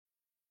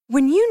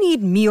When you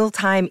need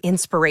mealtime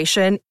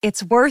inspiration,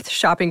 it's worth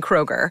shopping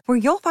Kroger, where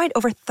you'll find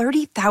over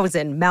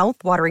 30,000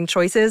 mouth-watering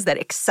choices that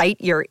excite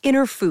your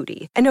inner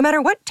foodie. And no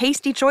matter what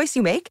tasty choice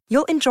you make,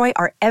 you'll enjoy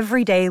our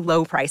everyday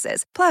low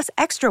prices, plus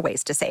extra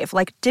ways to save,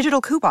 like digital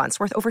coupons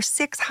worth over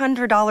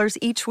 $600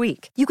 each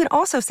week. You can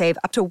also save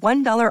up to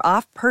 $1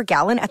 off per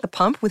gallon at the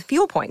pump with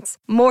fuel points.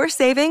 More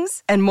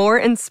savings and more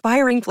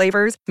inspiring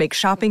flavors make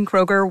shopping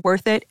Kroger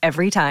worth it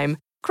every time.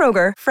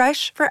 Kroger,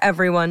 fresh for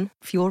everyone.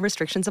 Fuel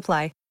restrictions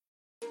apply.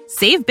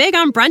 Save big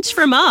on brunch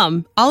for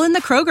mom, all in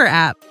the Kroger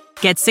app.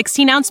 Get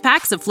 16-ounce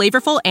packs of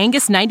flavorful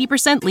Angus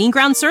 90% lean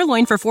ground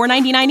sirloin for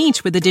 $4.99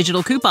 each with a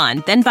digital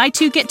coupon. Then buy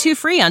 2, get 2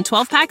 free on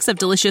 12 packs of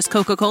delicious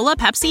Coca-Cola,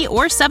 Pepsi,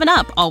 or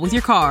 7-Up, all with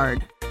your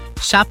card.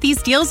 Shop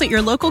these deals at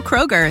your local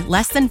Kroger,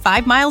 less than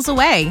 5 miles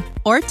away.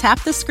 Or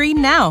tap the screen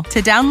now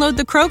to download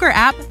the Kroger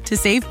app to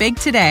save big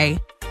today.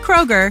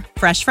 Kroger,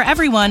 fresh for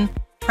everyone.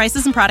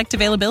 Prices and product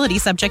availability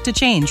subject to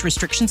change.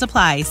 Restrictions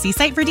apply. See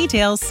site for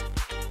details.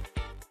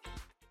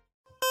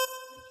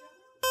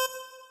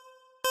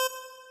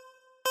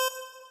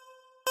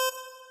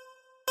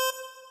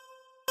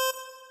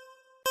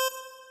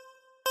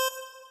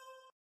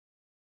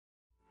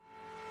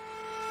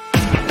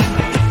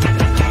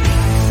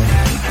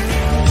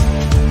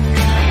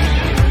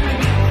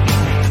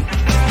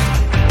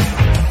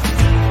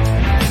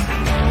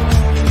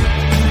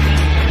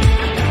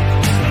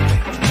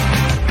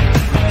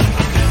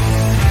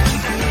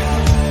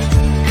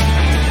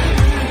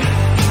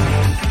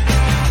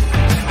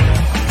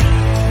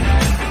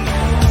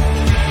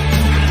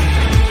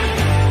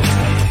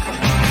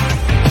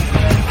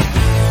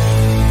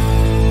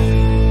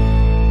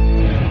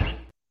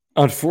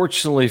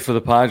 Unfortunately for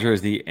the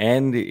Padres, the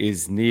end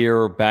is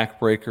near.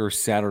 Backbreaker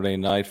Saturday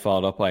night,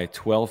 followed up by a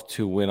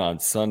 12-2 win on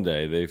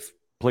Sunday. They've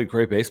played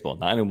great baseball,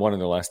 9-1 in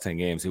their last 10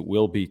 games. It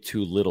will be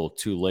too little,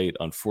 too late,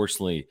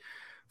 unfortunately,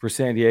 for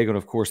San Diego. And,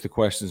 of course, the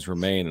questions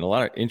remain. And a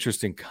lot of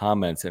interesting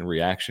comments and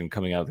reaction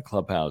coming out of the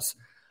clubhouse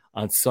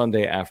on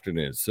Sunday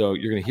afternoon. So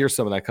you're going to hear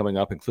some of that coming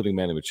up, including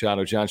Manny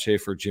Machado, John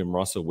Schaefer, Jim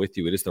Russell with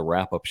you. It is the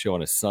wrap-up show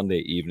on a Sunday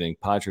evening.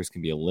 Padres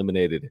can be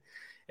eliminated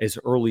as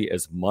early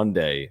as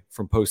Monday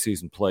from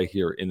postseason play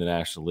here in the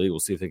National League. We'll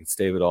see if they can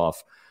stave it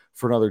off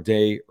for another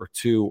day or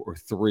 2 or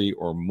 3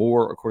 or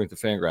more. According to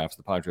Fangraphs,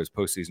 the Padres'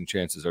 postseason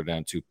chances are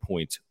down to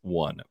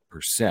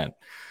 0.1%.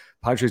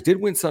 Padres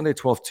did win Sunday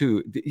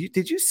 12-2.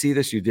 Did you see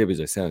this? You did, because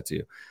I sent it to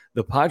you.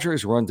 The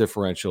Padres' run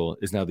differential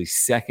is now the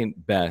second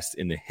best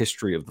in the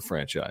history of the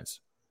franchise,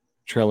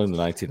 trailing the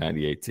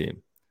 1998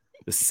 team.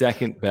 The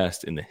second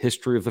best in the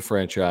history of the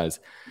franchise,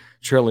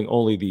 trailing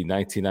only the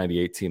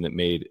 1998 team that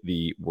made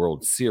the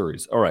World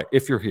Series. All right,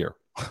 if you're here,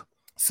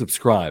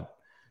 subscribe,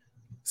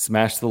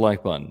 smash the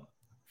like button,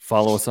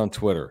 follow us on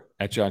Twitter,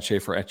 at John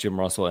Schaefer, at Jim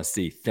Russell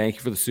SC. Thank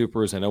you for the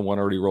supers. I know one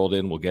already rolled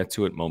in. We'll get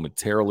to it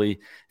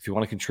momentarily. If you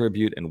want to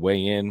contribute and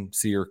weigh in,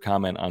 see your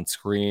comment on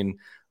screen,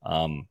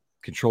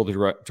 control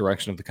the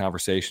direction of the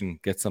conversation,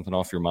 get something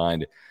off your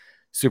mind.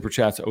 Super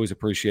chats, always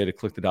appreciated.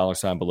 Click the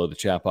 $ below the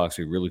chat box.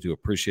 We really do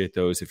appreciate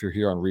those. If you're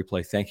here on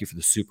replay, thank you for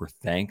the super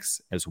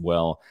thanks as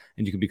well.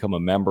 And you can become a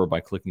member by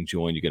clicking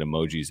join. You get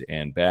emojis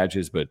and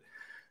badges. But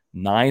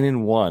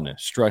 9-1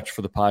 stretch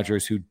for the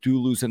Padres, who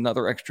do lose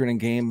another extra inning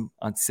game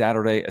on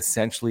Saturday,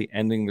 essentially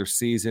ending their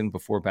season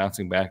before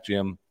bouncing back,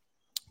 Jim,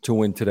 to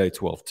win today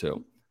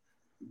 12-2.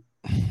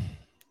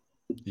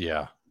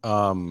 Yeah.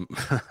 The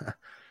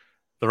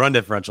run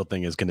differential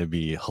thing is going to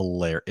be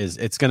hilarious.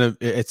 It's going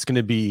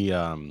to be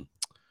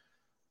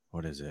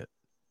what is it?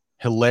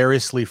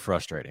 Hilariously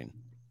frustrating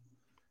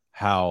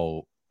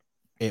how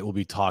it will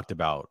be talked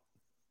about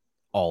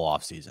all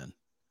off season.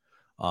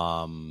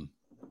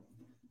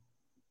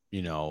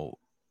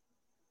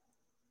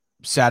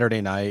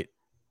 Saturday night,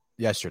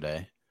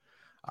 yesterday,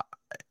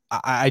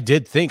 I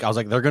did think, I was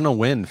like, they're going to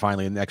win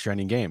finally in the extra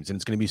inning games. And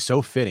it's going to be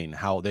so fitting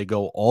how they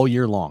go all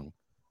year long.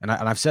 And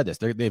I've said this,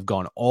 they've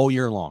gone all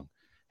year long,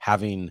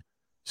 having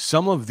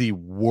some of the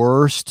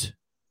worst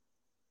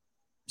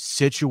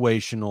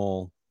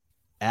situational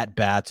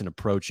at-bats and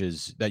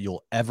approaches that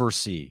you'll ever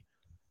see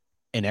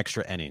in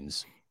extra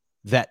innings,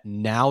 that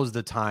now's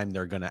the time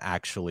they're going to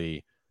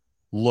actually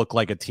look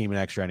like a team in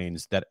extra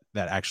innings that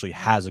actually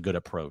has a good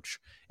approach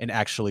and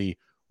actually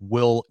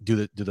will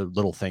do the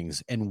little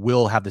things and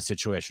will have the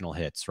situational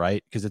hits,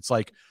 right? Because it's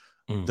like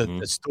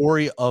the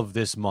story of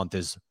this month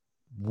is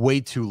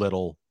way too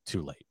little,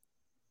 too late.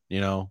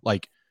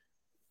 Like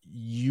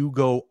you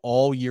go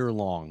all year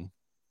long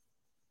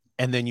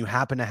and then you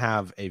happen to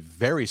have a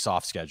very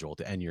soft schedule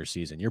to end your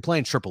season. You're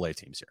playing AAA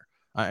teams here.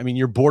 I mean,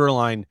 you're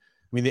borderline.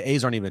 I mean, the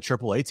A's aren't even a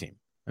AAA team.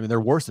 I mean,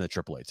 they're worse than a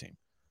AAA team.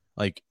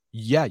 Like,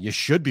 yeah, you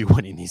should be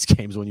winning these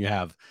games when you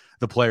have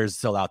the players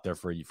still out there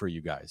for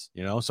you guys,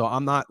 So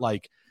I'm not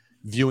like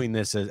viewing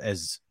this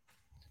as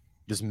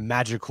this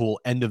magical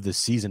end of the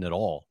season at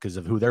all because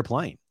of who they're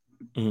playing.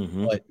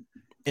 But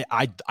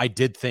I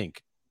did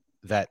think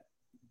that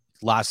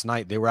last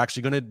night they were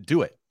actually going to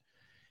do it.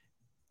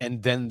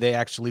 And then they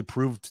actually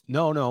proved,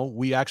 no,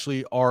 we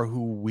actually are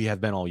who we have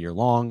been all year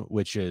long,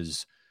 which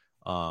is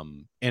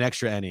in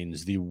extra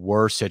innings, the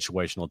worst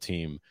situational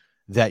team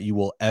that you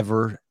will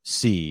ever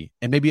see.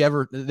 And maybe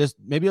it'll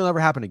never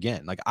happen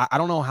again. Like, I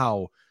don't know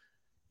how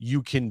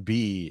you can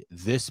be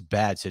this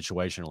bad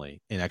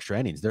situationally in extra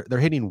innings. They're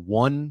hitting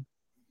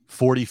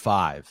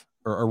 145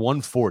 or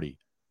 140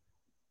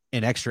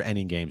 in extra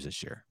inning games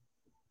this year.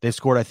 They've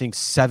scored, I think,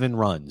 7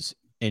 runs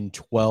in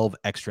 12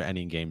 extra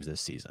inning games this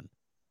season.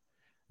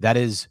 That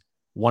is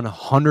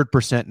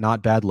 100%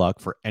 not bad luck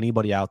for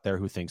anybody out there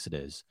who thinks it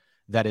is.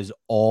 That is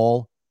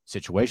all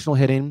situational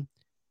hitting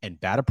and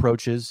bad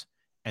approaches,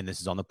 and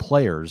this is on the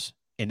players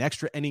in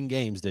extra inning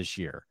games this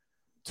year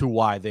to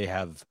why they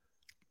have,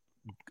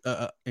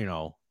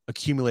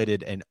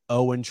 accumulated an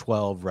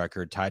 0-12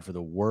 record, tied for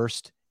the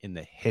worst in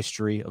the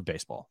history of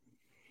baseball.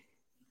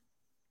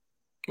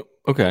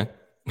 Okay.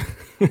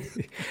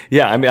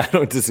 Yeah, I mean, I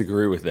don't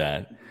disagree with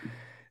that.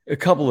 A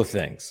couple of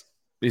things.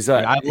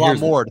 I have a lot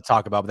more to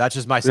talk about, but that's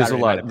just my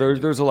Saturday night.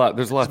 There's a lot.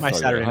 There's my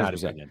Saturday night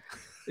opinion.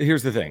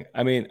 Here's the thing.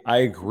 I mean, I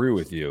agree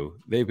with you.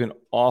 They've been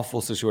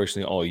awful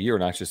situationally all year,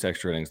 not just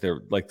extra innings.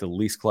 They're like the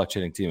least clutch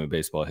hitting team in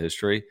baseball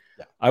history.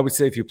 Yeah. I would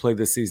say if you played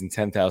this season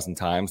 10,000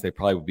 times, they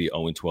probably would be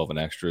 0-12 in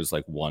extras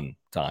like one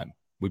time,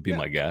 would be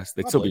my guess.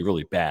 They'd still be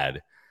really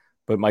bad,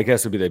 but my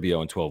guess would be they'd be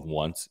 0-12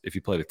 once if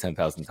you played it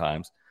 10,000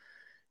 times.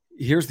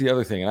 Here's the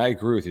other thing, and I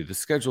agree with you. The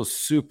schedule's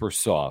super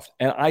soft,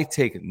 and I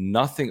take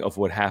nothing of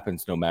what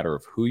happens, no matter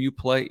of who you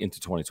play, into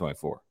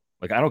 2024.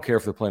 Like, I don't care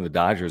if they're playing the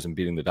Dodgers and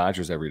beating the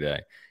Dodgers every day.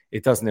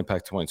 It doesn't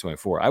impact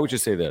 2024. I would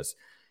just say this.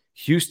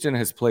 Houston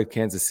has played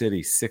Kansas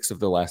City 6 of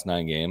their last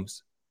 9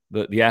 games.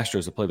 The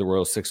Astros have played the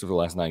Royals 6 of their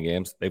last 9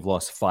 games. They've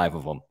lost 5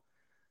 of them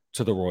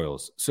to the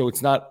Royals. So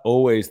it's not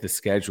always the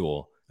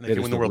schedule that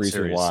is the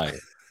reason why.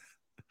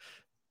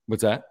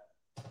 What's that?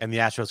 And the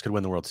Astros could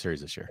win the World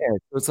Series this year. Yeah,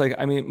 so it's like,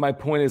 I mean, my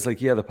point is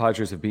like, yeah, the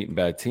Padres have beaten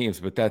bad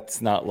teams, but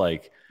that's not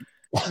like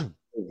the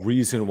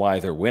reason why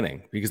they're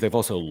winning, because they've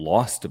also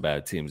lost to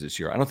bad teams this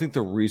year. I don't think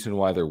the reason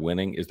why they're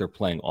winning is they're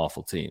playing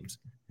awful teams.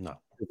 No.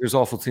 There's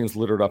awful teams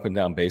littered up and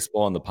down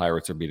baseball, and the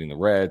Pirates are beating the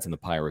Reds, and the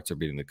Pirates are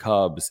beating the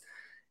Cubs.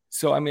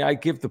 So, I mean, I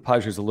give the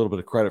Padres a little bit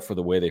of credit for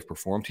the way they've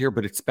performed here,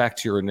 but it's back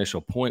to your initial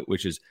point,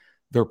 which is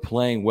they're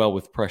playing well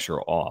with pressure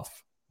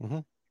off. Mm-hmm.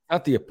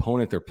 Not the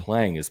opponent they're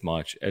playing as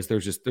much as they're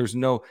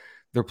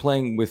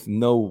playing with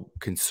no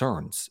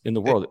concerns in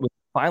the world. We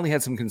finally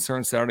had some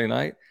concerns Saturday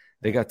night.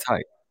 They got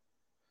tight.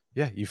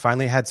 Yeah, you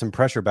finally had some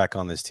pressure back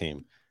on this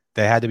team.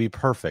 They had to be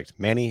perfect.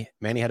 Manny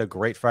had a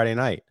great Friday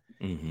night.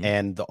 Mm-hmm.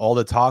 And all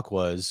the talk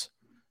was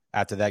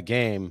after that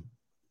game,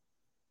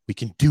 we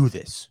can do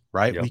this,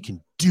 right? Yep. We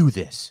can do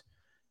this.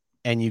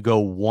 And you go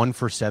 1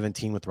 for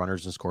 17 with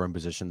runners in scoring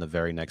position the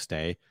very next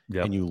day,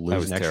 and you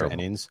lose in extra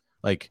innings.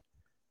 Like,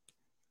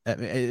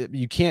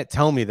 you can't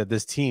tell me that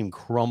this team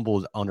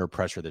crumbled under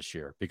pressure this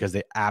year, because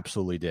they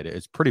absolutely did.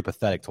 It's pretty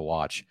pathetic to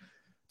watch,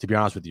 to be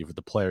honest with you, for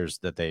the players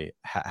that they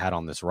had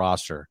on this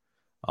roster.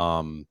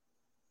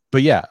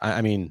 But yeah,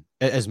 I mean,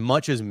 as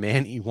much as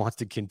Manny wants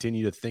to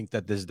continue to think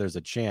that there's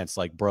a chance,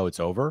 like, bro,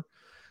 it's over.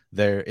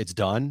 It's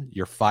done.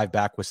 You're 5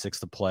 back with 6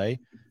 to play.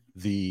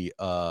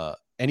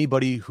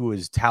 Anybody who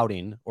is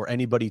touting or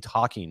anybody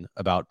talking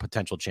about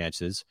potential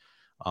chances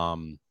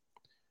are,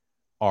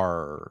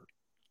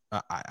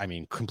 I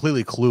mean,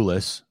 completely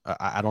clueless.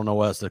 I don't know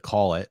what else to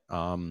call it.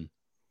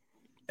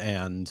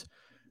 And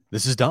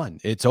this is done.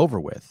 It's over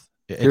with.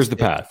 Here's the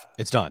path.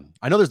 It's done.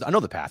 I know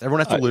the path.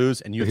 Everyone has to lose,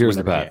 and you have to win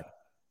every game.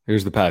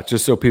 Here's the path,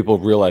 just so people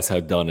realize how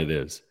done it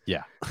is.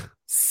 Yeah.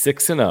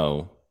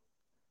 6-0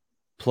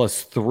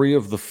 plus 3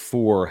 of the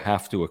 4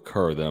 have to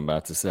occur that I'm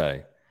about to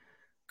say.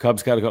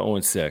 Cubs got to go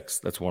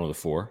 0-6. That's 1 of the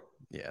 4.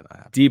 Yeah.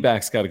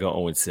 D-backs got to go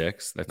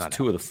 0-6. That's not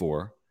 2 of the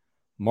 4.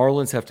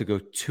 Marlins have to go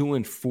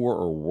 2-4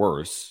 or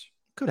worse.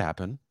 Could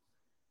happen.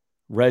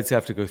 Reds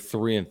have to go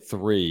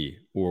 3-3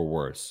 or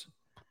worse.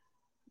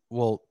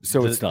 Well,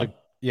 so it's done.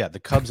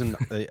 The Cubs and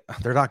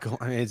they're not going.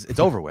 I mean, it's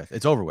over with.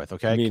 It's over with.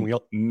 Okay. I mean,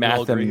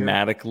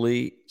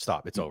 mathematically,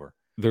 stop. It's over.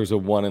 There's a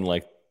 1 in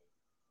like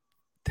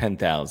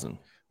 10,000.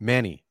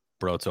 Manny,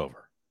 bro, it's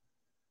over.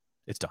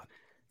 It's done.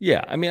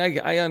 Yeah, I mean,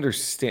 I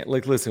understand.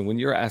 Like, listen, when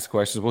you're asked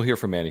questions, we'll hear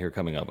from Manny here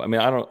coming up. I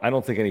mean, I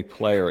don't think any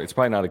player. It's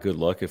probably not a good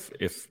look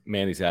if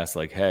Manny's asked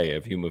like, "Hey,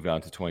 have you moved on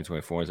to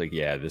 2024?" He's like,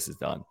 "Yeah, this is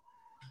done."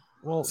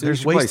 Well, so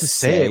there's ways to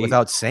say it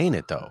without saying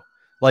it, though.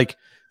 Like,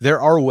 there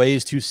are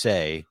ways to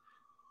say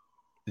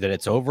that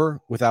it's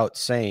over without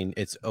saying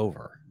it's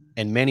over,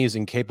 and Manny is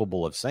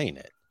incapable of saying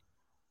it,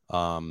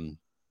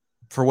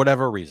 for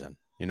whatever reason.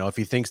 You know, if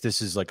he thinks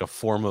this is like a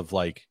form of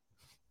like,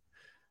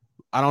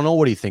 I don't know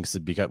what he thinks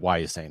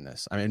why he's saying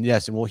this. I mean,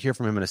 yes, and we'll hear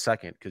from him in a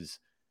second, because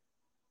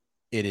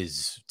it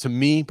is, to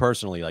me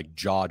personally, like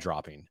jaw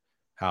dropping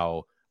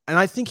how, and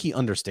I think he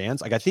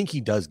understands. Like, I think he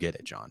does get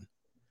it, John.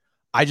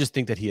 I just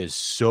think that he is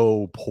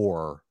so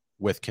poor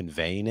with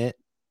conveying it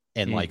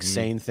and like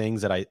saying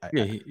things that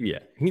he knows.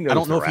 I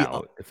don't know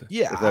if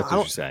that's what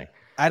you're saying.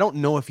 I don't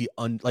know if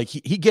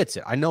he gets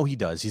it. I know he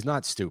does. He's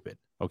not stupid.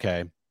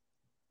 Okay.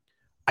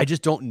 I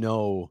just don't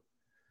know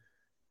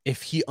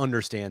if he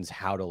understands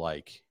how to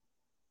like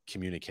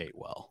communicate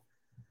well.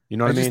 You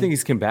know what I mean? I just think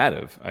he's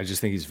combative. I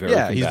just think he's very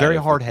combative. He's very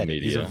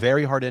hard-headed. He's a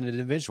very hard-headed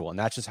individual, and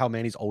that's just how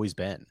Manny's always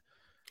been.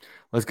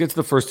 Let's get to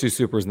the first two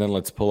supers, and then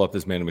let's pull up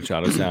this Manny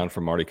Machado sound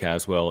from Marty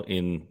Caswell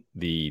in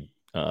the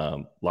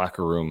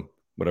locker room,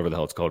 whatever the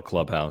hell it's called,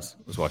 clubhouse.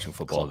 I was watching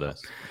football today.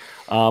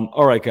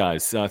 All right,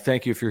 guys.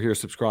 Thank you if you're here.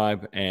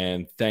 Subscribe,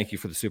 and thank you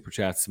for the super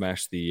chat.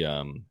 Smash the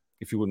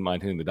if you wouldn't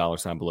mind hitting the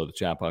 $ below the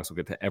chat box. We'll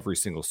get to every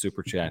single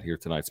super chat here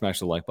tonight. Smash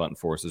the like button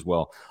for us as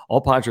well.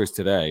 All Padres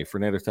today.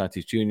 Fernando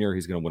Tatis Jr.,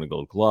 he's going to win a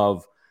Gold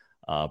Glove.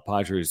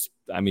 Padres,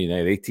 they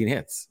had 18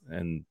 hits.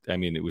 And,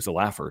 it was a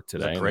laugher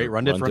today. It was a great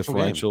run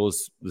differential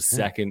is the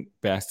second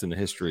best in the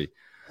history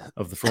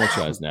of the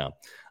franchise now.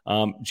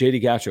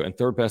 JD Gacho, and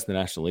third best in the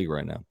National League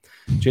right now.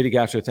 JD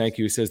Gacho, thank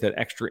you. He says that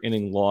extra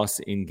inning loss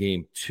in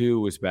game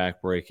 2 is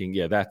backbreaking.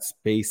 Yeah, that's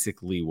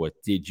basically what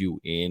did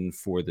you in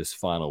for this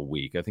final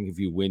week. I think if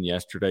you win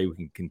yesterday, we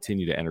can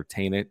continue to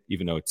entertain it,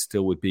 even though it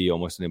still would be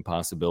almost an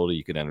impossibility.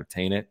 You could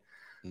entertain it.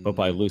 But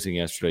by losing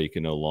yesterday, you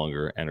can no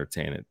longer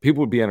entertain it. People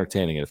would be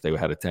entertaining it if they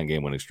had a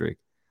 10-game winning streak,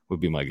 would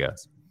be my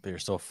guess. But you're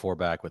still 4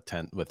 back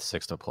with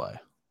 6 to play.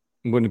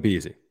 Wouldn't be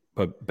easy,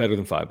 but better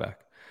than 5 back.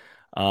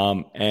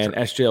 And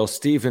SJL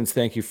Stevens,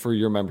 thank you for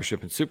your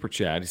membership and super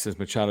chat. He says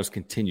Machado's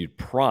continued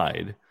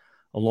pride,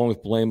 along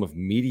with blame of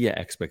media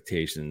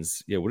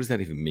expectations. Yeah, what does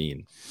that even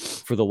mean?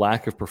 For the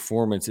lack of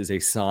performance is a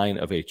sign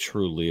of a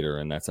true leader.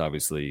 And that's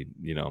obviously,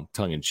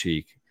 tongue in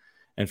cheek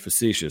and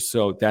facetious.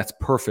 So that's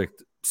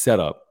perfect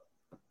setup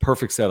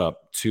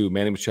to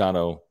Manny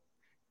Machado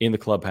in the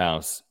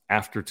clubhouse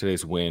after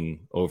today's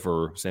win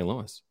over St.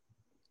 Louis.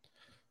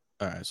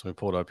 All right. So we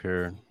pulled up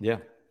here. Yeah.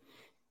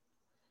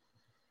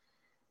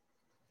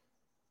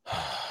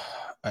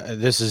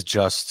 This is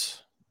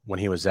just when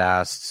he was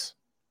asked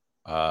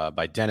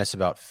by Dennis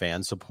about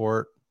fan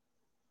support.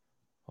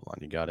 Hold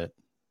on, you got it.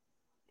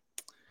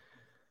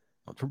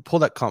 Pull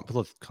the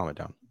comment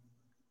down.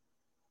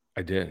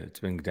 I did. It's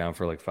been down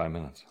for like 5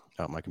 minutes.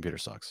 Oh, my computer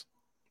sucks.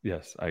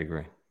 Yes, I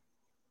agree.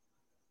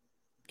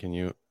 Can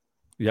you?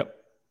 Yep.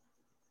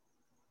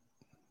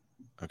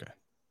 Okay.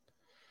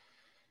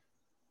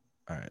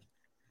 All right.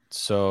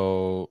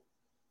 So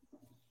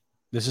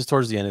this is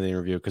towards the end of the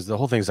interview because the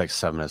whole thing's like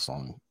 7 minutes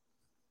long.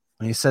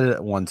 And he said it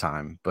at one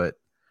time, but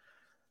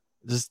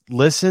just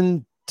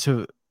listen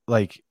to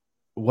like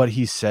what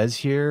he says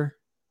here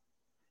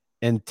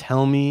and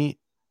tell me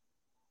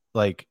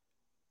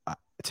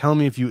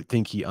if you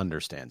think he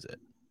understands it.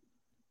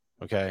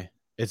 Okay.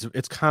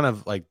 It's kind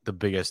of like the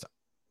biggest,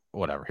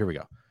 whatever. Here we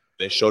go.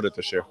 They showed it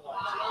this year.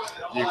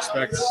 Do you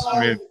expect,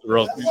 you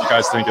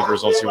guys think of the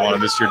results you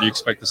wanted this year, do you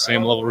expect the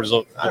same level of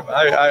result?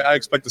 I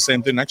expect the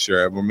same thing next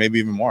year, or maybe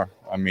even more.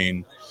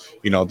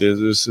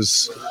 This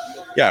is,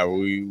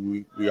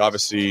 we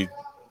obviously,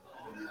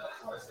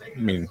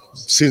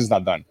 season's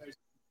not done.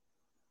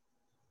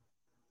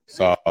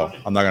 So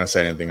I'm not going to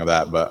say anything of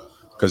that, but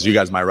because you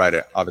guys might write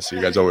it. Obviously,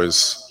 you guys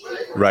always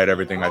write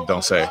everything I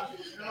don't say.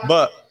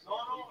 But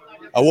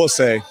I will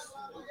say,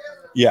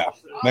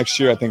 next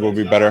year I think we'll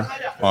be better.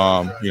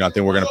 I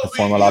think we're going to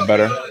perform a lot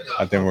better.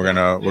 I think we're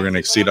gonna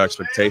exceed our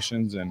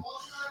expectations, and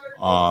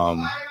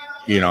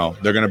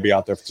they're going to be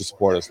out there to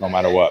support us no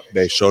matter what.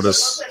 They showed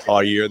us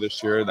all year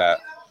this year that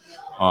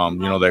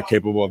they're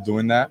capable of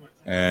doing that,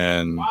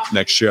 and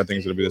next year I think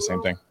it's going to be the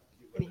same thing.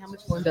 How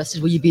much more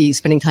invested will you be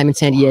spending time in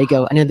San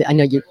Diego? I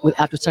know you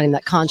after signing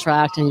that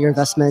contract and your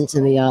investments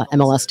in the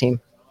MLS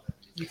team.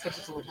 The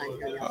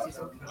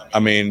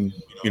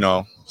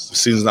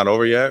season's not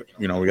over yet.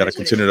 We got to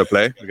continue to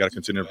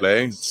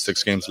play.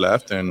 6 games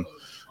left, and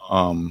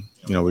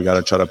we got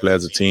to try to play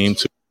as a team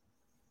to.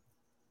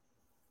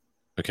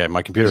 Okay,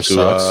 my computer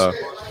sucks.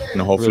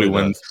 Hopefully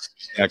win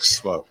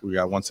next. We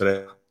got one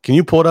today. Can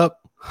you pull it up?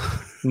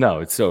 No,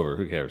 it's over.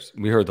 Who cares?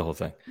 We heard the whole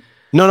thing.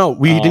 No,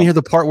 we didn't hear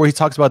the part where he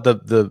talks about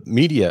the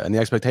media and the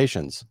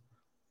expectations.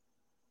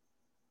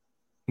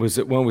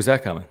 When was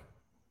that coming?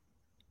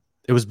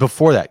 It was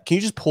before that. Can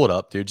you just pull it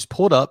up, dude? Just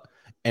pull it up.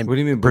 And what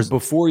do you mean?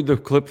 Before the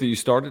clip that you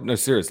started? No,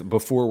 seriously.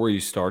 Before where you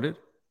started?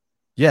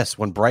 Yes,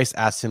 when Bryce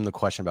asked him the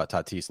question about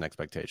Tatis and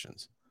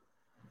expectations.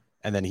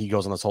 And then he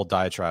goes on this whole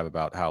diatribe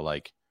about how,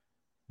 like,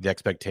 the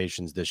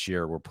expectations this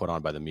year were put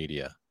on by the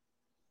media.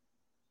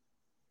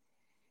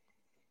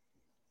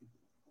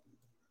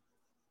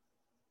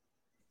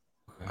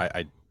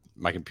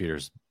 My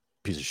computer's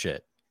a piece of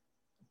shit.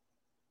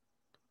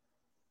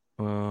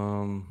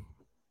 How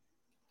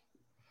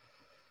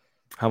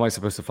am I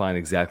supposed to find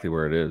exactly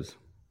where it is?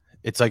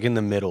 It's like in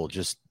the middle.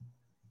 Just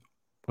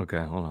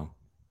okay. Hold on.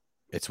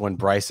 It's when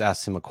Bryce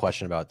asked him a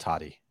question about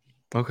Toddy.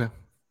 Okay.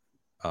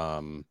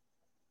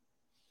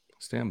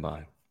 Stand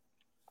by.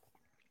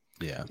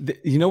 Yeah.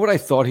 You know what I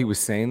thought he was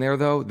saying there,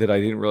 though, that I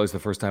didn't realize the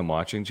first time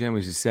watching, Jim?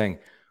 He's just saying,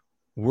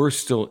 we're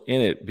still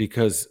in it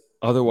because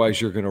otherwise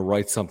you're going to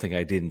write something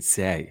I didn't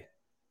say.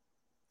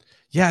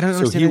 Yeah, I don't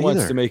understand. So he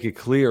wants to make it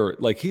clear.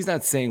 Like, he's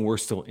not saying we're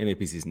still in it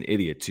because he's an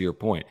idiot, to your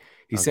point.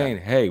 He's saying,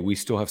 hey, we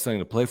still have something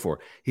to play for.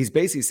 He's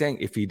basically saying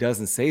if he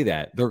doesn't say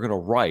that, they're going to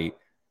write,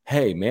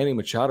 hey, Manny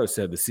Machado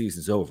said the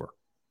season's over.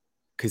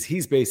 Because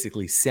he's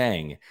basically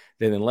saying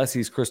that unless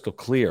he's crystal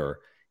clear,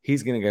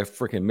 he's going to get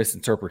freaking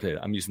misinterpreted.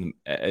 I'm using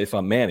if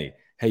I'm Manny,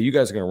 hey, you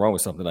guys are going to run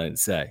with something I didn't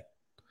say,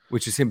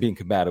 which is him being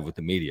combative with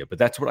the media. But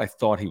that's what I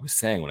thought he was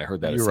saying when I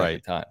heard that You're a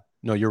right. second time.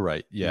 No, you're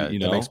right. Yeah, you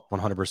that know? makes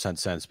 100%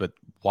 sense. But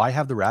why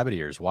have the rabbit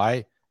ears?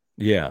 Why?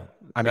 Yeah,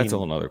 I that's mean, a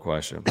whole other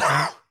question.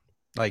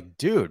 Like,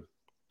 dude.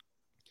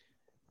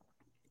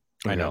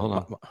 Okay, I know.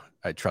 hold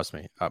on. Trust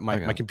me.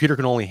 My computer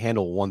can only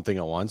handle one thing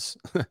at once.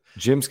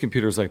 Jim's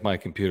computer is like my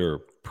computer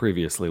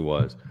previously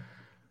was.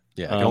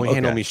 Yeah, it can only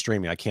handle me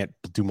streaming. I can't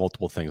do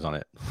multiple things on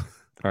it.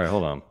 All right,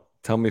 hold on.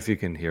 Tell me if you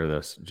can hear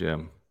this,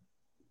 Jim.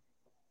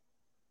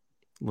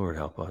 Lord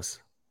help us.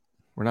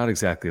 We're not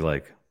exactly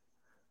like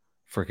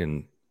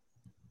freaking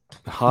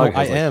Hog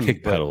has like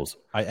kick pedals.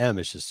 I am.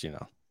 It's just,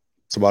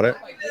 That's about it.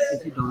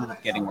 If you don't end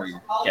up getting where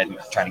you're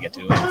trying to get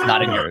to, it's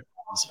not in your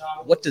hands.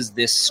 What does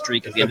this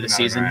streak at the end of the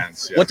season?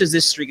 What does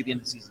this streak at the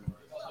end of the season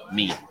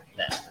mean?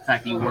 The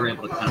fact that you were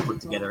able to kind of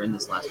put together in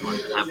this last month.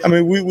 I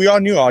mean, we all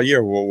knew all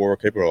year what we're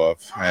capable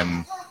of,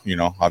 and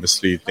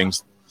obviously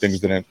things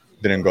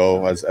didn't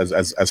go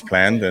as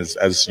planned,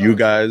 as you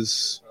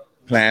guys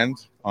planned.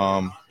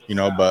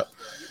 But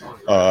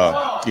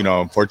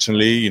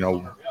unfortunately,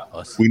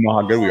 we know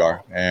how good we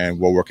are and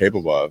what we're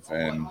capable of,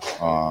 and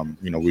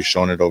we've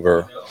shown it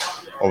over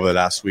the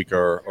last week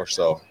or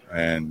so,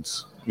 and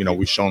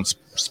we've shown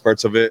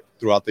spurts of it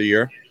throughout the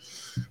year.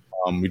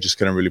 We just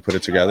couldn't really put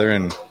it together,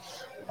 and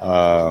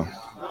I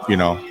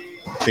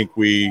think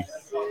we,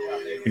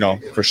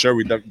 for sure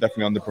we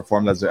definitely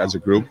underperformed as a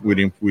group. We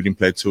didn't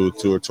play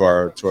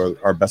to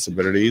our best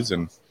abilities,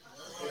 and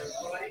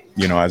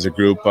as a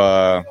group,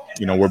 we're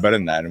better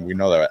than that, and we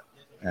know that.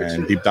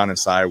 And deep down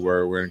inside,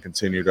 we're going to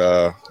continue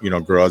to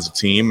grow as a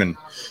team and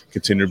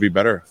continue to be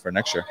better for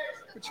next year.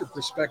 What's your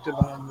perspective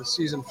on the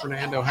season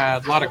Fernando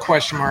had? A lot of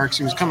question marks.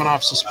 He was coming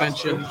off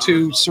suspension,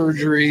 2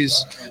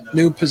 surgeries,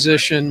 new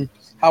position,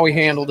 how he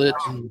handled it.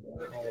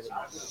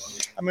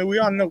 I mean, we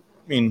all know.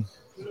 I mean,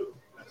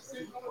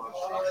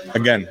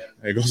 again,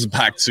 it goes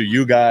back to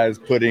you guys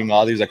putting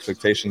all these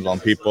expectations on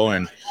people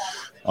and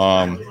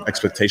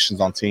expectations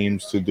on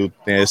teams to do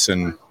this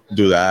and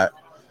do that.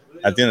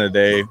 At the end of the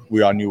day,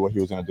 we all knew what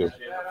he was going to do.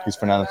 He's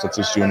Fernando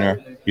Tatis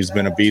Jr. He's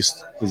been a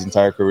beast his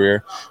entire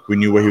career. We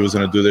knew what he was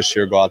going to do this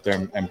year, go out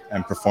there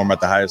and perform at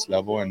the highest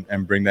level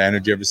and bring the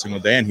energy every single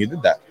day, and he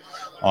did that.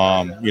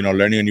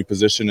 Learning a new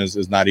position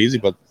is not easy,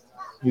 but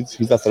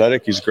he's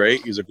athletic. He's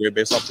great. He's a great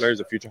baseball player. He's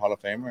a future Hall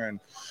of Famer. And,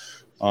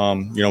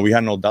 we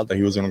had no doubt that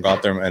he was going to go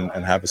out there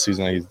and have a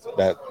season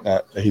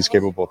that he's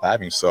capable of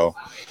having. So,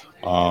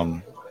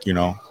 can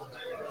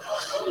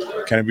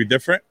it be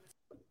different?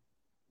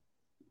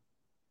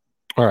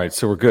 All right,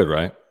 so we're good,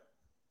 right?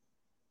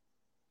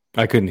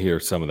 I couldn't hear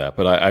some of that,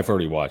 but I've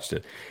already watched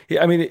it.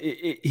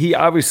 He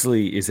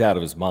obviously is out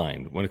of his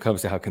mind when it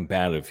comes to how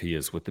combative he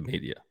is with the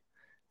media.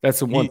 That's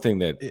the one thing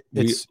that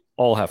we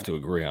all have to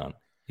agree on.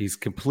 He's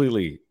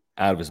completely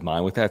out of his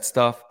mind with that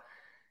stuff.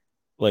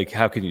 Like,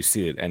 how can you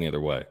see it any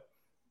other way?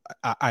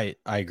 I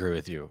agree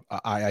with you.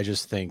 I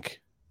just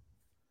think,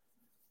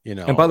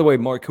 And by the way,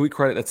 Mark, can we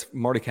credit? That's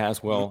Marty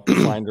Caswell.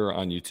 Find her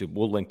on YouTube.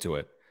 We'll link to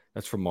it.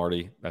 That's from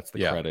Marty. That's the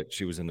credit.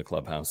 She was in the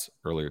clubhouse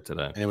earlier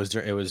today. And it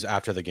was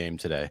after the game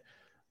today.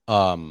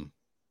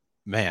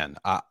 Man,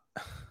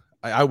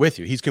 I with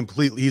you. He's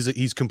completely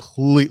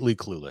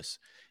clueless.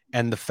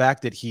 And the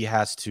fact that he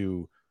has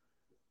to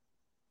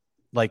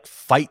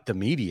fight the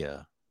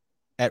media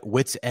at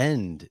wit's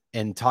end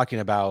and talking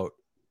about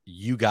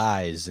you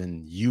guys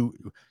and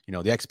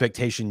the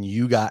expectation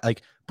you got,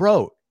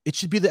 bro, it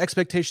should be the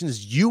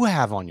expectations you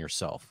have on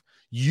yourself.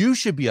 You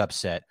should be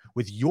upset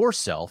with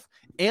yourself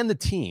and the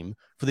team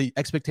for the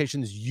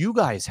expectations you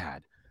guys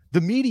had.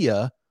 The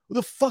media,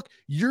 the fuck,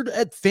 you're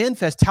at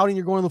FanFest touting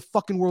you're going to the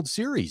fucking World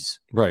Series.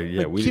 Right,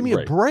 yeah. Give me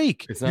a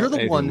break. You're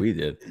the one we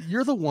did.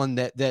 You're the one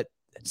that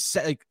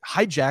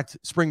hijacked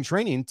spring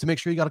training to make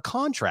sure you got a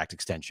contract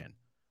extension.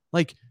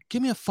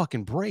 Give me a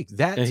fucking break.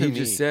 He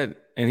just said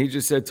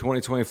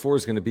 2024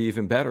 is going to be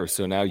even better.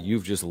 So now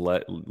you've just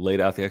laid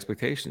out the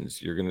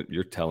expectations.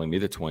 You're telling me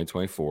that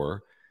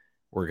 2024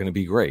 we're going to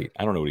be great.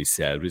 I don't know what he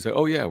said, but he's like,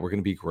 oh yeah, we're going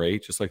to be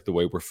great. Just like the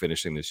way we're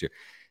finishing this year.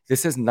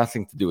 This has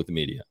nothing to do with the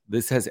media.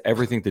 This has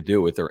everything to do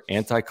with their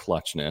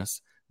anti-clutchness,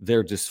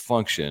 their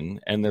dysfunction,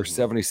 and their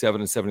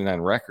 77 and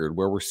 79 record,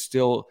 where we're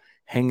still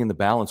hanging the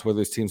balance whether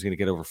this team's going to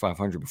get over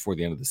 500 before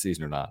the end of the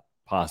season or not.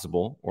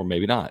 Possible, or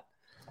maybe not.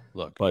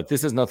 Look, but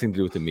this has nothing to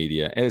do with the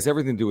media. And it has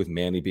everything to do with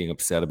Manny being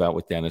upset about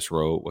what Dennis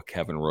wrote, what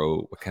Kevin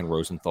wrote, what Ken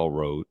Rosenthal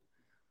wrote,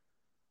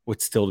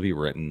 what's still to be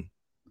written.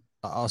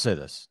 I'll say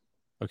this.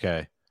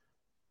 Okay.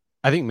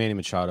 I think Manny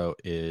Machado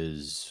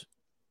is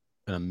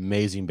an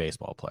amazing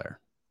baseball player.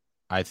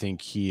 I think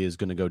he is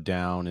going to go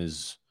down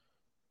as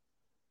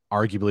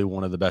arguably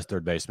one of the best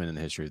third basemen in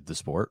the history of the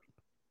sport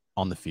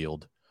on the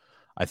field.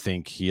 I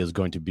think he is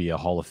going to be a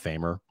Hall of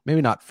Famer.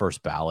 Maybe not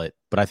first ballot,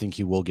 but I think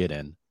he will get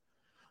in.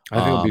 I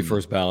think it'll be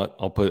first ballot.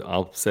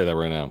 I'll say that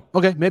right now.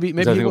 Okay, maybe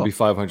I think it'll be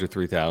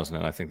 503,000,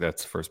 and I think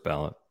that's first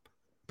ballot.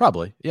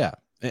 Probably, yeah.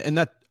 And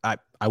that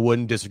I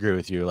wouldn't disagree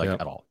with you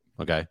at all.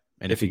 Okay,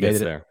 and if he gets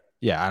there,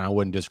 yeah, and I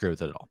wouldn't disagree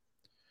with it at all.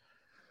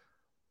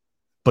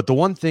 But the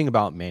one thing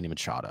about Manny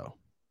Machado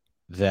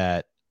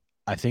that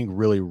I think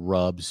really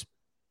rubs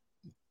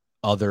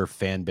other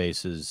fan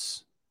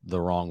bases the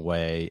wrong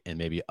way, and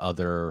maybe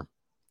other,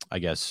 I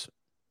guess,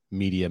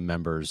 media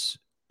members,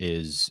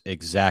 is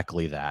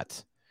exactly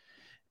that.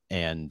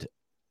 And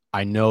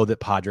I know that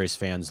Padres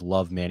fans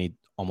love Manny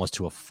almost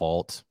to a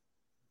fault,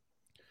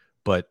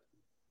 but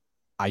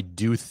I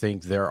do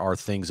think there are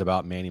things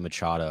about Manny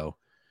Machado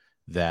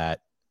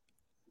that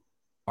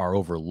are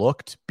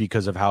overlooked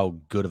because of how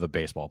good of a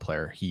baseball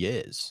player he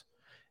is.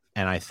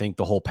 And I think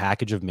the whole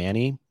package of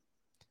Manny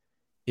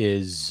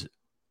is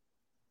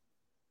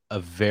a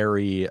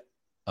very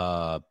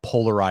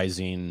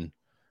polarizing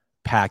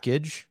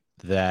package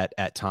that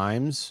at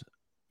times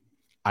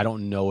I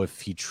don't know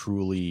if he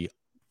truly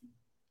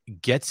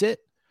gets it,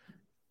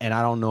 and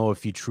I don't know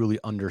if he truly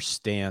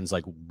understands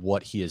like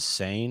what he is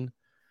saying.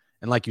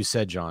 And like you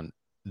said, John,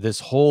 this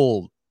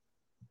whole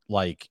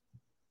like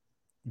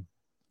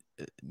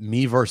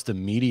me versus the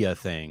media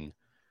thing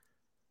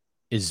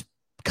is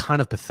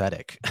kind of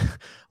pathetic.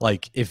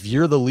 Like, if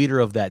you're the leader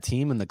of that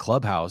team in the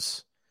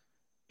clubhouse,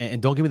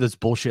 and don't give me this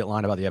bullshit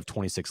line about you have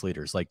 26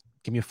 leaders. Like,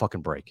 give me a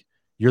fucking break.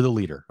 You're the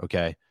leader,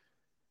 okay?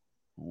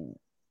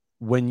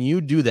 When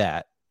you do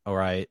that, all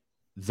right,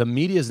 the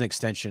media is an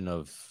extension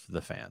of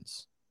the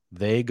fans.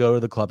 They go to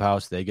the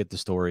clubhouse, they get the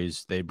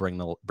stories, they bring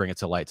it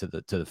to light to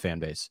the fan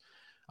base.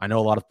 I know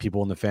a lot of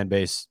people in the fan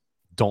base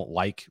don't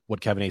like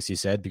what Kevin Acee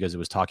said because it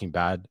was talking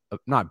bad,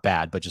 not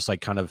bad, but just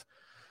like kind of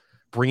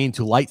bringing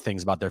to light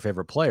things about their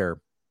favorite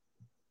player.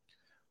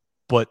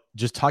 But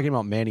just talking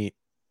about Manny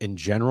in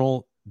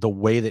general, the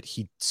way that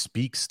he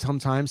speaks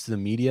sometimes to the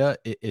media,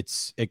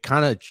 it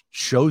kind of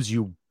shows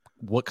you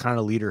what kind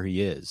of leader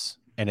he is.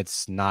 And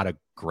it's not a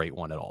great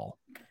one at all.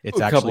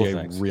 It's actually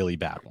a really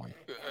bad one.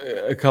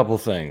 A couple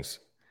things.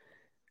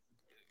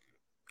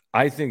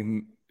 I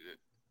think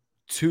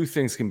two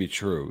things can be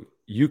true.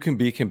 You can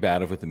be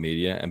combative with the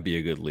media and be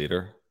a good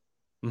leader,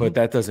 but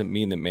that doesn't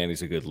mean that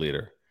Manny's a good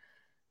leader.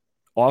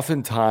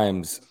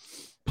 Oftentimes,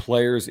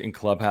 players in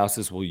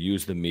clubhouses will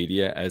use the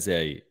media as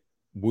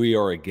we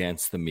are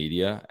against the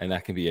media, and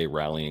that can be a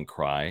rallying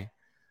cry.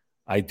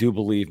 I do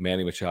believe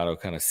Manny Machado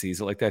kind of sees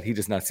it like that. He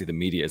does not see the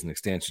media as an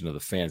extension of the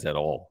fans at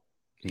all.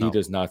 No. He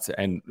does not.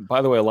 And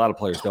by the way, a lot of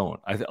players don't.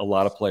 A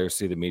lot of players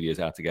see the media as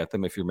out to get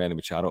them. If you're Manny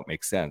Machado, it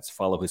makes sense.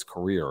 Follow his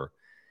career.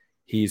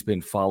 He's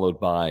been followed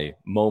by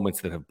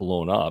moments that have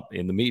blown up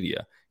in the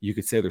media. You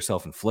could say they're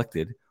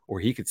self-inflicted, or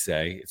he could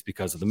say it's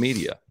because of the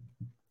media.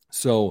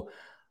 So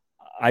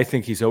I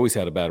think he's always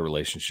had a bad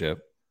relationship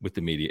with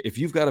the media. If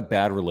you've got a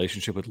bad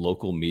relationship with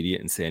local media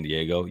in San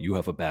Diego, you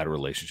have a bad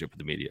relationship with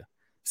the media.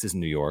 This isn't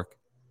New York,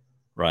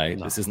 right?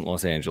 No. This isn't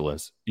Los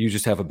Angeles. You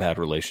just have a bad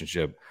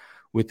relationship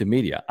with the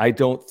media. I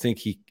think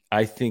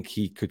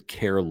he could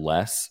care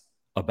less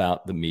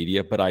about the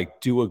media, but I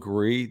do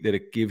agree that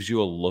it gives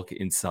you a look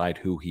inside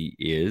who he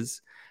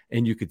is.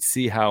 And you could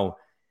see how,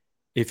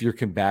 if you're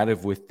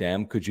combative with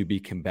them, could you be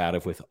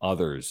combative with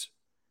others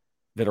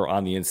that are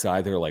on the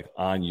inside? They're like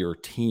on your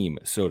team,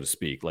 so to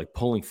speak, like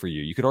pulling for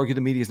you. You could argue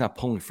the media is not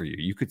pulling for you.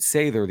 You could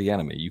say they're the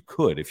enemy. You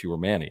could, if you were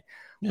Manny.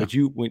 Yeah.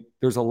 But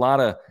there's a lot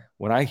of,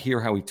 when I hear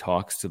how he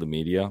talks to the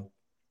media,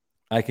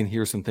 I can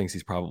hear some things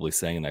he's probably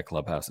saying in that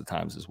clubhouse at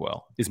times as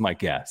well, is my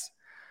guess.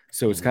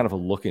 So it's kind of a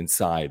look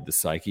inside the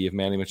psyche of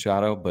Manny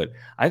Machado, but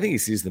I think he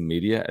sees the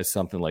media as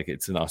something like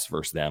it's an us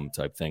versus them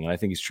type thing. And I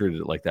think he's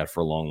treated it like that for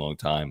a long, long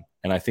time.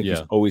 And I think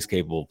he's always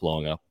capable of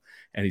blowing up.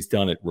 And he's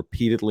done it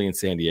repeatedly in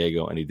San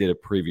Diego, and he did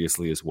it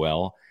previously as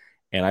well.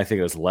 And I think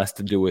it has less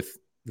to do with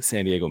the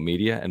San Diego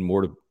media and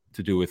more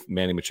to do with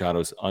Manny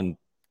Machado's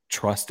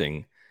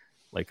untrusting,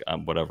 like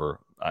whatever,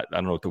 I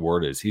don't know what the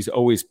word is. He's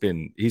always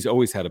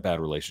had a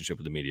bad relationship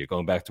with the media,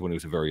 going back to when he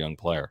was a very young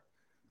player.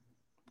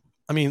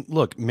 I mean,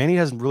 look, Manny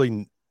has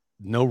really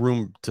no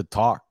room to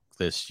talk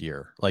this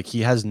year. Like,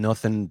 he has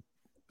nothing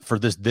for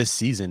this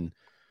season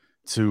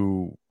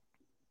to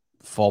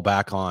fall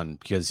back on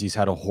because he's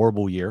had a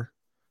horrible year.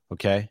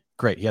 Okay,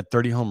 great. He had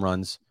 30 home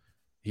runs.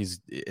 It's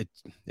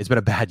been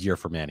a bad year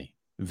for Manny.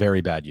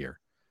 Very bad year.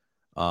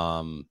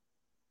 And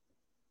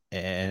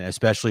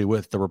especially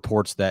with the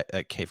reports that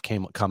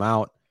come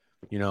out,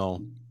 you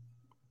know,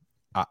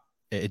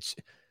 it's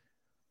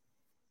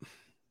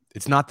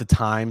not the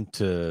time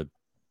to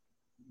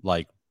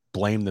like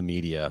blame the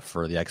media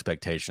for the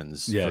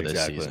expectations for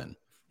this season.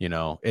 You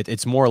know,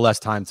 it's more or less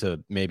time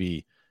to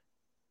maybe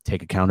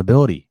take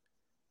accountability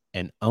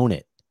and own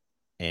it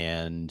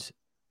and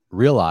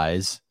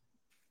realize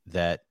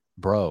that,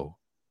 bro,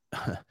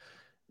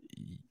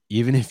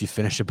 even if you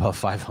finish above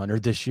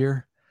 500 this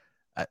year,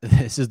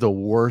 this is the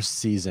worst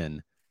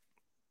season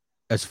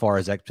as far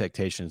as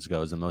expectations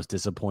goes, the most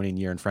disappointing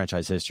year in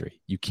franchise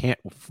history. You can't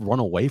run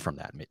away from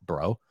that,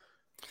 bro.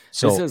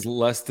 So this has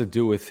less to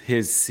do with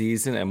his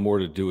season and more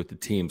to do with the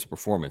team's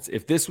performance.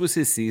 If this was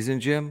his season,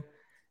 Jim,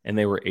 and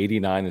they were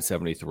 89 and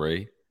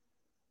 73,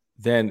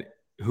 then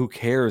who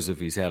cares if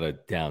he's had a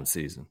down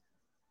season?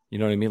 You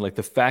know what I mean? Like,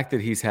 the fact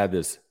that he's had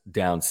this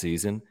down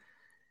season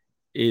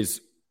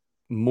is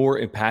more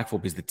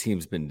impactful because the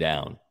team's been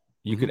down.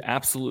 You could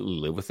absolutely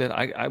live with it.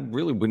 I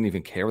really wouldn't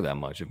even care that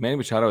much. If Manny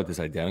Machado had this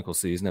identical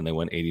season and they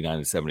went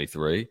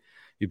 89-73,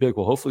 you'd be like,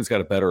 well, hopefully he's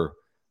got a better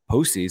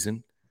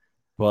postseason.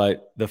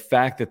 But the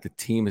fact that the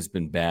team has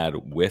been bad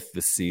with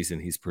the season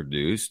he's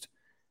produced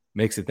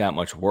makes it that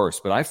much worse.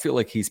 But I feel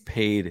like he's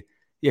paid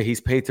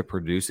to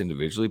produce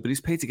individually, but he's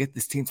paid to get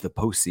this team to the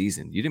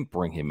postseason. You didn't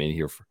bring him in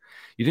here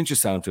you didn't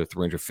just sign him to a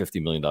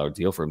 $350 million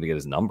deal for him to get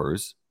his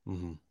numbers.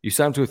 Mm-hmm. You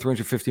signed him to a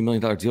 $350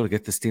 million deal to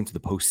get this team to the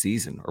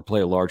postseason or play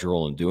a larger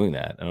role in doing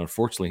that. And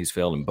unfortunately, he's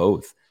failed in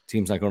both.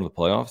 Team's not going to the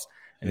playoffs,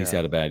 and he's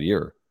had a bad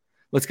year.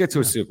 Let's get to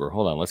a super.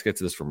 Hold on. Let's get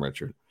to this from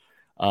Richard.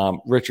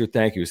 Richard,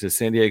 thank you. He says,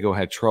 San Diego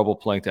had trouble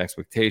playing to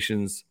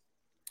expectations.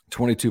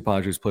 22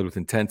 Padres played with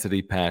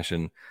intensity,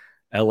 passion.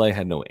 LA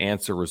had no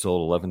answer.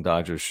 Result, 11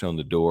 Dodgers shown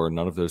the door.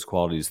 None of those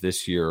qualities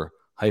this year.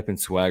 Hype and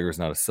swagger is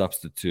not a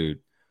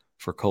substitute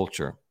for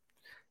culture.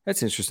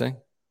 That's interesting.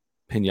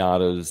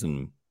 Piñatas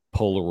and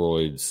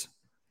Polaroids.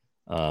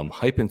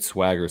 Hype and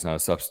swagger is not a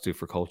substitute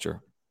for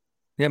culture.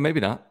 Yeah,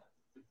 maybe not.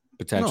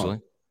 Potentially.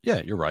 No.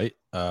 Yeah, you're right.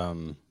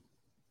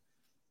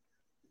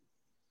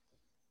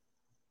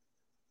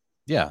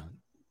 Yeah,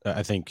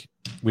 I think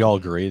we all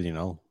agree,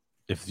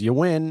 if you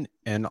win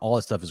and all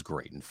that stuff is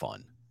great and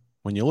fun.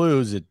 When you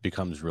lose, it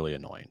becomes really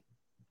annoying.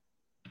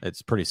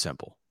 It's pretty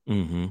simple.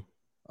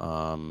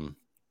 Mm-hmm.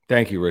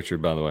 Thank you,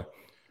 Richard, by the way.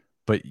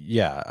 But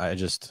yeah, I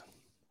just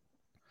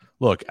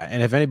look,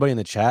 and if anybody in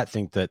the chat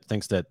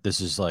thinks that this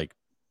is like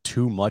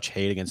too much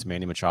hate against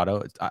Manny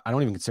Machado, I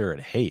don't even consider it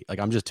hate. Like,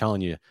 I'm just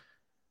telling you,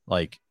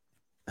 like,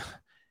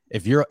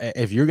 if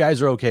you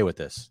guys are okay with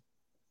this,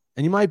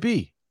 and you might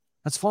be,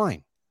 that's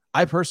fine.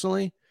 I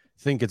personally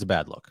think it's a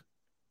bad look.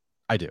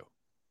 I do.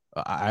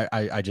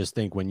 I just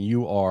think when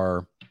you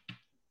are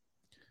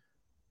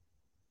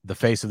the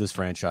face of this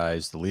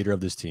franchise, the leader of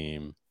this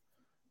team,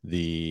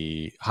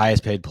 the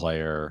highest paid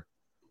player,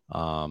 you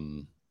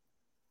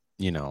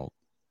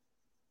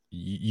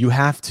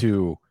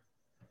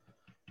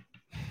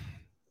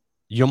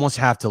almost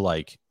have to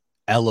like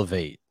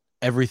elevate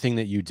everything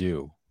that you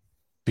do,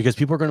 because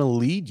people are going to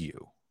lead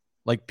you.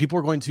 Like, people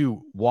are going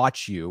to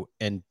watch you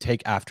and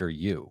take after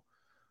you.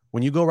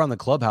 When you go around the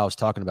clubhouse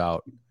talking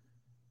about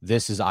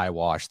this is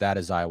eyewash, that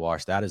is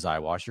eyewash, that is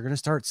eyewash, you're going to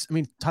start. I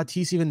mean,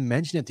 Tatis even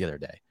mentioned it the other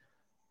day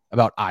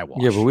about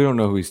eyewash. Yeah, but we don't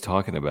know who he's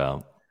talking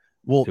about.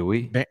 Well, do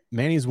we?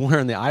 Manny's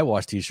wearing the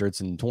eyewash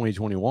t-shirts in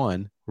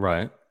 2021.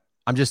 Right.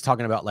 I'm just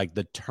talking about like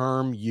the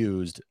term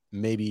used.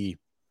 Maybe,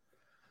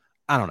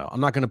 I don't know.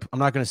 I'm not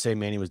gonna say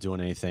Manny was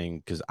doing anything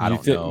because I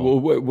don't know.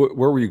 Well,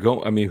 where were you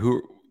going? I mean,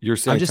 who you're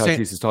saying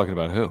Tatis is talking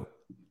about? Who?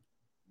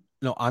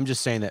 No, I'm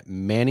just saying that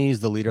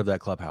Manny's the leader of that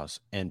clubhouse,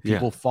 and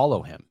people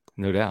follow him.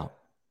 No doubt.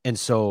 And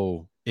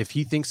so, if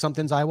he thinks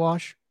something's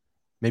eyewash,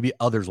 maybe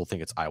others will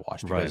think it's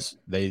eyewash because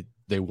they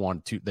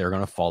want to. They're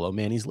going to follow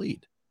Manny's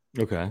lead.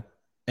 Okay.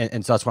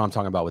 And so that's what I'm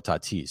talking about with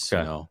Tatis.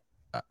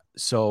 Okay.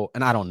 So,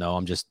 and I don't know.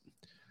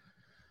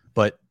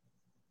 But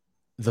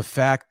the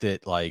fact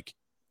that like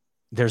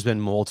there's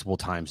been multiple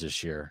times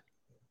this year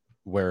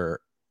where,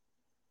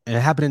 and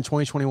it happened in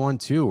 2021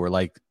 too, where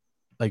like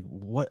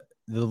what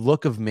the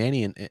look of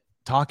Manny and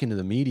talking to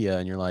the media,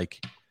 and you're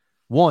like,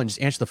 one,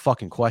 just answer the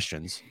fucking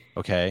questions,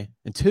 okay,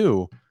 and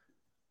two,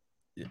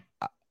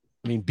 I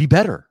mean, be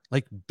better.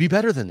 Like, be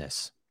better than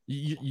this.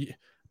 You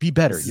be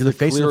better. You're the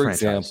face of the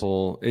franchise.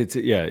 Example.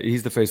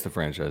 He's the face of the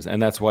franchise,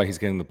 and that's why he's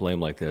getting the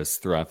blame like this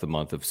throughout the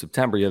month of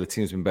September. Yeah, the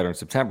team's been better in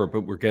September,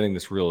 but we're getting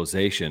this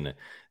realization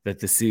that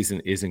the season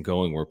isn't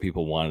going where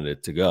people wanted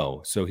it to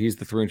go. So he's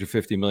the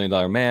 $350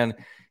 million man.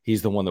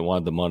 He's the one that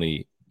wanted the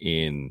money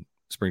in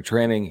spring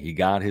training. He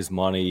got his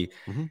money.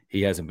 Mm-hmm.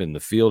 He hasn't been in the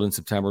field in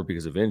September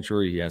because of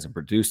injury. He hasn't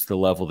produced to the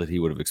level that he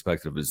would have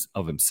expected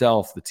of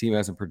himself. The team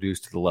hasn't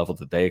produced to the level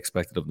that they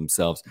expected of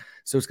themselves.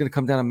 So it's going to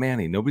come down to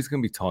Manny. Nobody's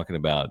going to be talking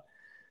about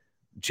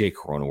Jake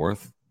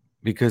Cronenworth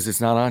because it's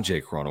not on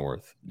Jake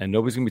Cronenworth, and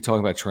nobody's going to be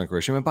talking about Trent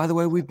Grisham. And by the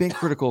way, we've been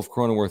critical of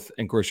Cronenworth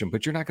and Grisham,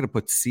 but you're not going to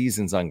put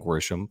seasons on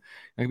Grisham. You're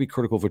not going to be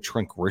critical of what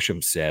Trent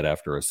Grisham said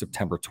after a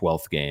September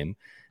 12th game.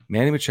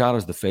 Manny Machado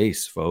is the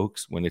face,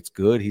 folks. When it's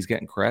good, he's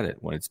getting credit.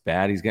 When it's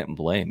bad, he's getting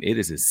blame. It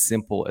is as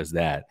simple as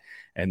that,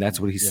 and that's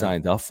what he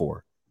signed up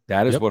for.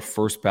 That is what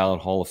first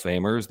ballot Hall of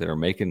Famers that are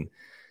making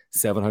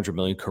 $700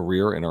 million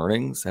career in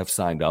earnings have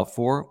signed up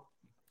for,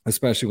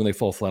 especially when they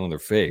fall flat on their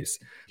face.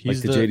 Like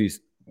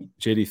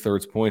JD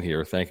Third's point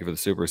here, thank you for the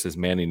super, says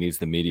Manny needs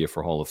the media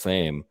for Hall of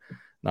Fame,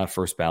 not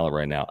first ballot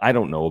right now. I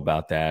don't know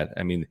about that.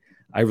 I mean,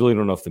 I really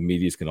don't know if the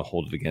media is going to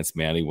hold it against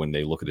Manny when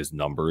they look at his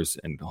numbers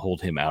and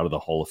hold him out of the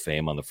Hall of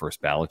Fame on the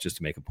first ballot just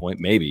to make a point.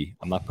 Maybe.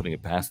 I'm not putting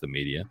it past the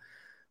media.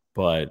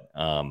 But,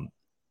 I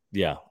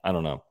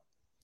don't know.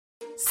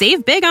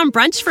 Save big on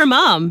brunch for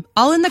mom,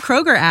 all in the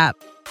Kroger app.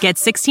 Get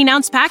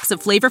 16-ounce packs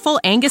of flavorful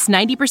Angus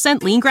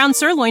 90% lean ground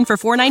sirloin for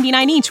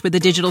 $4.99 each with a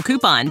digital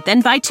coupon. Then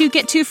buy 2,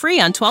 get 2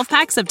 free on 12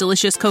 packs of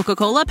delicious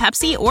Coca-Cola,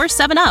 Pepsi, or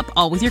 7-Up,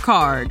 all with your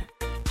card.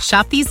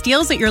 Shop these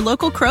deals at your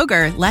local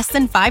Kroger, less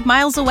than 5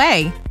 miles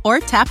away. Or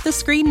tap the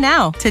screen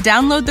now to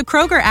download the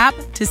Kroger app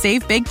to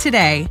save big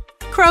today.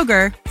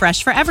 Kroger,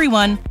 fresh for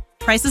everyone.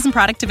 Prices and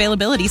product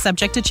availability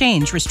subject to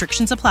change.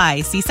 Restrictions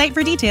apply. See site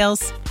for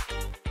details.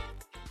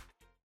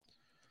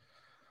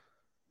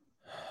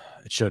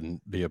 It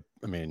shouldn't be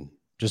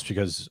just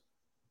because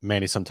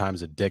Manny's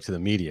sometimes a dick to the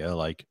media,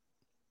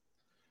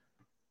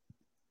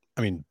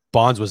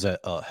 Bonds was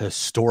a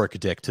historic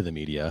dick to the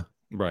media.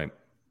 Right.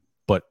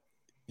 But,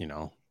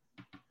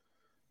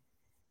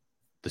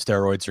 the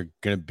steroids are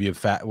going to be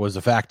was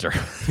a factor.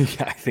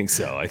 Yeah, I think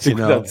so. I think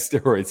without the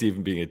steroids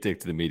even being a dick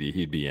to the media,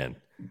 he'd be in.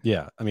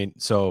 Yeah.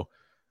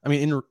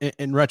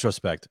 In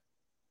retrospect,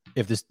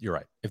 you're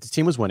right. If the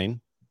team was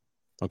winning,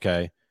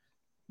 okay.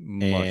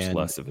 Much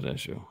less of an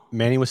issue.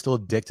 Manny was still a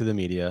dick to the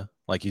media,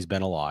 like he's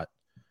been a lot.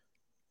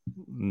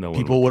 No,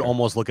 people would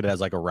almost look at it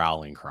as like a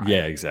rallying cry.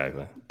 Yeah,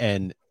 exactly.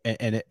 And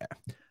I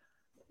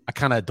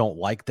kind of don't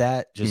like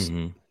that, just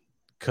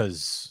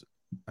because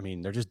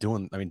they're just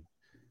doing.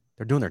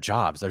 They're doing their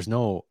jobs. There's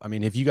no.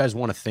 If you guys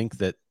want to think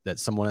that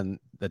someone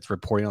that's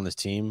reporting on this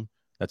team,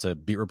 that's a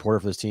beat reporter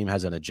for this team,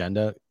 has an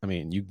agenda,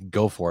 you can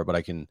go for it. But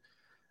I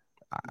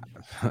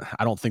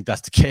don't think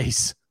that's the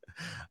case.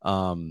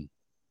 But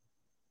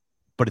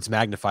it's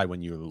magnified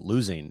when you're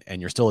losing and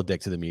you're still a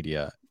dick to the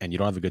media and you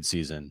don't have a good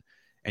season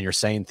and you're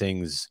saying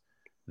things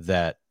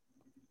that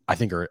I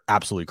think are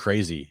absolutely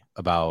crazy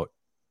about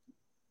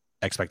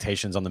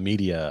expectations on the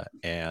media.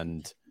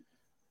 And,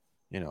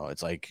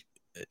 it's like,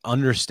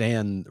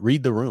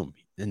 read the room.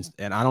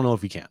 And I don't know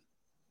if he can.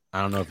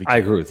 I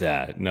agree with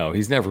that. No,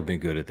 he's never been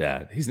good at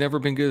that.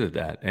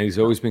 And he's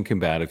always been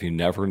combative. You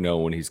never know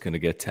when he's going to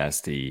get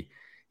testy.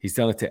 He's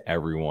done it to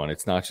everyone.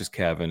 It's not just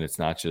Kevin. It's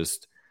not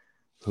just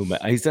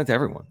he's done it to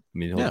everyone.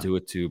 He'll do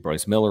it to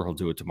Bryce Miller. He'll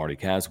do it to Marty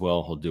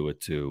Caswell. He'll do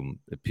it to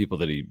the people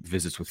that he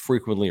visits with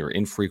frequently or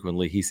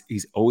infrequently.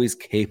 He's always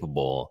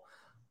capable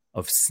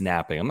of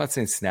snapping. I'm not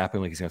saying snapping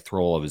like he's going to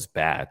throw all of his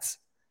bats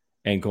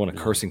and go on a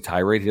cursing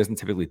tirade. He doesn't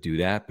typically do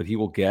that, but he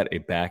will get a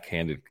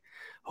backhanded.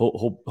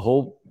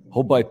 He'll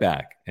bite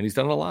back, and he's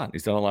done it a lot.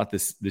 He's done a lot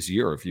this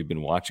year. If you've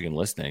been watching and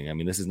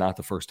listening, this is not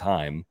the first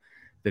time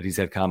that he's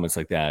had comments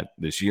like that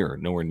this year.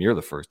 Nowhere near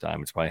the first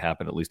time. It's probably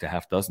happened at least a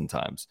half dozen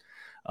times.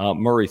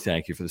 Murray,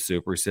 thank you for the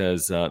super. He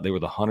says they were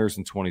the hunters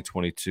in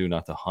 2022,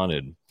 not the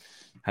hunted.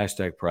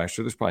 Hashtag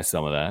pressure. There's probably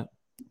some of that.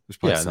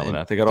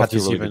 They got off to a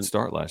really good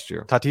start last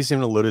year. Tatis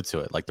even alluded to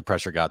it, like the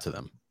pressure got to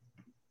them.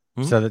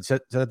 Said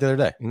that the other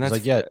day. And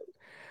that's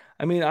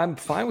I'm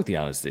fine with the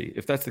honesty.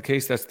 If that's the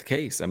case, that's the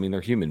case.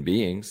 They're human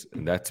beings,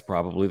 and that's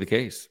probably the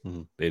case.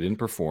 Mm-hmm. They didn't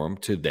perform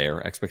to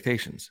their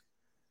expectations.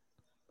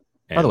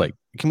 And, by the way,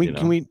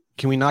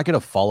 can we not get a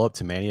follow up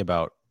to Manny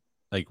about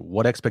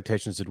what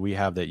expectations did we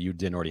have that you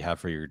didn't already have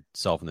for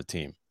yourself and the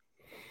team?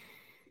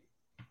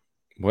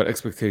 What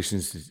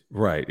expectations?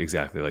 Right,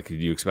 exactly. Did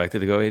you expect it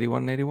to go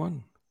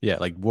 81-81? Yeah,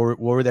 what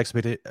were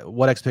the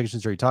what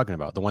expectations are you talking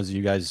about? The ones that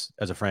you guys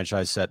as a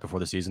franchise set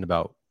before the season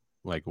about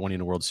winning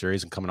a World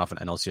Series and coming off an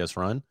NLCS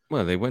run?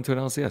 Well, they went to an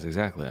LCS,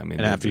 exactly. And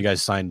after you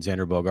guys signed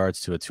Xander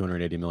Bogaerts to a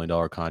 $280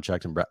 million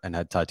contract and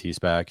had Tatis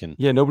back, and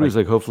nobody was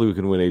hopefully we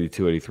can win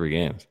 82, 83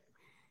 games.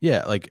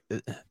 Yeah,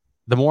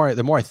 the more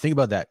I think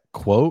about that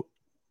quote,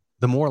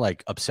 the more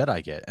upset I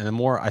get, and the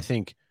more I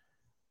think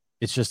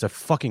it's just a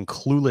fucking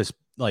clueless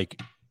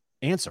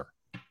answer.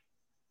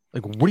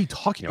 What are you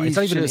talking about? It's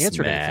not even an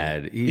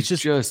answer. He's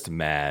just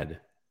mad.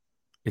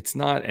 It's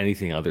not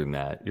anything other than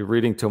that. You're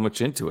reading too much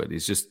into it.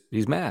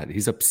 He's mad.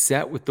 He's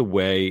upset with the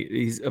way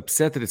he's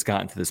upset that it's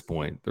gotten to this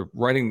point. They're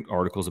writing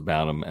articles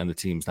about him and the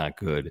team's not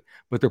good,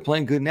 but they're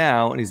playing good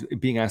now. And he's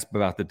being asked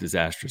about the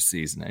disastrous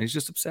season. And he's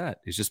just upset.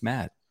 He's just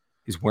mad.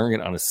 He's wearing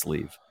it on his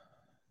sleeve.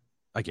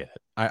 I get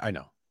it. I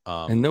know.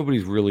 And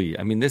nobody's really,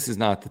 this is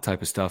not the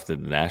type of stuff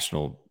that the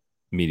national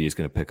media is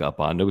going to pick up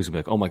on. Nobody's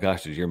going to be like, oh my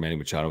gosh, did you hear Manny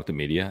Machado with the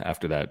media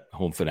after that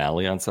home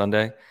finale on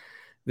Sunday?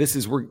 This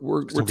is,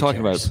 we're talking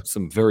about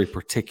some very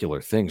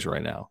particular things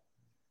right now.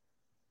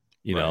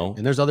 You know?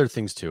 And there's other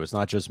things too. It's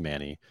not just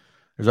Manny.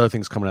 There's other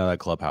things coming out of that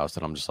clubhouse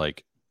that I'm just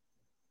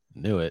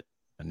knew it.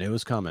 I knew it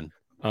was coming.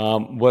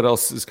 What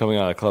else is coming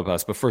out of the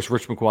clubhouse? But first,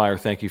 Rich McGuire,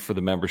 thank you for the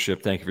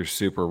membership. Thank you for your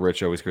super.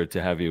 Rich, always great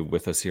to have you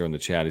with us here in the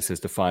chat. He says,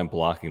 define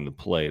blocking the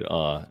plate.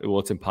 Well,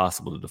 it's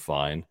impossible to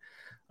define.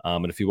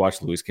 And if you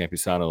watched Luis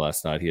Campusano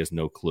last night, he has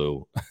no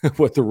clue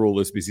what the rule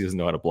is because he doesn't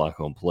know how to block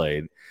home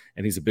plate.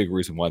 And he's a big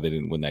reason why they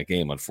didn't win that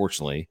game,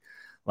 unfortunately,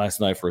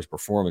 last night for his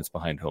performance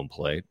behind home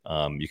plate.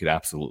 You could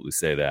absolutely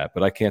say that.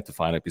 But I can't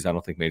define it because I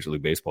don't think Major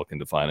League Baseball can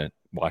define it,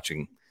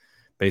 watching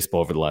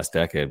baseball over the last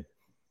decade.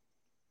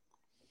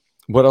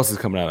 What else is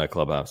coming out of that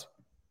clubhouse?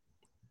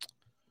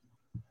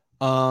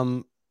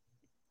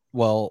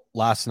 Well,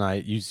 last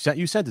night you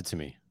sent it to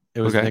me.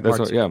 It was okay. Nick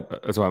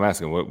That's what I'm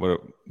asking.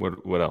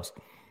 What else?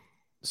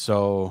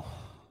 So,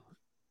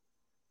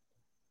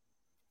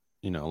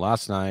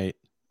 last night.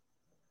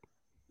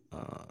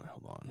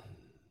 Hold on.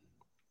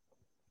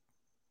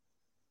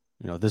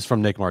 This is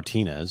from Nick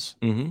Martinez.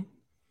 Mm-hmm.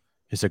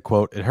 He said,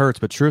 "Quote: It hurts,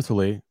 but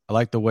truthfully, I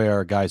like the way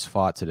our guys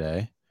fought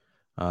today."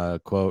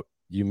 Quote: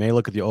 You may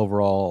look at the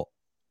overall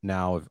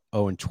now of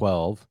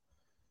 0-12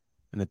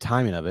 and the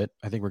timing of it.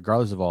 I think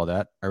regardless of all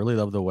that, I really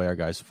love the way our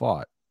guys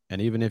fought.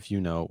 And even if,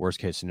 worst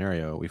case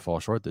scenario, we fall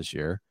short this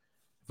year,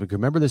 if we can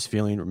remember this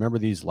feeling, remember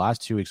these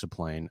last 2 weeks of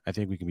playing, I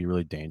think we can be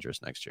really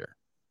dangerous next year.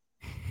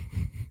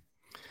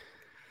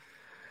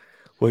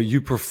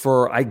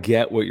 Well, I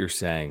get what you're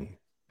saying,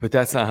 but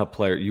that's not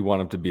how you want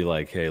them to be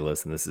like, hey,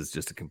 listen, this is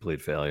just a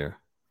complete failure.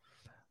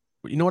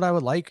 You know what I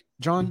would like,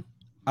 John?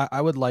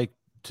 I would like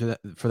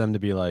for them to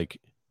be like,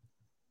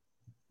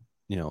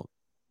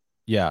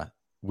 yeah,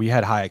 we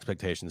had high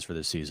expectations for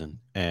this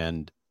season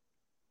and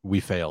we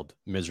failed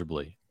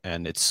miserably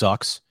and it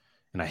sucks.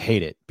 And I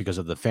hate it because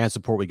of the fan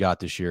support we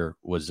got this year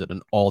was at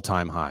an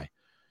all-time high.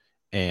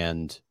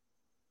 And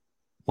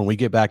when we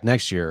get back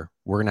next year,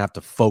 we're going to have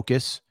to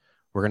focus.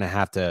 We're going to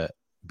have to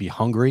be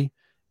hungry,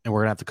 and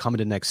we're going to have to come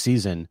into next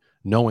season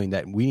knowing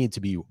that we need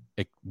to be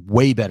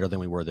way better than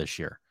we were this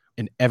year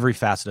in every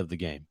facet of the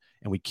game.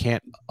 And we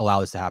can't allow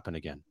this to happen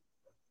again.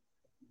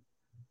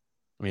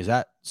 I mean, is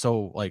that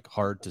so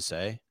hard to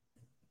say?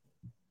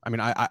 I mean,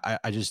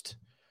 I just,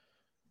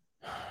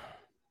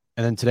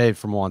 and then today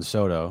from Juan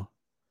Soto,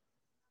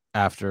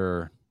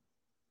 after,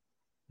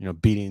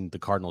 beating the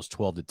Cardinals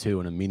 12-2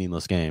 in a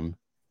meaningless game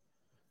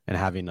and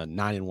having a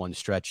 9-1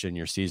 stretch in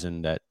your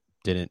season that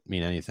didn't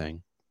mean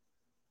anything,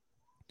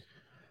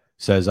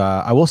 says,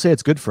 I will say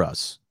it's good for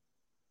us.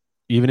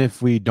 Even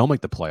if we don't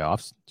make the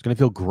playoffs, it's going to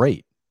feel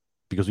great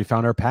because we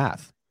found our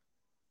path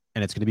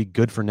and it's going to be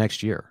good for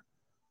next year.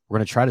 We're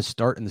going to try to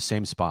start in the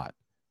same spot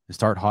and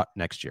start hot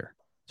next year.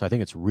 So I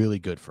think it's really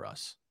good for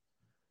us.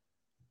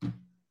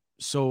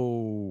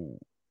 So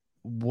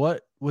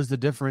what was the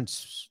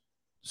difference?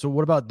 So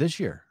what about this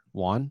year,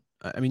 Juan?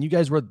 I mean, you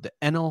guys were the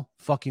NL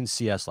fucking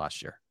CS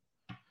last year,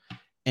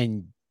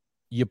 and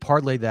you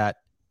parlay that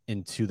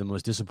into the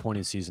most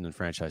disappointing season in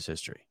franchise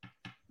history.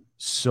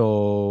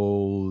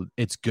 So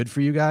it's good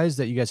for you guys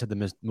that you guys had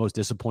the most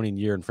disappointing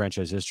year in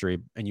franchise history,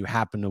 and you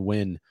happen to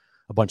win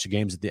a bunch of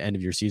games at the end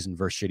of your season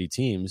versus shitty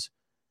teams,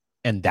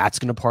 and that's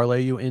going to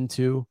parlay you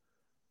into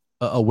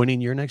a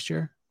winning year next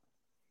year,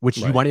 which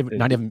you might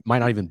not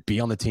even be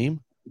on the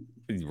team.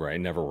 Right, it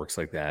never works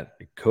like that.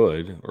 It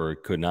could or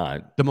it could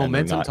not. The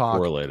momentum talk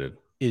correlated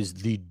is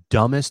the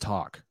dumbest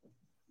talk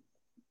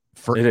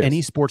for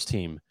any sports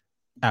team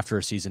after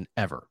a season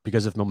ever.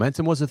 Because if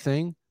momentum was a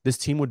thing, this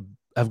team would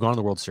have gone to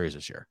the World Series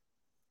this year.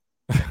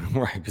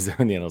 Right, because they're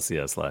in the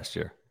NLCS last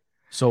year.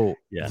 So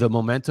the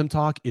momentum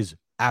talk is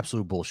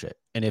absolute bullshit.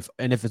 And if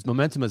it's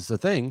momentum is the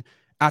thing,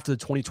 after the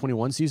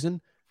 2021 season,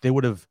 they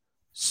would have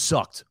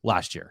sucked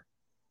last year.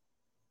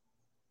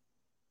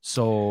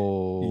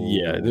 So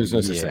there's no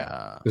such thing.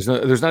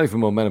 There's not even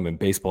momentum in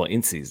baseball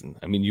in season.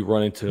 I mean, you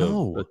run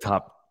into a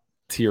top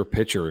tier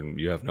pitcher and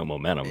you have no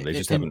momentum. They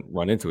just haven't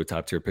run into a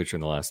top tier pitcher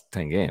in the last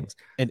 10 games.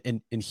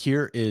 And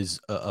here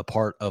is a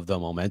part of the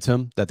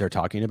momentum that they're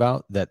talking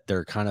about that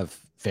they're kind of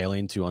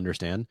failing to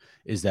understand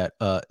is that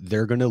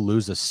they're going to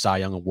lose a Cy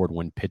Young Award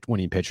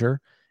winning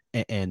pitcher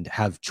and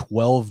have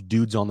 12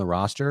 dudes on the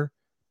roster.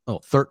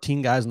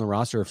 13 guys on the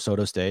roster if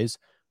Soto stays,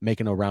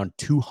 making around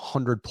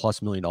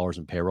 $200+ million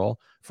in payroll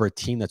for a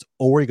team that's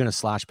already going to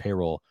slash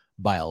payroll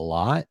by a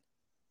lot.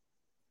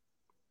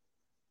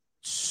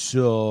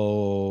 So,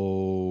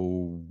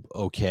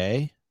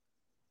 okay.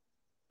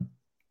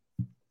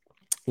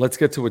 Let's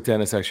get to what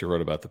Dennis actually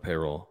wrote about the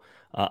payroll.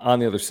 On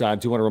the other side, I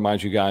do want to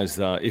remind you guys,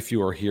 if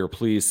you are here,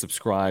 please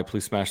subscribe,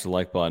 please smash the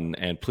like button,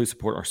 and please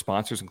support our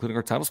sponsors, including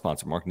our title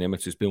sponsor, Mark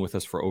Nimitz, who's been with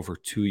us for over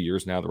 2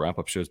 years now. The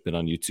wrap-up show has been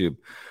on YouTube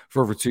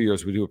for over 2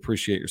 years. We do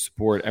appreciate your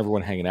support.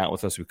 Everyone hanging out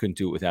with us. We couldn't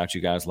do it without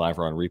you guys live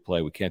or on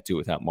replay. We can't do it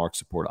without Mark's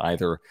support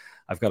either.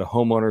 I've got a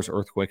homeowner's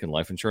earthquake and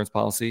life insurance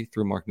policy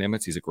through Mark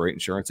Nimitz. He's a great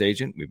insurance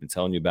agent. We've been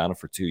telling you about him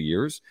for 2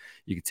 years.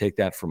 You can take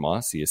that from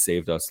us. He has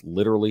saved us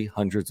literally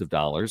hundreds of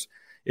dollars,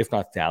 if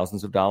not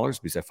thousands of dollars,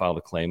 because I filed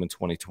a claim in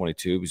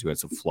 2022 because we had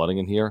some flooding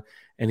in here,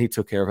 and he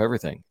took care of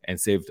everything and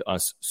saved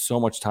us so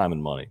much time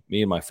and money,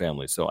 me and my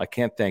family. So I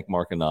can't thank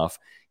Mark enough.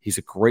 He's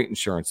a great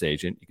insurance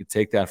agent. You can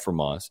take that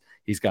from us.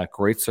 He's got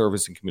great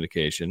service and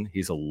communication.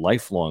 He's a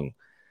lifelong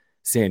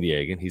San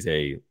Diegan. He's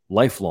a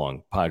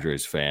lifelong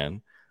Padres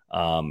fan.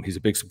 He's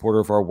a big supporter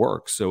of our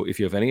work. So if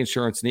you have any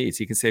insurance needs,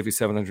 he can save you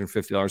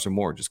 $750 or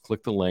more. Just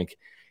click the link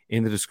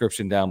in the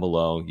description down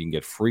below. You can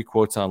get free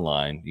quotes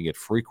online. You can get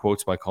free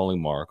quotes by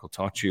calling Mark. He'll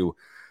talk to you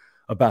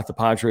about the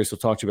Padres. He'll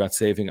talk to you about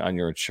saving on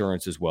your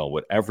insurance as well.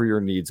 Whatever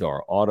your needs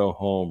are, auto,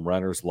 home,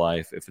 renter's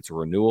life. If it's a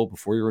renewal,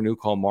 before you renew,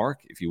 call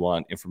Mark. If you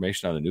want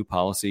information on a new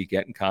policy,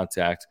 get in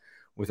contact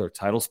with our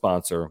title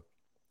sponsor,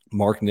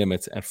 Mark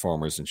Nimitz at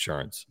Farmers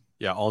Insurance.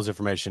 Yeah, all his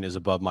information is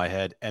above my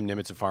head.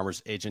 mnimitz at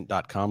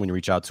farmersagent.com. When you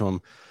reach out to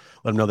him,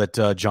 let him know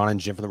that John and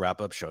Jim from the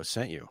wrap-up show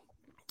sent you.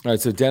 All right,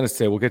 so Dennis,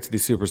 today we'll get to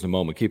these supers in a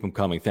moment. Keep them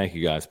coming. Thank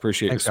you, guys.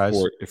 Appreciate your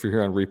support. If you're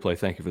here on replay,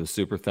 thank you for the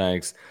super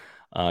thanks.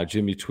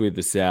 Jim, you tweeted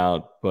this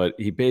out, but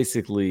he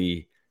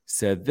basically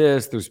said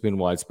this. There's been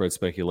widespread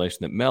speculation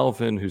that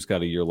Melvin, who's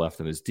got a year left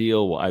on his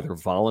deal, will either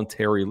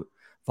voluntarily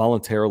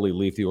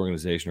leave the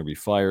organization or be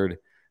fired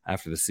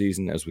after the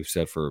season, as we've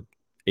said for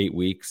 8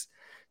 weeks.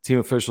 Team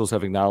officials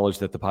have acknowledged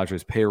that the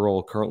Padres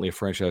payroll, currently a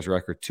franchise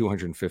record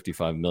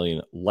 $255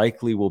 million,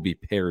 likely will be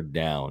pared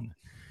down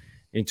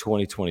in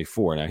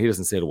 2024. Now, he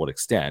doesn't say to what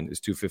extent. Is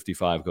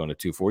 255 going to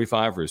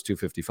 245 or is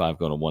 255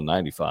 going to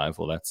 195?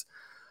 Well, that's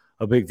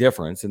a big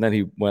difference. And then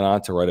he went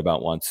on to write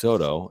about Juan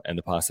Soto and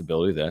the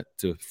possibility that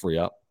to free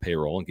up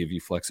payroll and give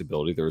you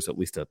flexibility, there's at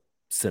least a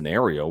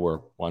scenario where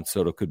Juan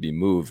Soto could be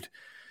moved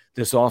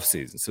this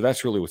offseason. So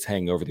that's really what's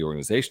hanging over the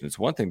organization. It's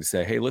one thing to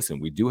say, hey, listen,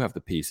 we do have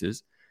the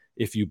pieces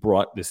if you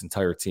brought this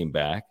entire team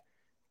back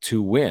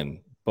to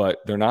win, but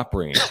they're not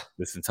bringing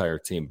this entire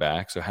team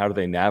back. So how do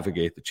they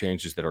navigate the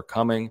changes that are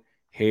coming?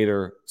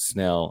 Hader,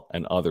 Snell,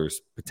 and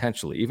others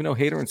potentially. Even though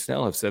Hader and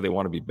Snell have said they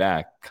want to be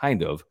back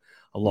kind of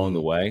along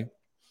the way,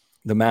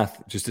 the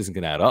math just isn't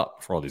going to add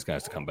up for all these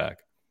guys to come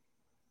back.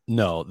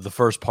 No, the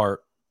first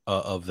part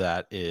of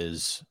that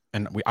is,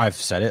 and I've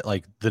said it,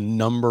 like the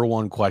number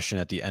one question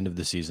at the end of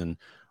the season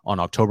on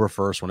October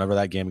 1st, whenever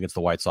that game against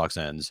the White Sox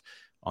ends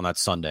on that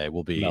Sunday,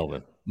 will be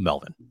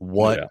Melvin.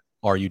 What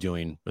are you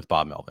doing with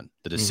Bob Melvin?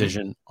 The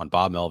decision on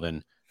Bob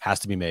Melvin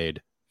has to be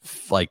made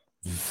like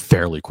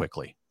fairly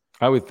quickly.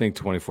 I would think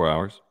 24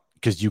 hours.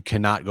 Because you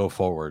cannot go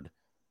forward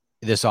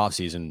this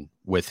offseason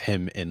with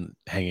him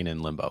hanging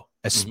in limbo,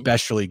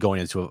 especially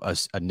going into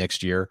a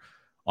next year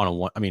on a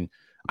one. I mean,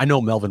 I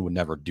know Melvin would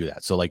never do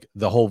that. So like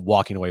the whole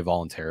walking away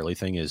voluntarily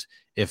thing is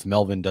if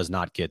Melvin does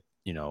not get,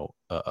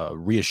 a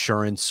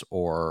reassurance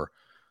or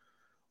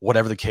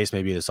whatever the case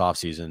may be this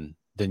offseason,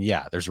 then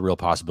yeah, there's a real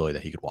possibility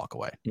that he could walk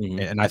away.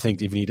 And I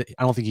think I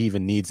don't think he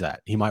even needs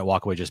that. He might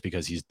walk away just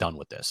because he's done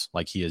with this.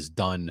 Like he is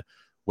done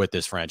with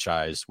this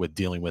franchise, with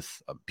dealing with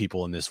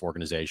people in this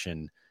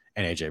organization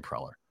and AJ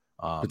Preller.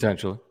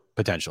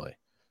 Potentially.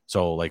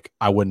 So like,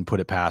 I wouldn't put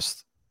it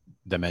past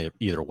them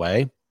either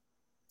way.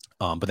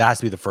 But that has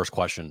to be the first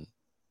question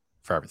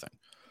for everything.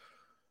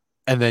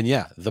 And then,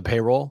 the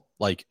payroll,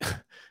 like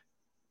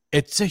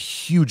it's a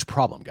huge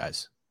problem,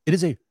 guys. It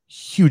is a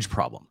huge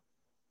problem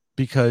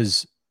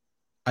because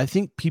I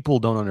think people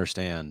don't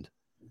understand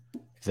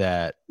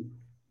that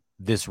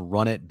this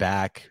run it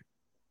back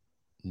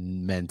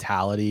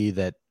mentality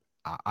that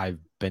I've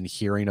been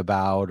hearing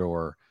about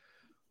or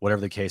whatever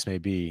the case may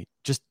be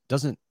just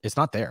it's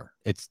not there.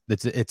 It's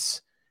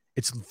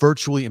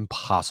virtually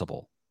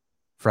impossible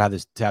to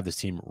have this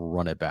team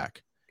run it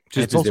back.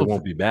 Just because they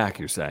won't be back,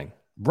 you're saying.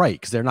 Right,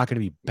 because they're not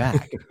going to be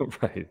back.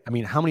 Right. I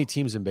mean, how many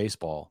teams in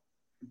baseball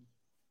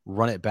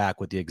run it back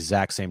with the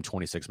exact same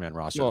 26-man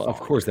roster? Well, of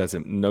course, that's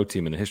no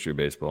team in the history of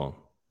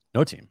baseball.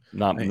 No team.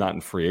 Not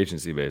in free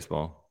agency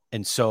baseball.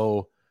 And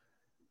so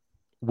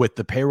with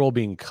the payroll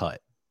being cut,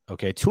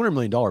 okay, $200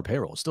 million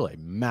payroll is still a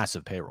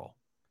massive payroll.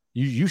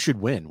 You should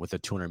win with a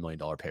 $200 million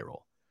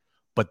payroll.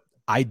 But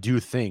I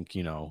do think,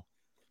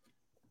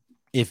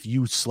 if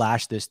you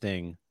slash this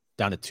thing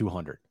down to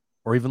 200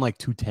 or even like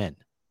 210,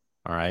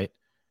 all right,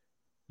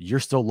 you're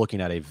still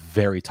looking at a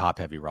very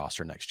top-heavy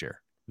roster next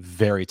year.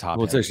 Very top-heavy.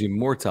 Well, it's actually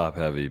more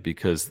top-heavy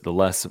because the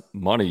less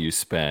money you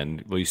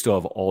spend, you still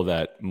have all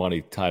that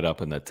money tied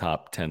up in the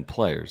top 10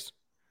 players.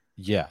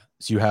 Yeah.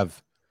 So you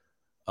have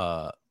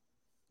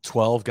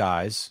 12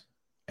 guys,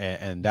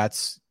 and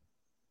that's,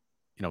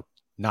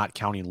 not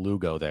counting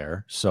Lugo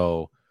there.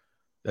 So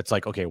that's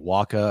like, okay,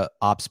 Waka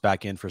opts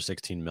back in for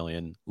 $16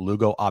 million.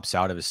 Lugo opts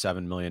out of his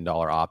 $7 million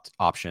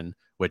option,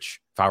 which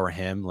if I were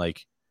him,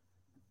 like,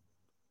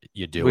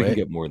 you do We can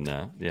get more than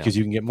that. Yeah. Because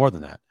you can get more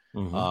than that.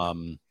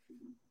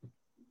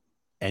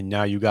 And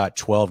now you got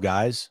 12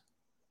 guys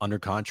under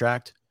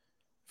contract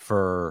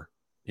for,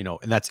 and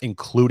that's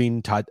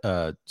including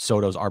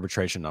Soto's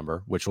arbitration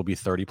number, which will be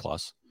 30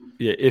 plus.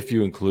 Yeah, if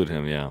you include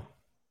him, yeah.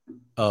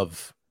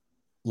 Of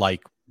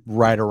like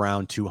right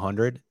around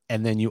 200.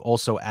 And then you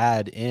also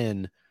add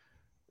in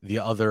the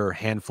other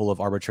handful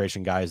of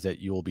arbitration guys that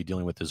you will be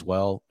dealing with as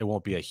well. It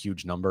won't be a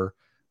huge number,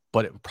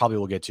 but it probably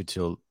will get you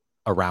to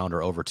around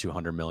or over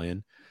 200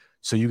 million.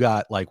 So you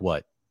got like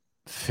what,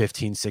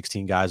 15,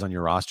 16 guys on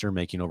your roster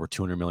making over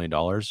 $200 million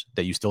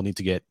that you still need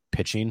to get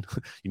pitching.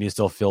 You need to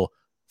still fill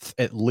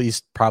at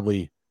least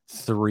probably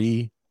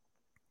 3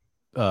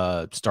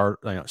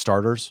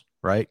 starters,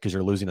 right? Because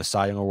you're losing a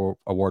Cy Young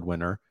Award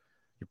winner.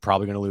 You're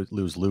probably going to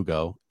lose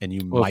Lugo, and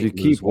you might if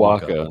you lose keep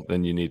Waka,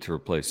 then you need to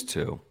replace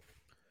 2.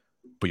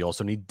 But you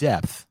also need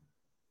depth.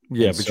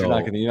 Yeah, and but you're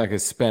not going to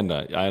spend.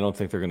 I don't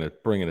think they're going to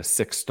bring in a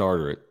 6th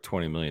starter at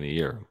 $20 million a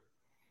year.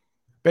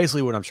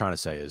 Basically, what I'm trying to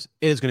say is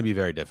it is going to be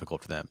very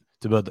difficult for them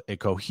to build a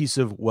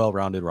cohesive,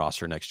 well-rounded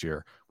roster next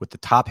year with the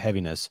top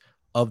heaviness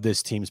of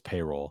this team's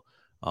payroll,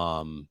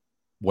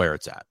 where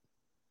it's at.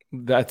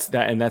 That's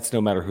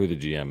no matter who the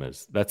GM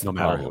is. That's no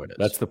matter who it is.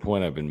 That's the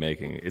point I've been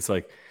making. It's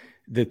like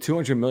the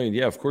 $200 million.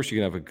 Yeah, of course you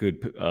can have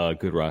a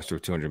good roster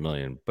of $200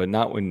 million, but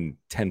not when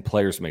 10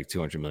 players make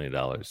 $200 million.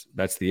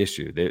 That's the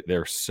issue.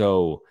 They're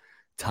so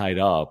tied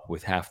up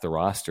with half the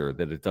roster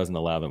that it doesn't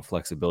allow them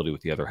flexibility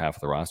with the other half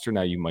of the roster.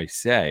 Now you might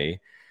say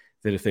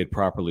that if they'd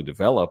properly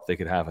developed, they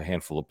could have a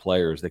handful of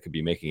players that could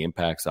be making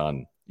impacts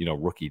on,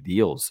 rookie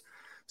deals,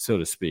 so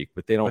to speak,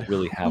 but they don't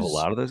really have a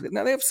lot of those.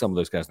 Now they have some of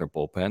those guys in their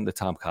bullpen, the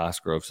Tom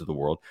Cosgroves of the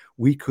world.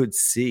 We could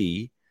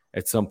see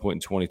at some point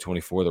in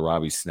 2024, the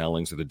Robbie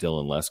Snellings or the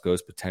Dylan Leskos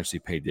potentially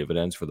pay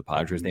dividends for the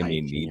Padres. They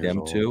may need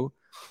them to,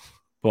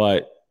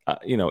 but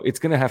it's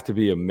going to have to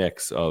be a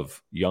mix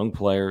of young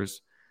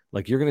players.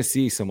 Like you're going to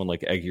see someone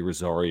like Eggy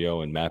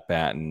Rosario and Matt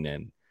Batten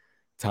and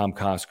Tom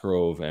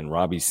Cosgrove and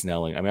Robbie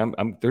Snelling. I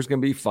mean, there's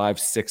going to be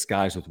 5-6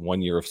 guys with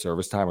 1 year of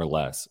service time or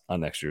less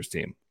on next year's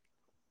team.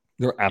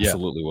 There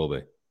absolutely will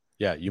be.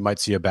 Yeah, you might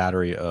see a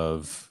battery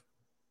of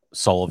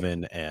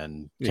Sullivan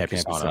and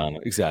Campusano.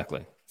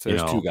 Exactly. So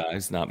there's 2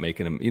 guys not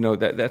making them.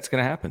 That's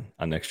going to happen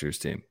on next year's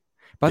team.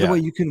 By the way,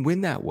 you can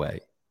win that way.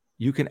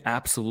 You can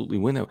absolutely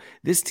win that way.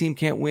 This team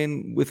can't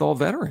win with all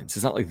veterans.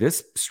 It's not like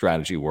this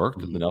strategy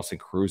worked with the Nelson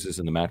Cruzes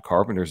and the Matt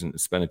Carpenters and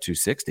spend a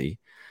 $260.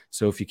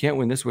 So if you can't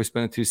win this way,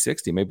 spend a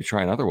 $260. Maybe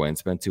try another way and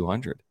spend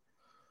 $200.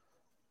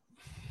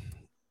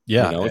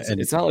 Yeah,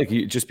 it's not like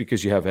just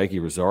because you have Eggy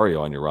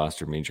Rosario on your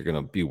roster means you're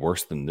going to be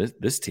worse than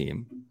this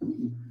team.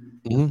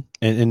 Mm-hmm.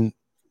 And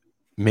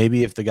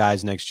maybe if the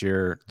guys next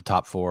year, the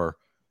top 4,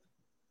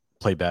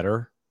 play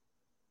better,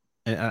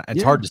 and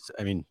it's hard to.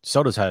 I mean,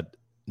 Soto's had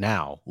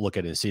look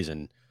at his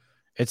season,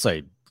 it's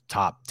a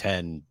top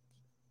 10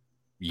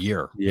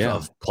 year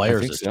of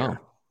players this year.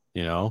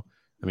 I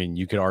mean,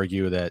 you could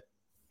argue that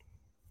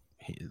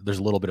there's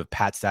a little bit of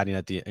stat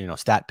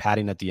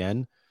padding at the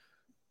end.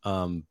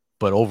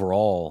 But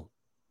overall,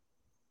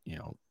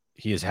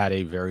 he has had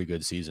a very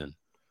good season.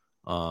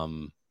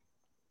 Bogarts,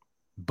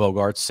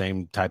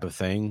 same type of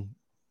thing.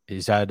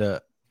 He's had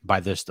the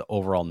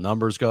overall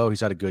numbers go,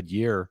 he's had a good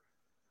year,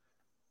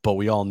 but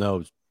we all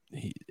know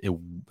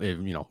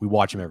we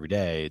watch him every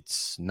day.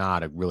 It's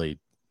not I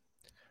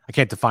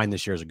can't define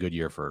this year as a good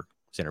year for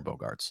Xander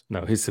Bogaerts.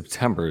 No, his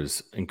September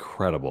is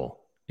incredible.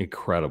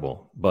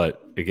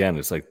 But again,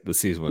 it's like the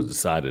season was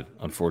decided,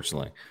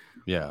 unfortunately.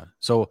 Yeah.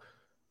 So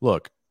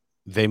look,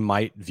 they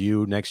might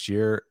view next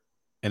year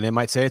and they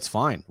might say it's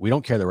fine. We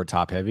don't care that we're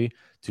top heavy.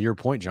 To your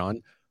point,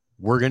 John,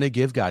 we're going to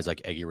give guys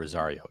like Eggy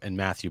Rosario and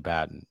Matthew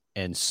Batten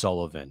and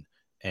Sullivan.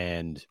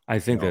 And I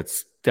think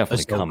that's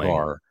definitely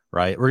coming.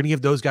 Right. We're going to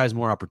give those guys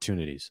more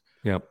opportunities.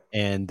 Yep.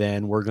 And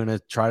then we're going to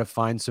try to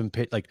find some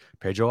like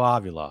Pedro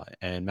Avila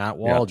and Matt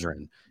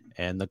Waldron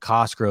and the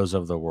Cosgroves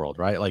of the world.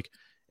 Right.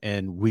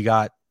 And we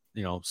got,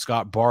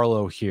 Scott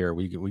Barlow here.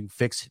 We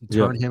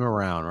turn him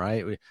around.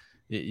 Right.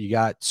 You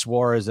got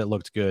Suarez that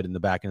looked good in the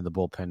back end of the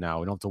bullpen now.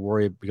 We don't have to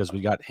worry because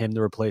we got him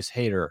to replace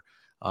Hader.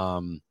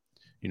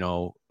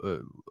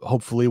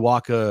 Hopefully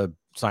Waka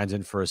signs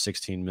in for a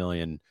 $16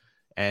 million.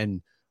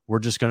 And we're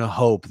just going to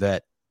hope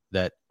that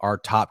our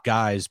top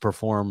guys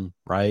perform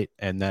right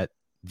and that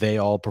they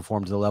all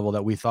perform to the level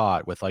that we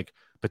thought with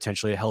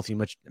potentially a healthy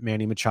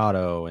Manny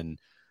Machado and,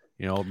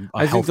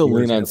 I think they'll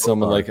lean on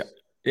someone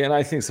and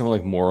I think someone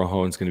like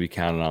Morahone's going to be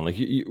counted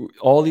on.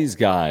 All these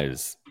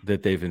guys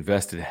that they've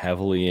invested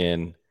heavily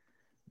in,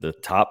 the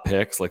top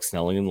picks like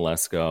Snelling and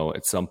Lesko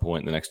at some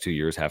point in the next 2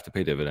 years have to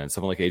pay dividends.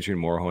 Someone like Adrian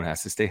Morahone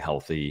has to stay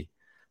healthy.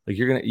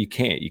 You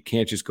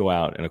can't just go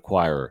out and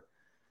acquire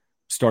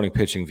starting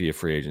pitching via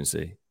free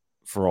agency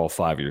for all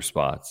 5-year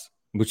spots,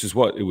 which is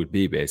what it would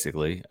be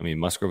basically. I mean,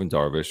 Musgrove and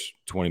Darvish,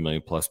 $20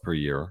 million plus per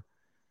year,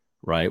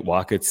 right?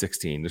 Walk at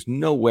 16. There's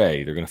no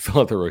way they're going to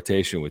fill out the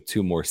rotation with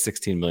 2 more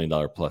 $16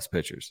 million plus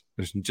pitchers.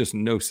 There's just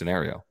no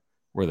scenario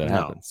where that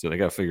happens. So they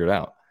got to figure it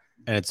out.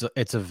 And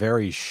it's a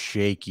very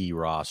shaky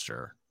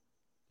roster,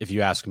 if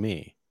you ask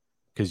me,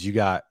 because you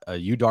got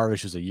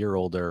Darvish is a year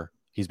older.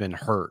 He's been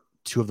hurt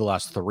 2 of the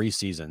last 3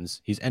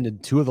 seasons. He's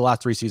ended 2 of the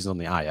last 3 seasons on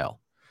the IL.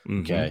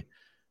 Okay.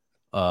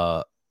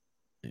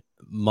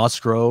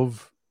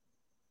 Musgrove,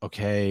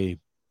 okay.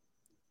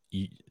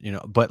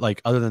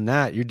 But other than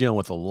that, you're dealing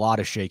with a lot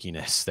of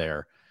shakiness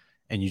there,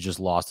 and you just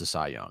lost a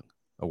Cy Young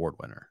Award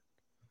winner.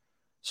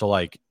 So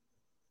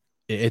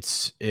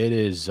it's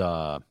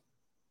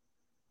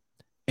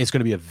going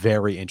to be a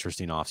very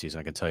interesting offseason,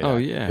 I can tell you. Oh,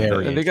 yeah.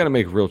 They got to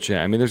make real change.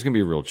 I mean, there's going to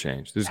be a real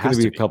change. There's going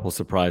to be a couple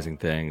surprising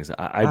things.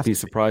 I'd be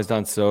surprised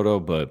on Soto,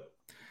 but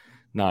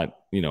not,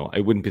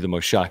 it wouldn't be the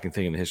most shocking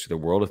thing in the history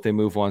of the world if they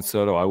move Juan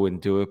Soto. I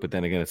wouldn't do it. But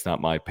then again, it's not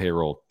my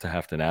payroll to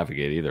have to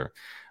navigate either.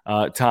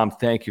 Tom,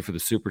 thank you for the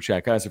super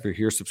chat. Guys, if you're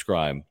here,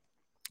 subscribe.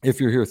 If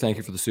you're here, thank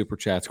you for the super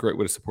chats. Great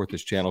way to support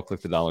this channel.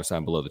 Click the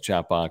 $sign below the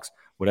chat box.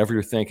 Whatever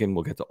you're thinking,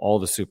 we'll get to all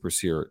the supers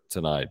here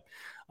tonight.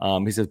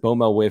 He says,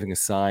 Bomel waving a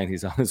sign.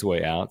 He's on his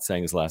way out,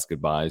 saying his last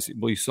goodbyes.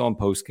 Well, you saw him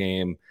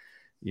post-game,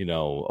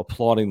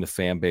 applauding the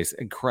fan base.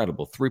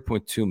 Incredible.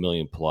 3.2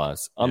 million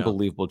plus.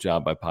 Unbelievable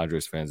job by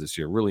Padres fans this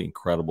year. Really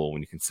incredible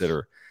when you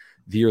consider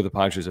the year the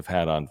Padres have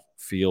had on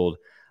field.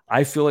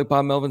 I feel like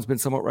Bob Melvin's been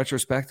somewhat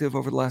retrospective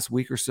over the last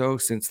week or so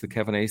since the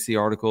Kevin Acee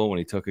article when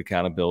he took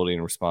accountability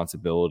and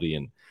responsibility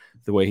and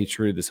the way he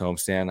treated this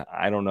homestand.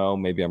 I don't know.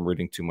 Maybe I'm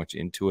reading too much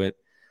into it.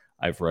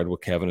 I've read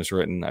what Kevin has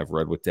written. I've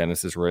read what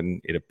Dennis has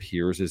written. It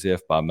appears as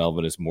if Bob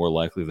Melvin is more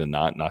likely than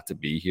not to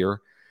be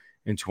here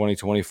in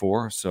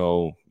 2024.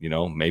 So,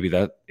 maybe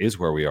that is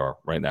where we are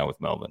right now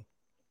with Melvin.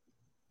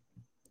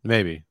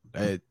 Maybe.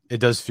 It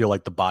does feel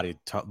like the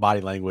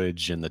body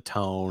language and the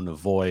tone of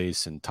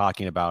voice and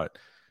talking about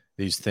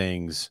these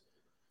things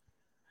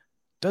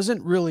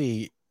doesn't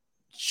really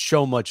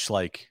show much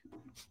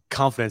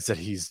confidence that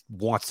he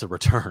wants to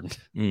return.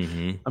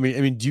 Mm-hmm. I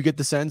mean, do you get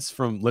the sense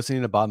from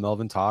listening to Bob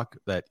Melvin talk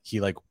that he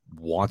like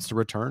wants to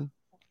return?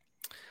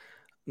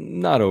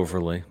 Not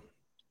overly.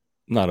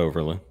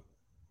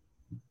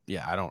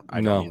 Yeah, I don't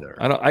either.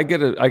 I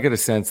get a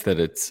sense that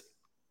it's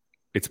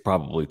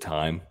probably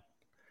time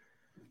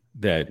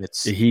that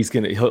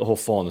he'll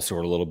fall in the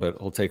sword a little bit.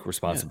 He'll take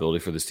responsibility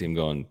for this team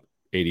going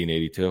 80 and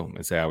 82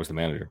 and say, I was the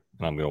manager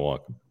and I'm going to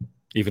walk,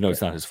 even though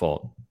it's not his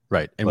fault.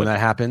 Right. And when that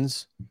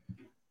happens,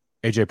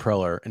 AJ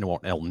Preller, and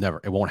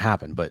it won't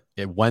happen. But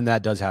when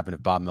that does happen,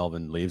 if Bob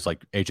Melvin leaves,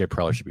 like AJ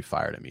Preller should be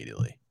fired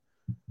immediately.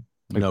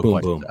 Like no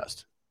questions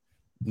asked.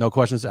 No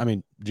questions. I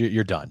mean,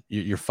 you're done.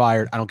 You're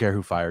fired. I don't care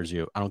who fires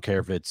you. I don't care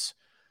if it's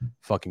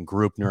fucking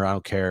Grupner. I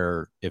don't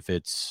care if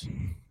it's,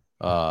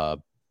 I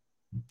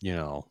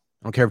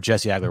don't care if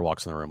Jesse Agler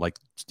walks in the room. Like,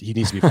 he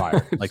needs to be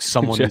fired. Like,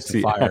 someone needs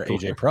to fire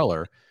AJ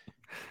Preller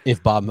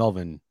if Bob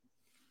Melvin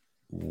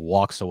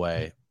walks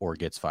away or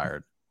gets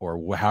fired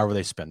or however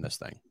they spend this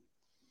thing.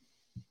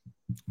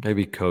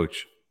 Maybe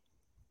coach.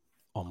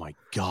 Oh my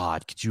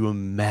God. Could you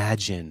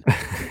imagine?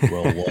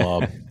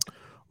 Well,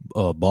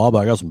 Bob,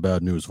 I got some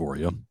bad news for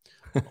you.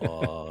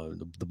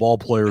 The ball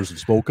players have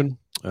spoken,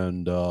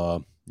 and I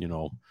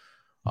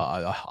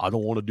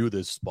don't want to do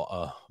this,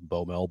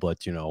 Bo Mel, but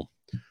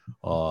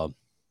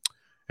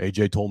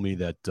AJ told me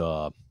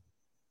that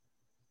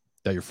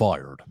you're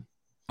fired,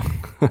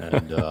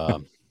 and I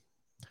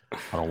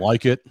don't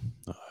like it.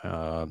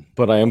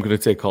 But I am going to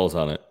take calls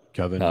on it.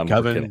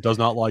 Kevin does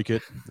not like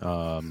it,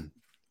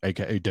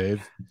 aka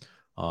Dave,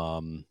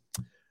 and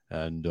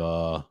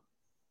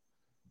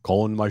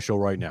calling my show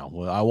right now.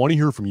 Well, I want to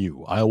hear from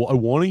you. I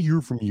want to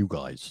hear from you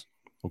guys.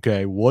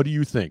 Okay, what do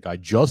you think? I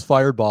just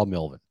fired Bob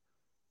Melvin.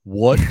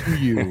 What do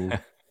you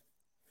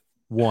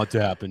want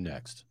to happen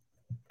next?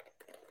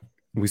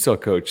 We saw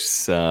Coach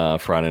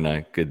Friday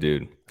night. Good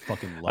dude.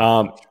 Fucking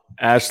love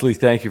Ashley,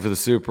 thank you for the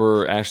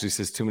super. Ashley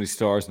says too many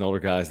stars and older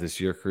guys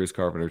this year. Cruz,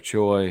 Carpenter,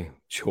 Choi.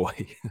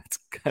 That's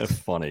kind of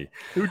funny.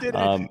 Who did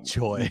it?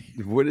 Choi.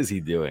 What is he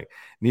doing?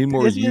 Need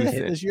more youth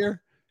this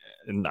year?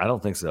 And I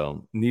don't think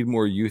so. Need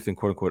more youth and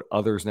quote unquote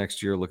others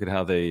next year. Look at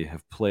how they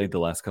have played the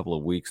last couple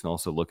of weeks, and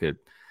also look at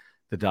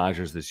the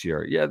Dodgers this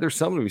year. Yeah, there's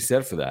something to be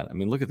said for that. I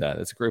mean, look at that.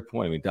 That's a great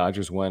point. I mean,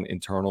 Dodgers went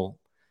internal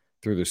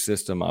through their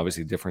system,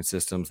 obviously different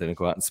systems. They didn't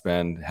go out and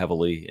spend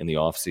heavily in the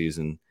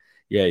offseason.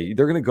 Yeah,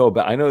 they're going to go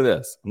about. I know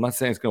this. I'm not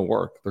saying it's going to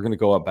work. They're going to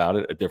go about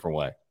it a different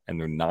way, and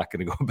they're not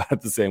going to go about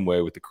it the same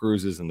way with the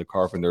Cruzes and the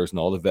Carpenters and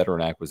all the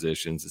veteran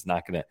acquisitions. They're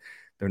not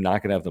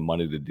going to have the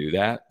money to do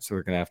that, so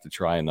they're going to have to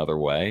try another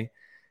way.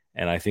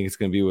 And I think it's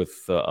going to be with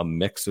a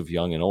mix of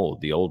young and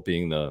old. The old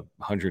being the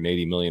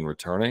 180 million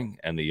returning,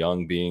 and the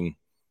young being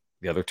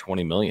the other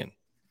 20 million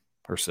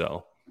or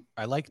so.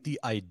 I like the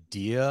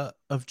idea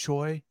of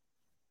Choi,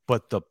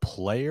 but the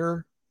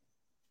player,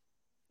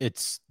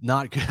 it's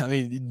not good. I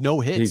mean, no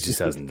hits. He just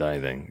hasn't done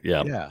anything.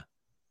 Yeah. Yeah.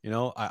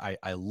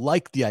 I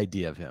like the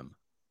idea of him,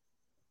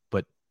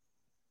 but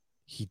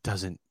he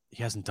hasn't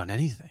done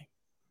anything.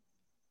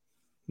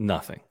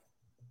 Nothing.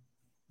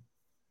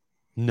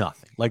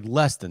 Like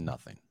less than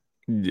nothing.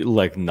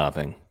 Like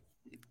nothing.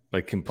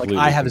 Like completely.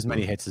 Like I have as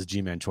many hits as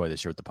G-Man Choi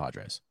this year with the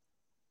Padres.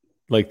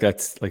 Like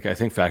that's like, I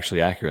think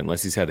factually accurate,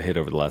 unless he's had a hit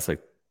over the last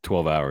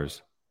 12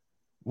 hours.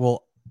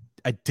 Well,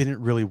 I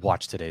didn't really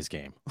watch today's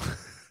game.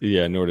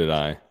 Yeah, nor did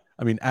I.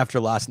 I mean,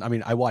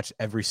 I watched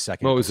every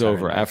second. Well, it was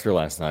over. After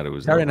last night, it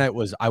was Saturday over.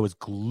 night I was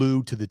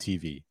glued to the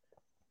TV,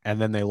 and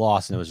then they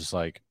lost, and it was just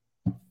like,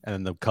 and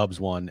then the Cubs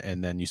won,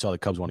 and then you saw the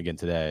Cubs won again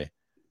today.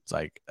 It's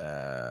like,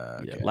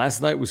 okay. Yeah,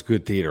 last night was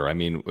good theater. I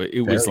mean,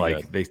 it was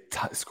like good. They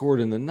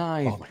scored in the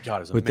ninth. Oh my God, it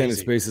was but amazing. Then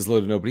his bases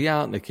loaded, nobody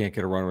out, and they can't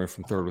get a runner in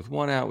from third with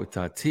one out with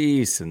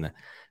Tatis, and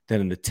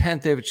then in the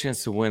 10th they have a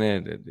chance to win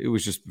it. It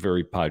was just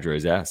very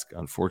Padres-esque,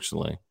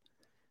 unfortunately,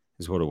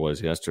 is what it was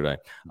yesterday.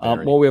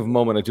 While we have a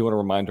moment, I do want to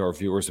remind our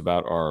viewers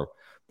about our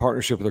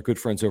partnership with our good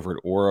friends over at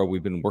Aura.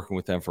 We've been working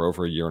with them for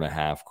over a year and a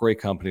half. Great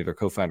company. Their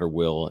co-founder,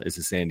 Will, is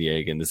a San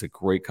Diegan. This is a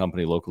great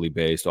company, locally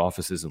based,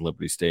 offices in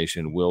Liberty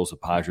Station. Will's a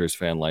Padres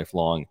fan,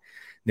 lifelong,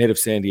 native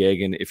San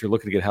Diegan. If you're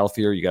looking to get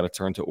healthier, you got to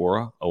turn to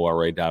Aura,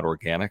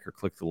 ora.organic, or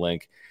click the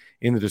link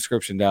in the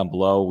description down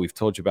below. We've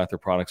told you about their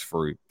products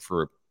for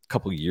a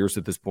couple of years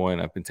at this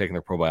point. I've been taking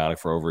their probiotic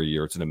for over a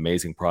year. It's an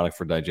amazing product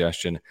for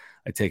digestion.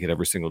 I take it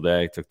every single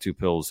day. I took 2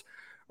 pills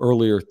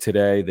earlier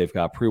today. They've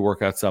got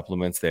pre-workout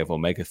supplements. They have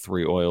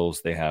omega-3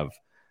 oils. They have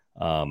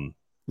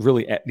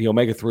really the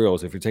omega-3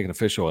 oils. If you're taking a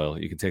fish oil,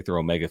 you can take their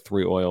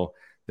omega-3 oil.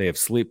 They have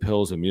sleep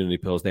pills, immunity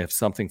pills. They have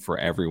something for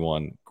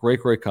everyone.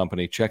 Great, great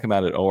company. Check them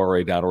out at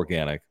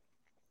ora.organic.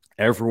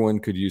 Everyone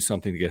could use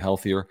something to get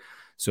healthier.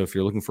 So if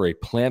you're looking for a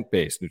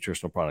plant-based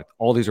nutritional product,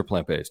 all these are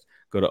plant-based.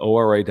 Go to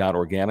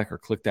ora.organic or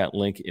click that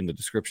link in the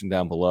description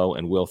down below.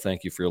 And Will,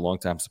 thank you for your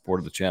longtime support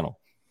of the channel.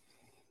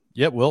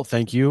 Yep, Will,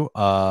 thank you.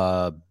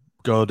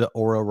 Go to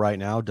Aura right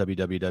now,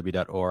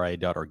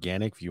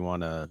 www.ora.organic. If you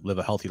want to live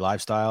a healthy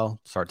lifestyle,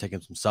 start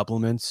taking some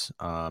supplements,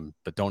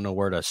 but don't know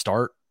where to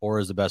start,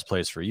 Aura is the best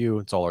place for you.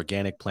 It's all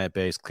organic,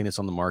 plant-based, cleanest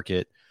on the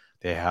market.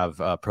 They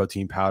have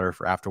protein powder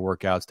for after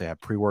workouts. They have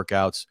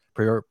pre-workouts,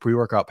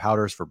 pre-workout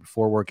powders for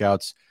before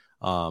workouts.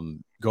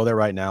 Go there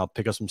right now,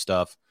 pick up some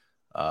stuff,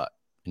 and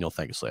you'll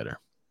thank us later.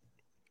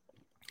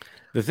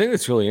 The thing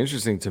that's really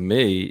interesting to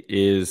me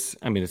is,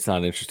 I mean, it's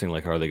not interesting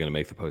like, are they going to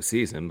make the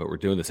postseason? But we're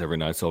doing this every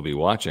night, so I'll be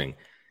watching.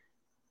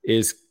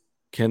 Is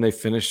can they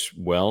finish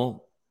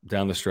well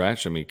down the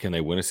stretch? I mean, can they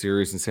win a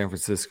series in San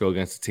Francisco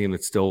against a team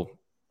that's still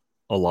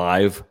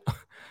alive,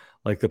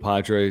 like the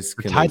Padres?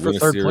 They're tied for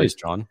third place,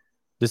 John.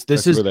 This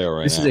is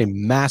a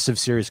massive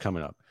series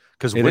coming up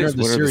because winner of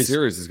the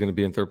series is going to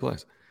be in third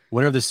place.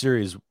 Winner of the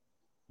series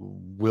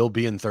will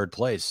be in third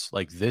place.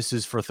 Like, this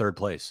is for third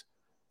place.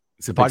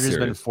 The Padres have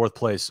been in fourth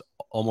place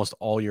almost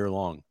all year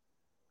long.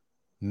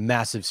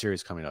 Massive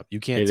series coming up. You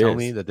can't tell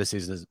me that this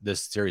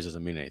series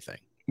doesn't mean anything.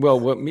 Well,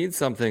 what means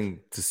something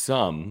to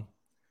some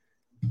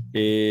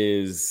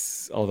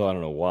is, although I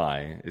don't know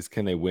why, is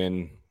can they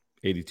win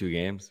 82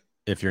 games?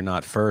 If you're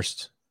not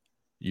first,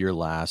 you're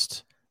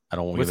last. I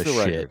don't want to give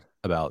a shit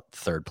about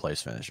third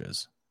place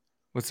finishes.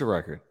 What's the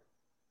record?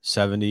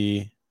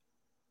 78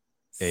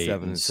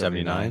 and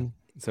 79.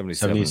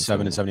 77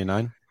 and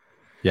 79.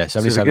 Yeah,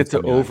 77. So to get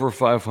to over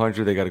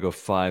 500, they got to go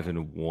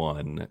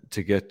 5-1.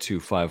 To get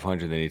to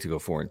 500, they need to go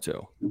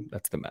 4-2.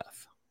 That's the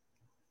math.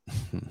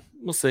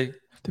 We'll see.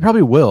 They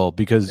probably will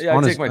because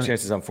I take my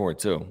chances on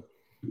 4-2.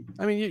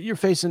 I mean, you're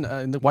facing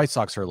the White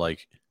Sox are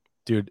like,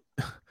 dude.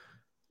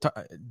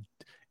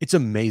 It's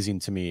amazing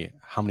to me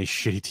how many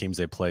shitty teams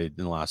they played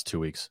in the last 2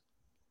 weeks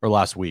or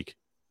last week.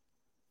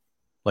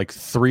 Like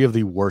 3 of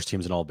the worst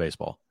teams in all of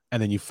baseball,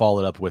 and then you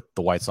follow it up with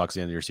the White Sox at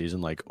the end of your season.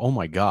 Like, oh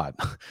my god.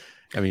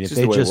 I mean, it's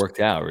if they just worked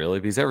out, really,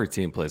 because every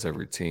team plays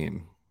every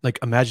team. Like,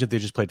 imagine if they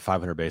just played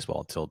 500 baseball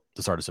until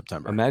the start of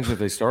September. Imagine if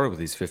they started with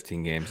these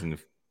 15 games, and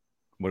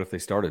what if they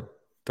started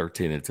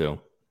 13-2?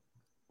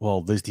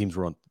 Well, these teams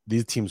weren't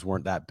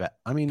that bad.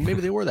 I mean,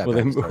 maybe they were that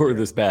well, bad. They were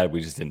this bad.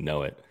 We just didn't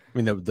know it. I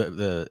mean,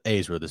 the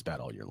A's were this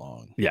bad all year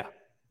long. Yeah,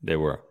 they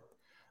were.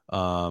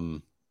 I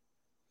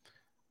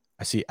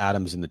see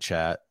Adam's in the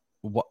chat.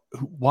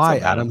 Why,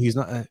 Adam? He's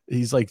not.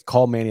 He's like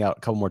called Manny out a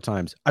couple more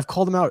times. I've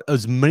called him out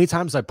as many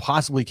times as I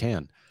possibly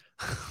can.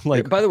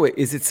 Like, by the way,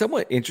 is it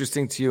somewhat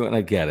interesting to you? And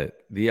I get it.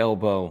 The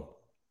elbow.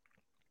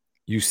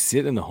 You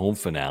sit in the home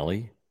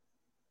finale.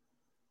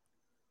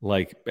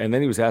 Like, and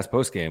then he was asked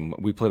post game.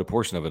 We played a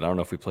portion of it. I don't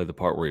know if we played the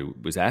part where he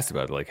was asked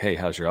about it. Like, hey,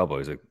 how's your elbow?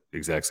 He's like,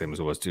 exact same as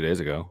it was 2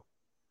 days ago.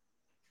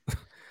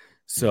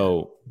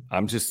 So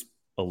I'm just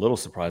a little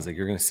surprised. Like,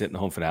 you're going to sit in the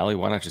home finale.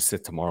 Why not just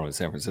sit tomorrow in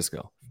San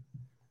Francisco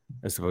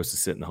as opposed to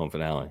sit in the home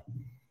finale?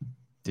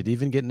 Did he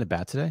even get in a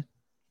bat today?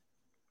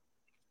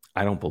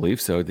 I don't believe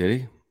so. Did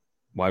he?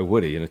 Why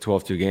would he? In a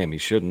 12-2 game, he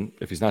shouldn't.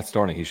 If he's not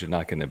starting, he should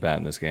not get in a bat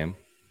in this game.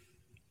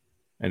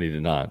 And he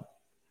did not.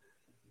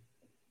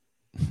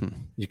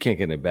 You can't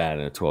get in a bat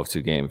in a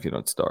 12-2 game if you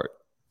don't start.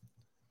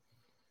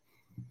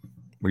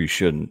 Or you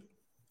shouldn't.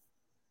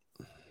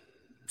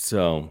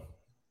 So,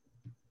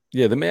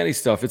 yeah, the Manny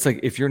stuff, it's like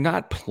if you're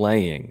not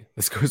playing,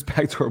 this goes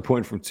back to our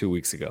point from 2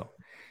 weeks ago.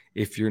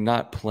 If you're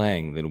not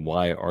playing, then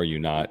why are you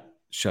not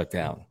shut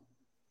down?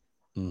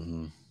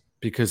 Mm-hmm.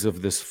 Because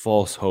of this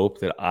false hope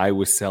that I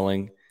was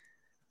selling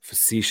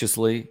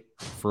facetiously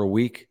for a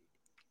week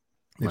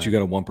that you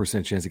got a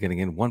 1% chance of getting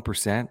in.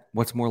 1%?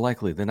 What's more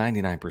likely? The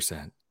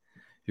 99%.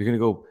 You're going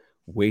to go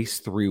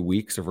waste 3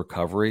 weeks of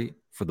recovery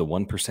for the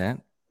 1%?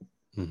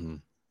 Mm-hmm.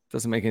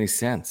 Doesn't make any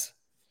sense.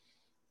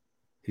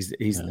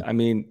 I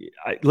mean,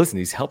 listen,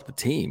 he's helped the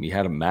team. He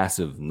had a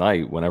massive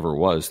night whenever it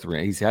was.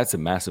 He's had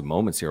some massive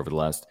moments here over the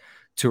last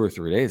 2 or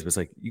 3 days, but it's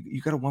like,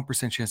 you got a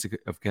 1% chance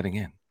of getting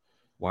in.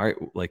 Why?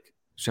 Like,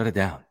 shut it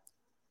down.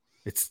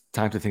 It's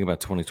time to think about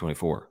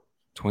 2024.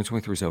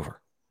 2023 is over.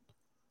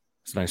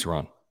 It's a nice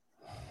run.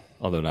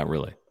 Although not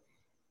really.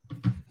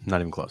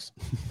 Not even close.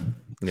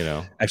 You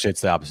know? Actually,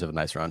 it's the opposite of a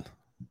nice run.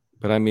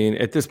 But I mean,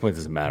 at this point, it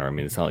doesn't matter. I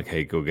mean, it's not like,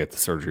 hey, go get the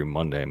surgery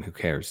Monday. I mean, who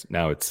cares?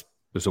 Now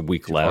there's a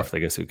week left. I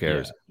guess who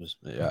cares?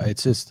 Yeah,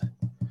 it's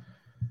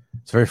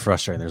very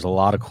frustrating. There's a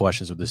lot of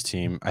questions with this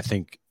team. I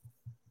think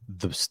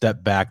the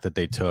step back that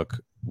they took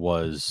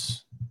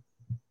was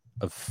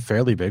a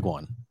fairly big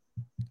one.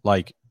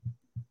 Like,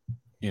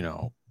 you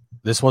know,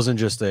 this wasn't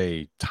just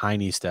a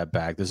tiny step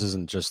back. This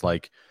isn't just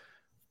like,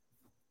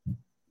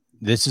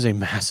 this is a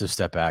massive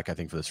step back, I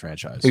think, for this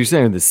franchise. You're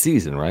saying this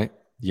season, right?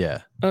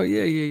 Yeah. Oh,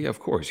 yeah. Of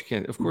course. You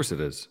can't. Of course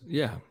it is.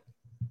 Yeah.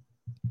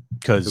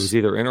 Because it was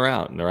either in or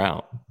out, and they're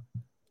out.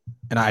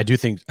 And I do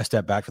think a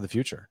step back for the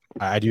future.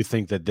 I do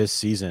think that this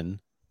season,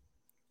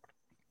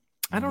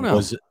 I don't know,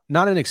 was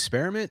not an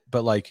experiment,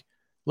 but like,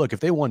 look, if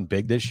they won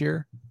big this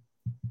year,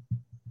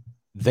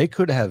 they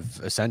could have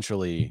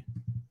essentially,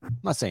 I'm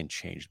not saying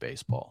changed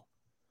baseball,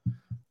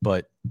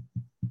 but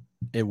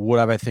it would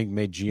have, I think,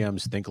 made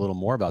GMs think a little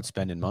more about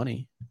spending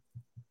money,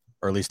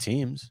 or at least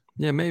teams.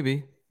 Yeah,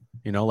 maybe.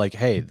 You know, like,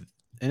 hey,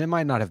 and it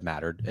might not have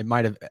mattered. It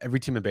might have, every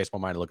team in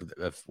baseball might have looked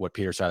at what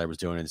Peter Seiler was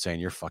doing and saying,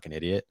 you're a fucking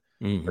idiot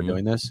for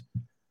doing this.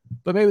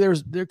 But maybe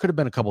there could have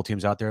been a couple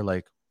teams out there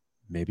like,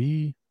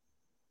 maybe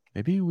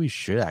we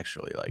should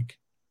actually like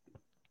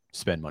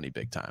spend money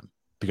big time.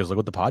 because look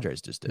what the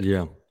Padres just did.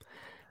 Yeah.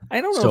 I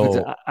don't know So if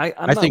it's, I'm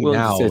I not think willing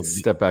now to say it's a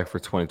step back for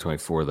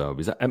 2024, though,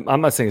 because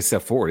I'm not saying a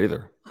step forward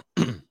either.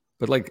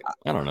 But, like,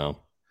 I don't know.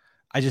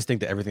 I just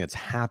think that everything that's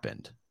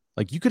happened,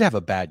 like you could have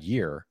a bad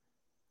year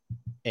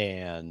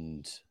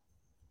and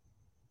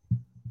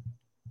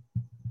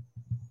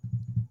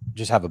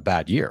just have a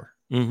bad year.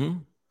 Mm-hmm.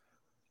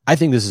 I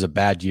think this is a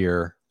bad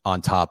year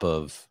on top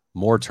of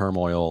more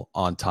turmoil,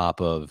 on top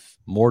of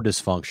more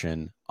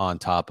dysfunction, on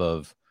top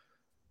of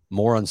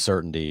more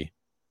uncertainty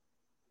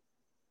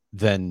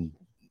than,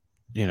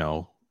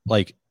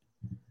 like,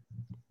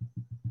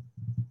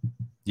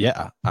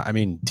 yeah, I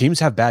mean, teams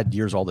have bad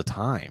years all the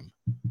time.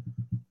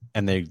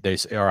 And they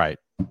say, all right,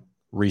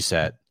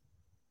 reset.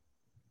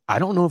 I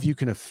don't know if you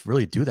can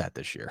really do that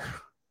this year.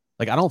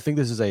 Like, I don't think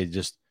this is a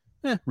just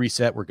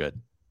reset. We're good.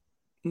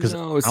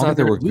 No, it's not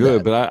that we're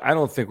good, but I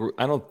don't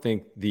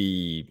think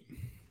the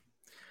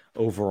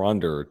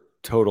over-under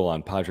total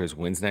on Padres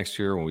wins next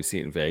year when we see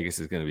it in Vegas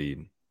is going to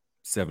be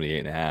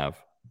 78.5.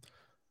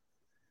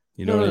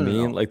 You know what I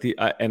mean? No. Like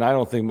I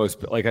don't think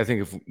I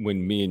think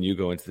when me and you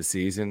go into the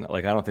season,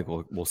 like I don't think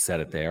we'll set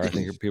it there. I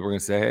think people are going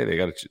to say,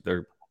 hey,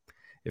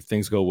 if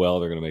things go well,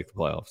 they're going to make the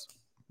playoffs.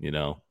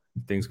 If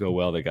things go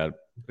well, they got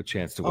a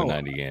chance to win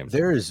 90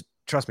 games.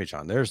 Trust me,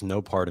 John, there's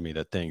no part of me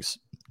that thinks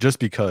just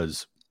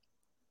because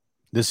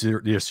this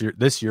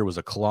year was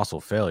a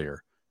colossal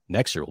failure,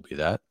 next year will be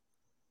that.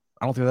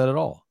 I don't think that at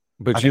all.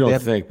 But you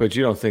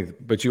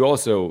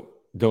also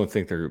don't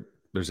think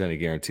there's any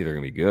guarantee they're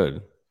going to be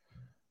good.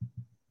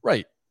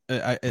 Right.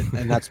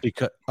 And that's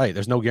because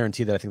there's no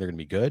guarantee that I think they're going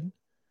to be good,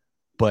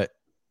 but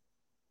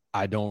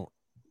I don't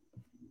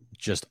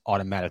just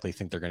automatically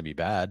think they're going to be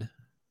bad.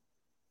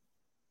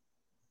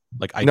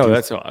 Like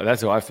that's how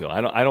I feel.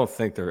 I don't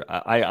think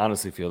I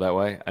honestly feel that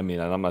way. I mean,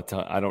 I'm not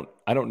telling.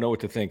 I don't know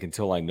what to think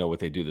until I know what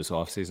they do this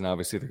offseason.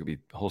 Obviously, there could be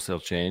wholesale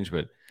change,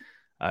 but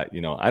I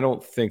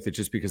don't think that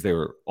just because they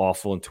were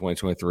awful in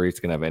 2023, it's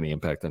going to have any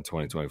impact on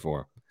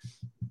 2024.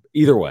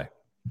 Either way,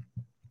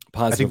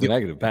 positive or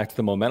negative. Back to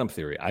the momentum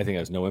theory. I think it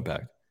has no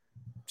impact.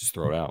 Just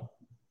throw it out.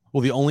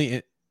 Well, the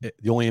only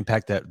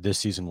impact that this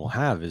season will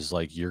have is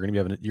like you're going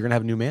to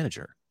have a new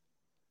manager.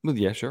 Well,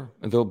 yeah, sure.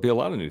 And there'll be a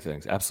lot of new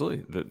things.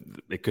 Absolutely.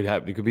 It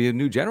could be a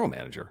new general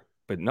manager,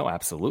 but no,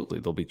 absolutely.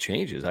 There'll be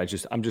changes.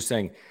 I'm just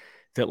saying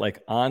that like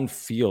on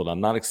field,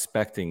 I'm not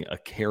expecting a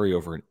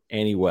carryover in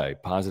any way,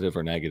 positive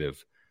or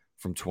negative,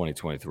 from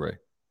 2023.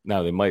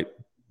 Now they might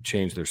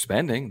change their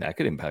spending. That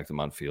could impact them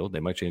on field. They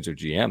might change their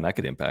GM. That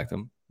could impact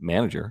them,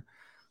 manager.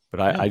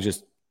 But I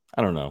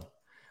don't know.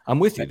 I'm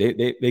with you.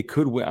 They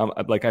could win.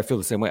 I feel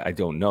the same way. I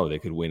don't know. They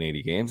could win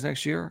 80 games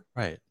next year.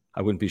 Right.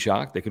 I wouldn't be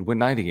shocked. They could win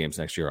 90 games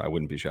next year. I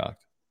wouldn't be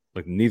shocked.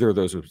 Like neither of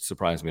those would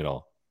surprise me at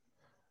all.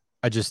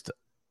 I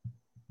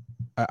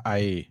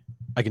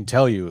can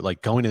tell you,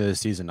 like going into this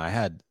season, I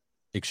had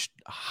a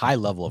high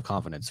level of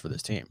confidence for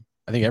this team.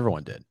 I think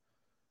everyone did.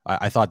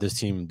 I thought this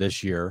team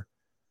this year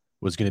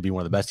was going to be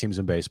one of the best teams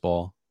in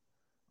baseball.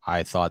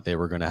 I thought they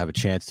were going to have a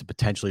chance to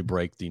potentially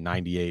break the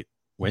 98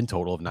 win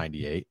total of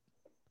 98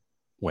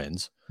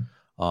 wins.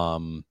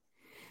 And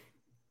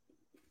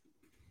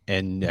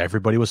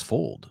everybody was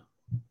fooled.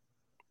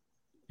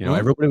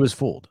 Everybody was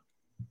fooled.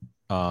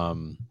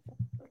 And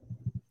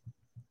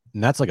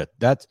that's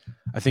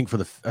I think for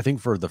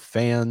the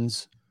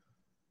fans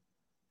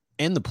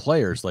and the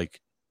players, like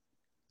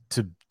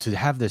to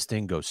have this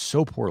thing go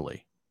so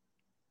poorly,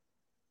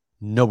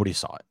 nobody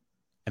saw it.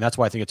 And that's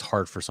why I think it's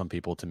hard for some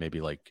people to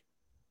maybe like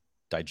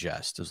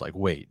digest. It's like,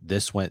 wait,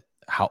 this went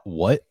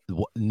what?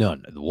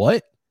 None.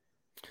 What?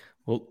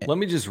 Well, let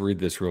me just read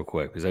this real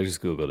quick because I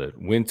just Googled it.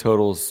 Win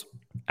totals,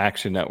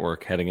 Action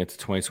Network heading into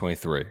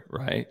 2023,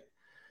 right?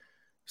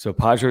 So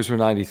Padres were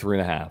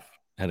 93.5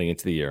 heading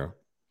into the year.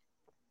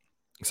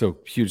 So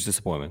huge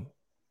disappointment.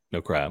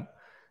 No crap.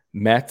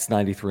 Mets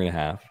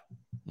 93.5.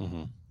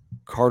 Mm-hmm.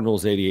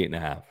 Cardinals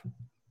 88.5.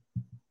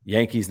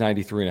 Yankees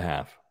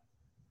 93.5.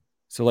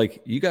 So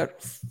like you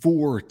got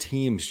 4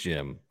 teams,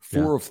 Jim,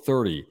 4 of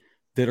 30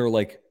 that are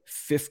like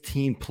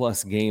 15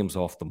 plus games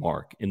off the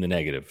mark in the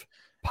negative.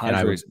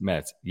 Padres,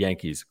 Mets,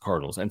 Yankees,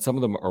 Cardinals, and some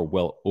of them are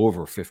well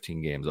over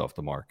 15 games off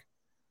the mark.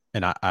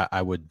 And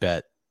I would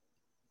bet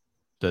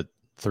that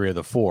 3 of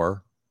the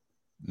 4,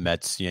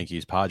 Mets,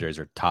 Yankees, Padres,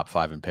 are top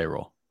 5 in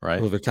payroll,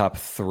 right? Well, they're top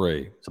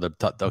 3. So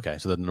they're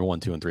so they're number 1,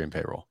 2, and 3 in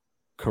payroll.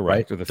 Correct.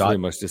 Right? They're the 3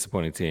 most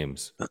disappointing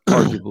teams,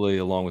 arguably,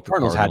 along with the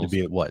Cardinals. Had to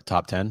be at what,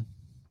 top 10?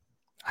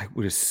 I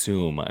would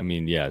assume. I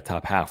mean, yeah,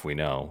 top half we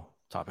know.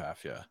 Top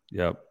half, yeah.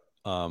 Yep.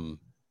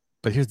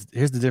 But here's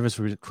the difference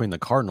between the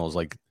Cardinals.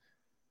 Like,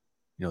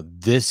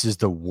 this is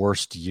the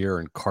worst year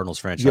in Cardinals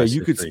franchise. Yeah,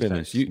 you could spin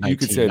this. You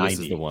could say this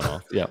is the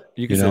one-off. Yeah,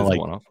 you could say it's the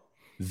one-off.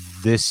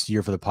 This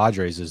year for the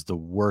Padres is the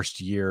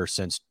worst year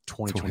since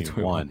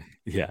 2021.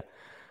 Yeah.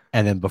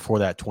 And then before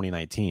that,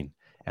 2019.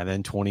 And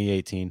then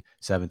 2018,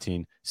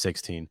 17,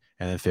 16,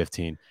 and then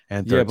 15,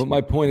 and 13. Yeah, but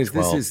my point is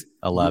 12, this is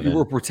 11.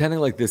 We're pretending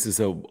like this is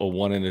a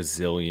 1 in a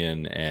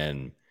zillion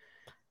and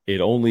it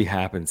only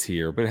happens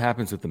here, but it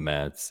happens with the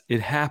Mets.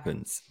 It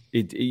happens.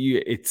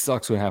 It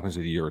sucks when it happens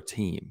with your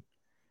team.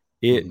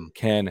 It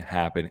can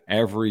happen.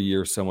 Every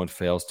year someone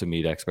fails to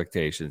meet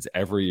expectations.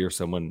 Every year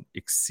someone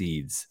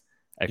exceeds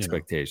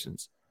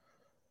expectations.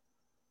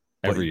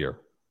 Every year.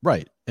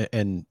 Right.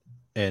 And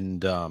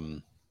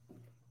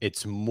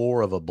it's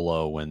more of a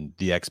blow when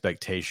the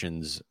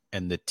expectations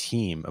and the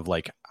team of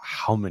like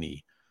how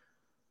many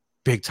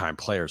big time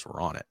players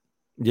were on it.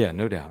 Yeah,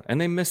 no doubt. And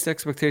they missed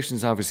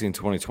expectations obviously in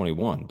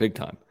 2021, big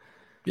time.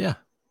 Yeah.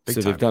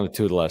 So they've done it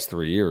 2 of the last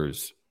 3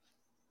 years,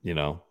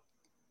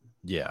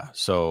 Yeah.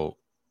 So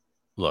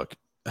look,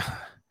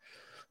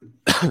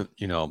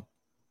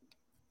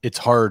 it's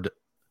hard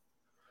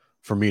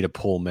for me to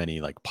pull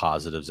many like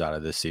positives out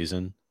of this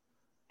season.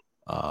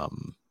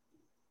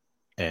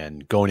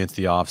 And going into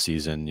the off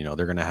season,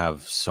 they're going to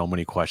have so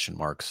many question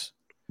marks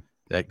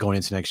that going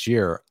into next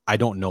year, I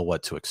don't know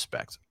what to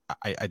expect.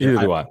 I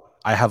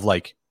have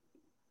like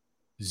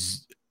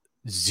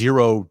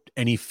zero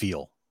any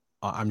feel.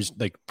 I'm just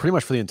like pretty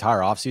much for the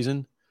entire off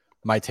season.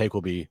 My take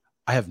will be,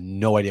 I have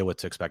no idea what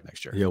to expect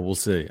next year. Yeah, we'll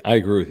see. I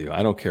agree with you.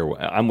 I don't care.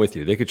 I'm with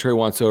you. They could trade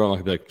Juan Soto and it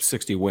could be like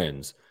 60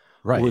 wins.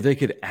 Right. Or they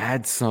could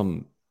add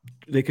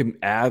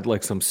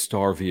like some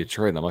star via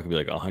trade. And I'm not going to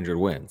be like 100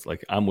 wins.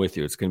 Like, I'm with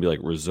you. It's going to be like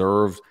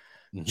reserved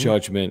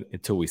judgment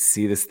until we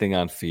see this thing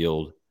on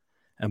field.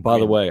 And by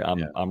the way,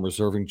 I'm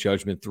reserving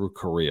judgment through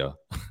Korea.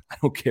 I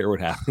don't care what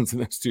happens in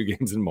those 2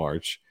 games in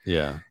March.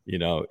 Yeah.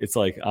 It's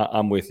like,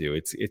 I'm with you.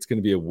 It's going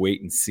to be a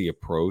wait and see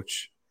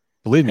approach.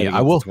 Believe me, I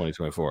will.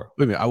 2024.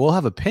 Believe me, I will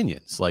have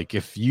opinions. Like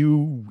if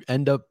you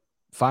end up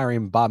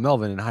firing Bob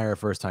Melvin and hire a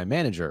first-time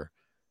manager,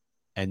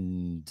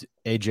 and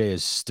AJ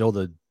is still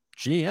the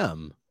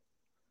GM,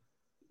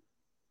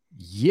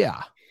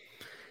 yeah,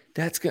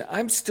 that's good.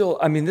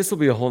 This will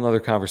be a whole nother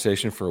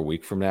conversation for a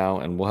week from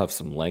now, and we'll have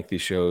some lengthy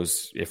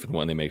shows if and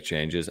when they make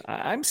changes.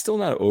 I'm still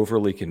not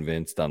overly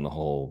convinced on the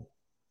whole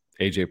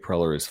AJ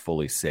Preller is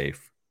fully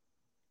safe.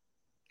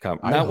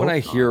 Not when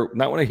I hear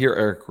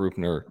Eric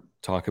Rupner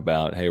talk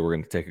about, hey, we're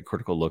going to take a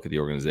critical look at the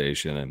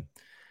organization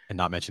and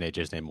not mention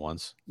AJ's name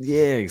once.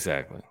 Yeah,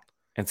 exactly.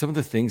 And some of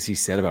the things he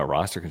said about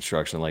roster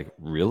construction, like,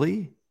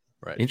 really?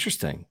 Right.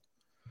 Interesting.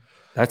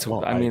 That's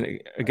what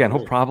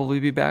he'll probably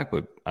be back,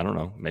 but I don't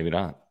know, maybe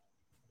not.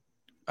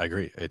 I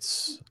agree.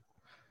 It's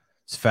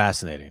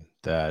fascinating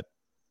that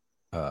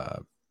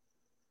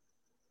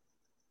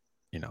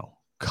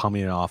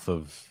coming off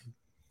of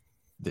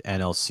the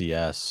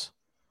NLCS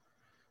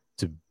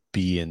to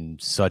be in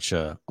such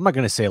a, I'm not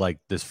going to say like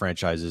this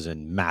franchise is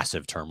in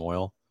massive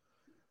turmoil,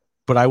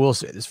 but I will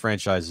say this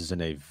franchise is in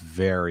a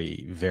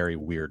very, very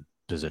weird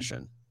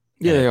position.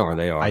 Yeah,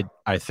 they are.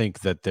 I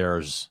think that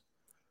there's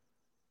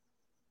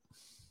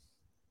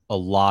a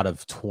lot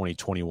of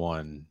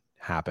 2021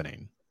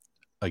 happening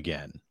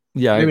again.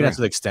 Yeah, maybe not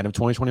to the extent of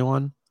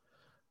 2021,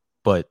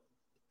 but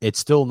it's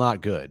still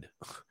not good.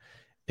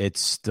 It's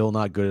still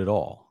not good at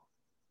all.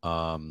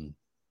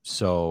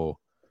 So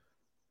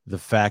the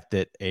fact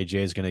that AJ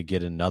is going to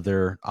get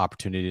another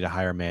opportunity to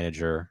hire a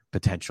manager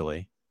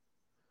potentially,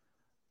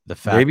 the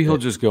fact maybe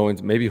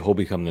he'll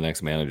become the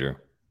next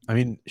manager. I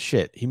mean,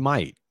 shit, he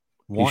might.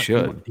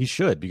 He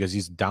should because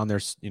he's down there.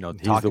 He's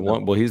the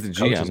one. Well, he's the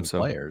GM, and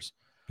players.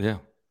 Yeah,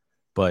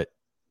 but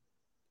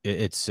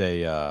it's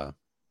a.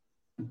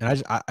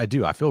 And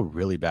I feel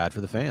really bad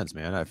for the fans,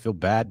 man. I feel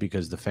bad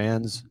because the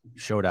fans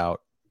showed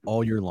out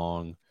all year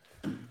long,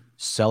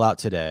 sell out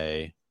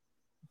today.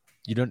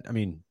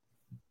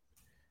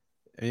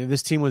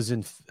 This team was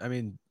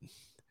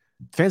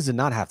fans did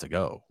not have to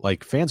go.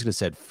 Like, fans could have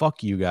said,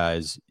 fuck you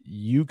guys.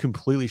 You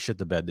completely shit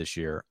the bed this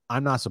year.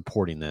 I'm not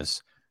supporting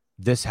this.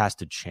 This has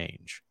to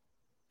change.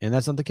 And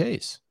that's not the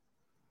case.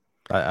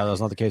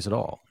 That's not the case at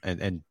all.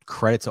 And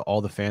credit to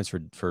all the fans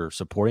for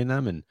supporting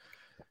them. And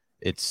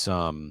it's,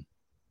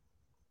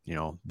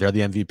 they're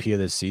the MVP of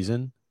this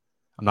season.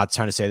 I'm not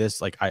trying to say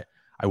this. Like, I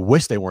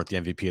wish they weren't the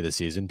MVP of the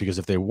season, because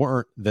if they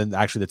weren't, then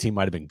actually the team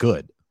might have been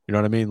good. You know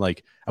what I mean?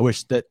 Like, I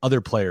wish that other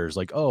players,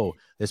 like, oh,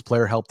 this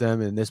player helped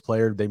them, and this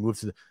player, they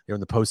moved they're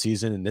in the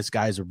postseason, and this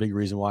guy's a big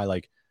reason why.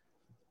 Like,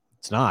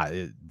 it's not.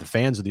 The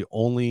fans are the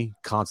only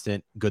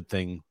constant good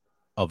thing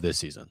of this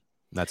season.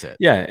 That's it.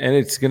 Yeah, and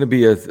it's going to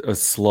be a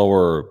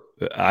slower.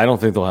 I don't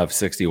think they'll have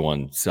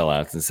 61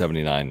 sellouts and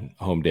 79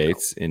 home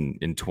dates in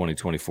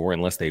 2024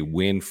 unless they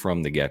win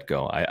from the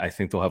get-go. I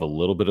think they'll have a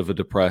little bit of a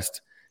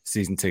depressed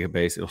season ticket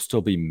base. It'll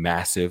still be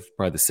massive,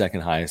 probably the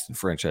second highest in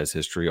franchise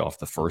history off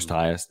the first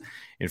highest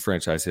in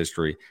franchise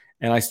history.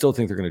 And I still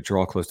think they're going to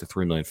draw close to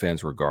 3 million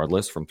fans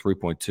regardless. From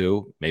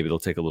 3.2, maybe they'll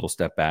take a little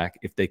step back.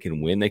 If they can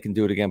win, they can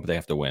do it again, but they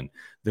have to win.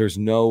 There's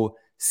no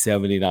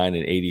 79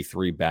 and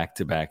 83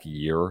 back-to-back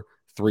year,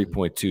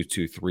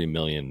 3.223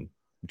 million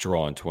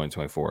draw in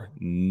 2024.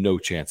 No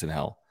chance in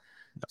hell.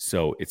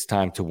 So it's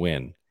time to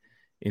win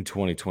in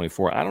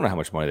 2024. I don't know how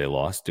much money they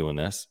lost doing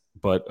this,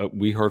 but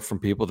we heard from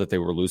people that they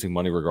were losing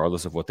money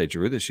regardless of what they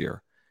drew this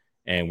year.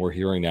 And we're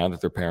hearing now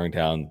that they're paring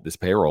down this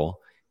payroll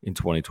in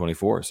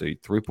 2024. So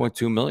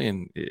 3.2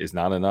 million is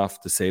not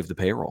enough to save the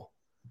payroll.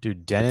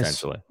 Dude,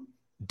 Dennis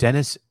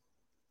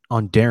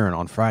on Darren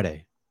on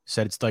Friday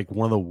said it's like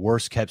one of the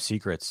worst kept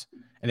secrets.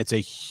 And it's a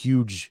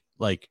huge,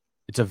 like,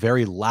 It's a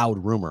very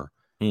loud rumor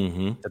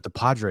that the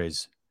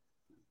Padres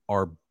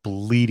are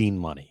bleeding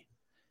money,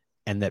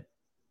 and that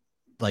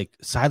like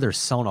Seiler's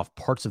selling off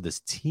parts of this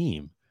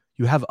team.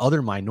 You have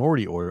other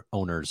minority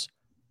owners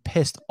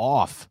pissed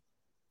off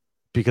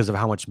because of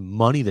how much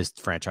money this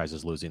franchise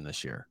is losing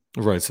this year.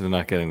 Right, so they're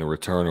not getting the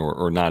return,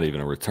 or not even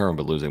a return,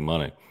 but losing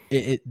money.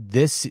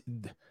 The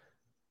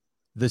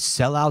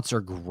sellouts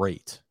are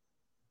great,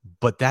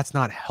 but that's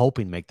not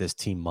helping make this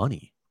team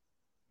money.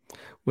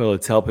 Well,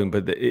 it's helping,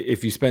 but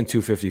if you spend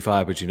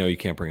 $255, but you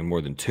can't bring in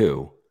more than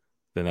 $2,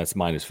 then that's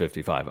minus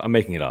 $55. I'm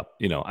making it up.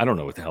 I don't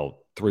know what the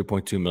hell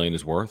 $3.2 million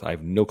is worth. I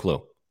have no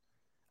clue.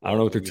 I don't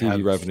know what their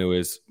TV revenue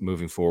is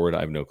moving forward.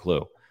 I have no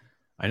clue.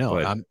 I know.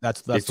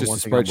 That's the one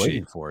thing I'm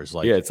waiting for. Is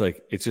like,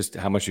 it's just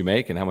how much you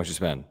make and how much you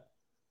spend.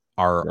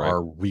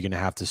 Are we going to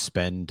have to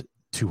spend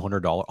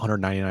 $200,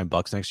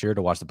 $199 next year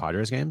to watch the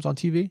Padres games on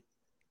TV?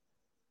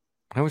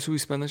 How much did we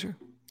spend this year?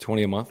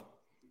 $20 a month.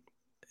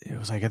 It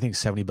was like, I think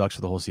 $70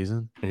 for the whole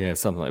season. Yeah,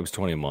 something like it was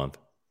 $20 a month.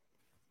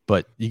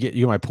 But you get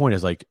my point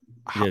is like,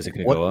 is it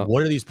going to go up?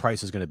 What are these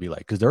prices going to be like?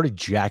 Because they're already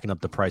jacking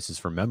up the prices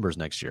for members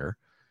next year.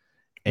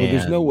 Well,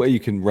 there's no way you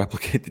can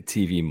replicate the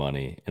TV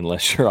money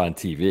unless you're on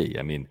TV.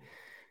 I mean,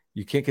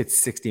 you can't get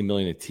 $60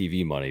 million of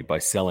TV money by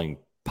selling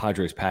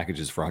Padres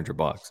packages for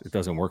 $100. It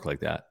doesn't work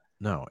like that.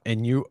 No,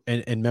 and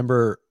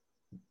remember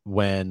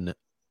when,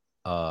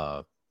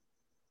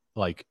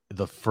 like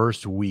the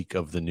first week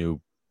of the new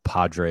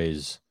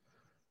Padres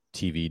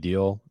TV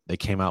deal, they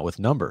came out with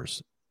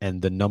numbers, and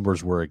the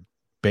numbers were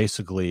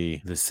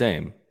basically the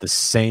same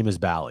as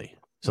Bally.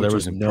 So there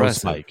was no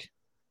spike.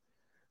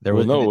 It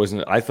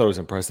wasn't. I thought it was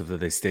impressive that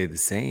they stayed the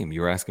same.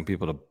 You were asking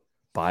people to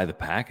buy the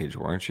package,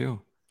 weren't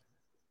you?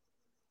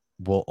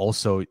 Well,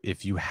 also,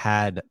 if you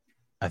had,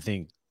 I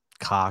think,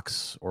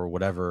 Cox or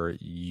whatever,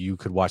 you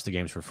could watch the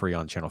games for free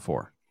on Channel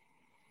 4.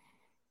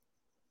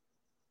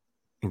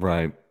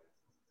 Right.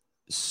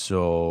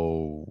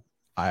 So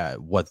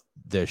what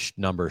this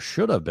number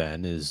should have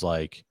been is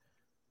like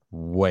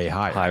way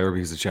higher. Higher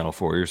because of Channel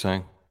 4, you're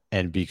saying?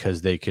 And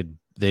because they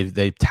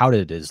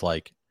touted it as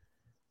like,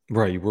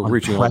 right, we're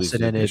reaching all these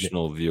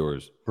additional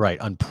viewers. Right,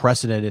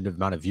 unprecedented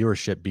amount of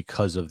viewership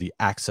because of the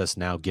access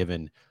now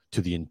given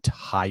to the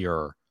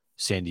entire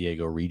San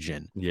Diego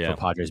region for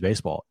Padres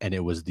baseball. And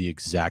it was the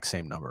exact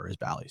same number as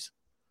Bally's.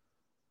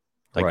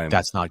 Like,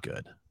 that's not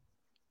good.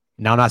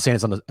 Now, I'm not saying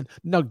it's on the.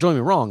 No, don't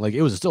get me wrong. Like,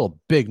 it was still a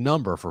big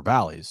number for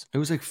Bally's. It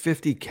was like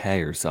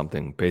 50K or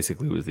something.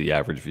 Basically, was the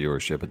average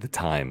viewership at the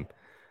time.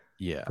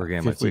 Yeah, per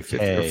game, like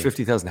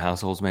 50,000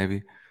 households,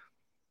 maybe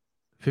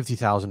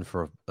 50,000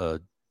 for a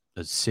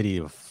city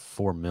of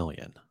 4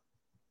 million.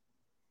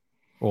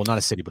 Well, not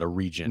a city, but a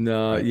region.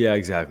 No, right? Yeah,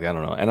 exactly. I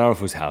don't know, and I don't know if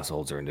it was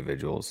households or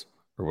individuals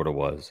or what it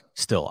was.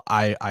 Still,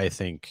 I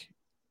think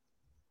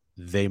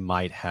they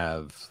might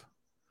have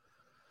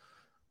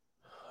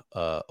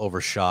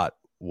overshot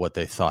what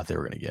they thought they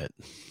were going to get.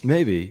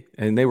 Maybe.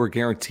 And they were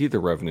guaranteed the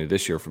revenue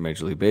this year for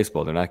Major League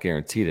Baseball. They're not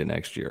guaranteed it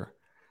next year.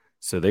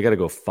 So they got to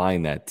go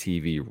find that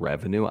TV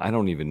revenue. I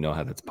don't even know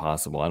how that's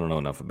possible. I don't know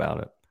enough about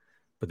it.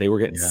 But they were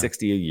getting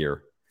 60 a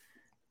year.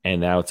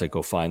 And now it's like,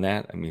 go find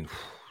that. I mean,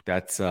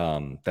 that's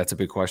a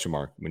big question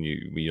mark when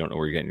you don't know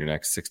where you're getting your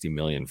next 60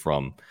 million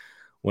from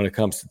when it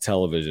comes to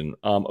television.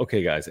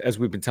 Okay, guys, as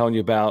we've been telling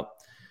you about,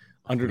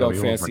 Underdog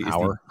Fantasy is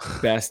the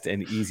best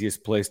and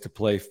easiest place to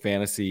play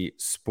fantasy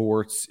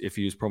sports. If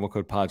you use promo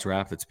code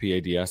PODSWRAP, that's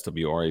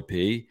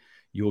PADSWRAP,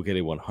 you will get a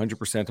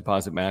 100%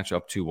 deposit match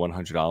up to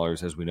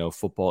 $100. As we know,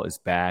 football is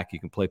back. You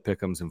can play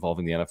pick'ems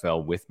involving the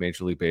NFL with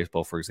Major League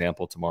Baseball. For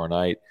example, tomorrow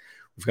night,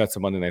 we've got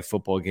some Monday Night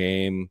Football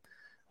games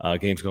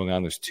going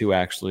on. There's 2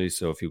 actually.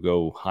 So if you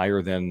go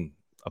higher than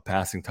a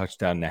passing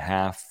touchdown and a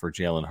half for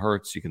Jalen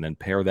Hurts, you can then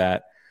pair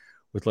that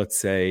with, let's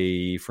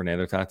say,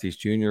 Fernando Tatis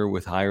Jr.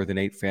 with higher than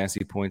 8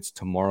 fantasy points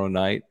tomorrow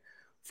night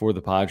for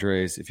the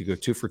Padres. If you go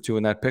 2 for 2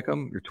 in that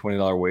pick'em, your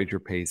 $20 wager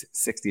pays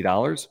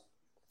 $60.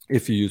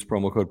 If you use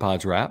promo code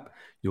PODSWRAP,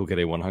 you'll get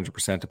a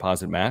 100%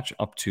 deposit match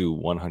up to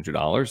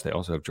 $100. They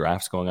also have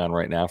drafts going on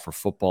right now for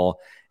football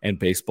and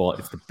baseball.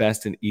 It's the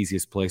best and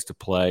easiest place to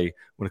play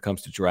when it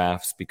comes to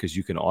drafts because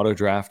you can auto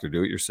draft or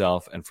do it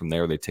yourself. And from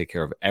there, they take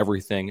care of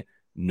everything.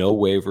 No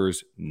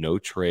waivers, no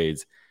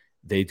trades.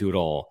 They do it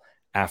all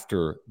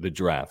after the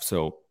draft.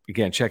 So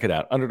again, check it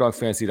out.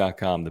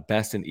 UnderdogFantasy.com, the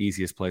best and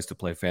easiest place to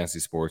play fantasy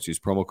sports. Use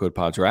promo code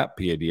PODSWRAP,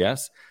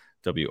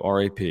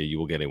 PADSWRAP. You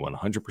will get a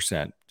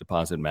 100%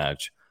 deposit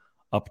match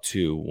up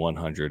to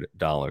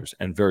 $100.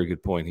 And very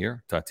good point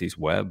here. Tatis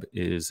Webb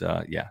is,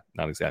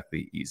 not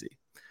exactly easy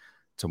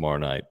tomorrow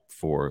night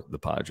for the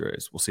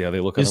Padres. We'll see how they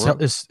look. Is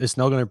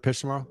Snell going to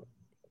pitch tomorrow?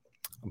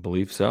 I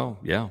believe so,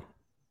 yeah.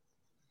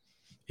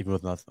 Even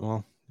with nothing?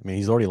 Well, I mean,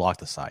 he's already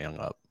locked the Cy Young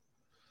up.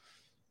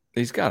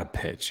 He's got to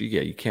pitch.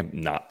 You can't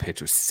not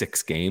pitch with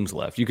 6 games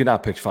left. You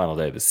cannot pitch final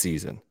day of the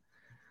season.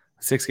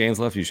 6 games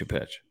left, you should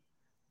pitch.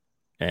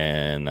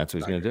 And that's what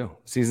he's going to do.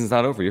 Season's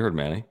not over. You heard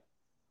Manny.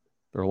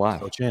 They're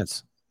alive. No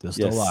chance. They're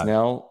still alive.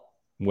 Snell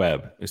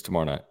Webb is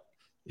tomorrow night.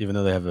 Even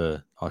though they have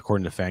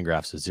according to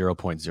Fangraphs, a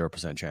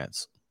 0.0%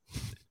 chance.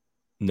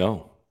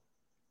 No.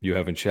 You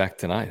haven't checked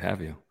tonight,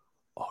 have you?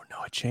 Oh,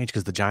 no, it changed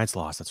because the Giants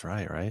lost. That's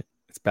right?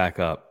 It's back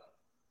up.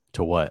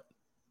 To what?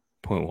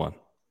 0.1.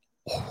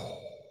 Oh,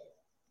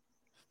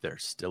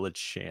 there's still a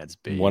chance,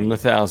 baby. 1 in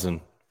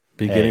 1,000.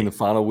 Beginning the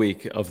final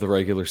week of the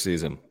regular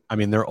season. I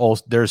mean,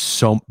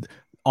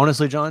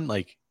 honestly, John,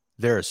 like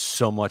there is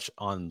so much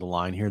on the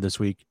line here this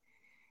week.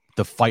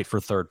 The fight for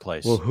third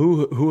place. Well,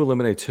 who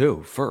eliminates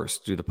who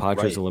first? Do the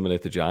Padres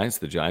eliminate the Giants?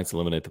 The Giants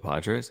eliminate the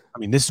Padres? I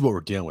mean, this is what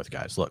we're dealing with,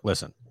 guys. Look,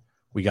 listen.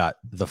 We got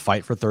the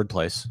fight for third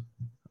place.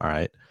 All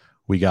right.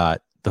 We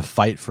got the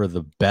fight for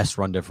the best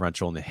run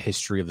differential in the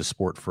history of the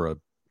sport for a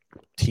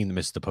team that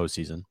missed the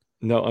postseason.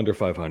 No, under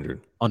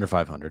 500. Under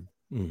 500.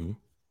 Mm-hmm.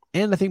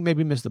 And I think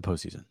maybe missed the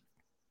postseason.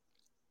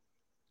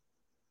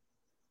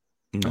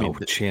 No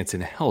chance in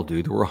hell,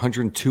 dude. There were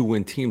 102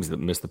 win teams that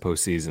missed the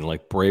postseason,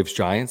 like Braves,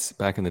 Giants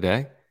back in the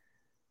day.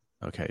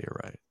 Okay, you're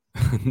right.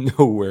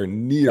 Nowhere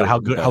near. How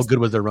good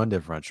was their run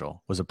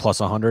differential? Was it plus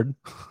 100?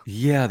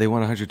 Yeah, they won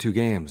 102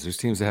 games. There's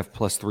teams that have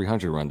plus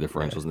 300 run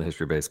differentials in the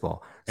history of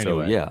baseball.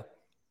 Anyway, so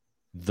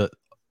yeah.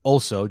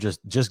 Also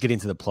just getting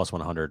to the plus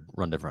 100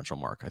 run differential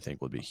mark, I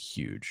think would be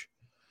huge.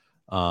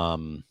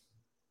 What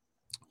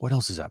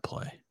else is at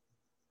play?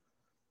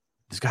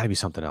 There's got to be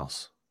something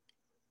else.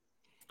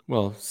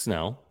 Well,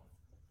 Snell.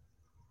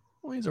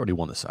 Well, he's already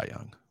won the Cy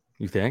Young.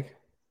 You think?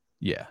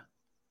 Yeah.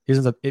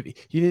 If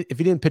he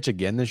didn't pitch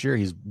again this year,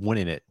 he's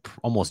winning it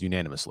almost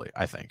unanimously,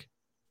 I think.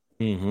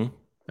 Mm-hmm.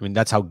 I mean,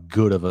 that's how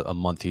good of a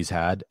month he's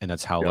had, and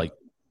that's how like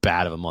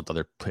bad of a month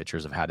other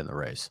pitchers have had in the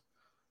race.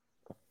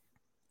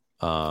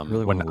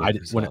 When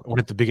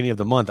at the beginning of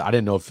the month, I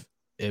didn't know if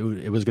it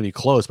was going to be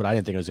close, but I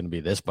didn't think it was going to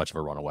be this much of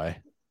a runaway.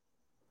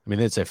 I mean,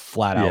 it's a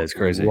flat out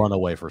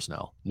runaway for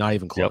Snell. Not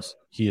even close.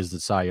 Yep. He is the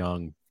Cy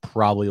Young.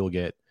 Probably will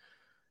get,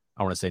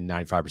 I want to say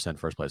 95%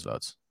 first place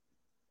votes.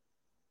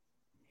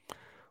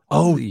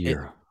 Oh,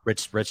 yeah.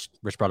 Rich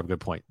brought up a good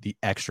point. The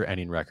extra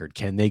inning record.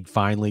 Can they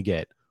finally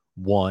get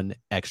one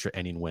extra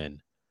inning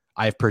win?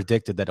 I've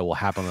predicted that it will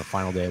happen on the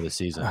final day of the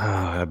season. Oh,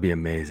 that'd be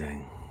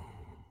amazing.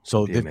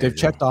 So they've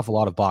checked off a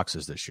lot of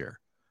boxes this year.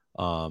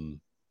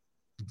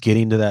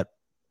 Getting to that,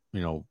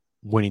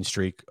 winning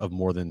streak of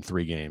more than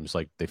 3 games,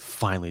 like they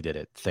finally did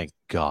it. Thank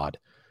God.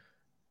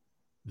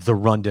 The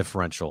run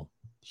differential,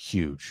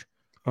 huge.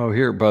 Oh,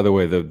 here, by the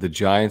way, the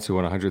Giants who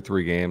won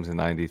 103 games in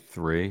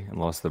 93 and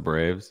lost to the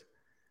Braves.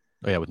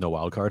 Oh, yeah, with no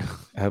wild card.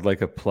 Had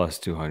like a plus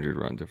 200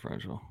 run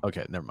differential.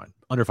 Okay, never mind.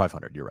 Under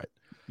 500, you're right.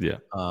 Yeah.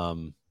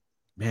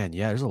 Man,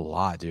 yeah, there's a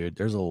lot, dude.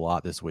 There's a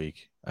lot this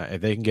week.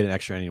 If they can get an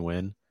extra inning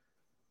win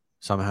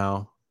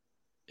somehow,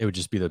 it would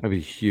just be that'd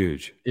be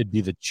huge. It'd be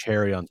the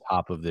cherry on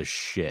top of this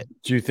shit.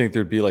 Do you think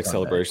there'd be like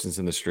celebrations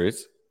in the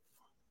streets?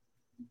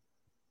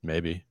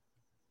 Maybe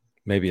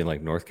in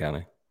like North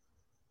County.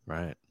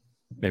 Right.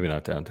 Maybe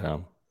not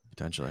downtown.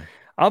 Potentially.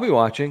 I'll be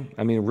watching.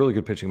 I mean, a really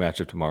good pitching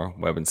matchup tomorrow,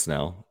 Webb and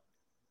Snell.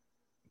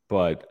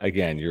 But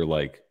again, you're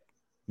like,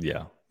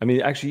 yeah. I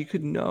mean, actually, you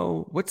could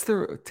know what's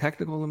their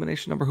technical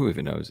elimination number. Who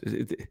even knows?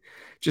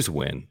 Just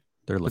win.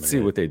 Let's see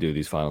what they do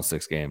these final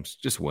 6 games.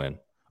 Just win.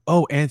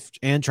 Oh, and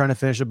trying to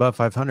finish above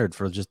 500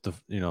 for just the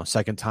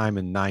second time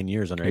in 9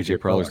 years under AJ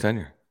Preller's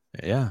tenure.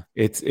 Yeah,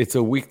 it's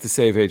a week to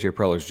save AJ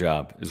Preller's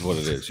job is what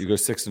it is. You go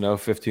 6-0,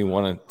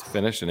 15-1 to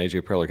finish, and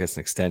AJ Preller gets an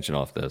extension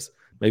off this.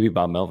 Maybe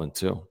Bob Melvin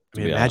too. I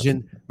mean,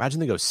 imagine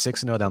they go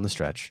 6-0 down the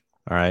stretch.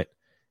 All right,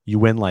 you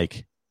win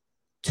like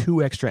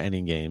 2 extra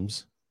inning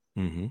games,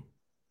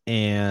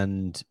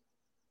 and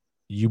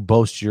you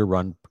boast your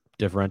run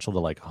differential to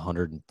like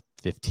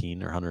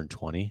 115 or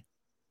 120.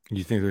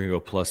 You think they're gonna go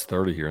plus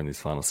 30 here in these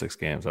final 6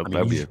 games?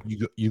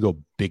 You go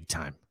big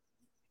time.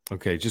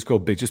 Okay, just go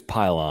big. Just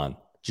pile on.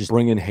 Just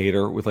bring in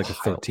Hader with like a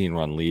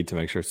 13-run lead to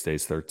make sure it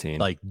stays 13.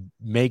 Like,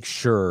 make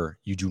sure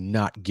you do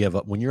not give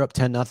up when you're up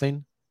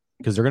 10-0,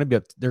 because they're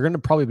going to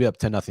probably be up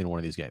 10-0 in one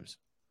of these games.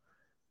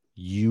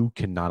 You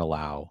cannot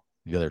allow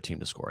the other team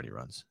to score any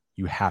runs.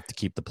 You have to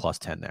keep the plus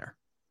 10 there.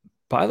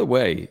 By the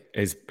way,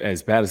 as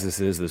bad as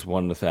this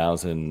 1 in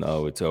 1,000,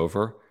 it's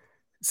over.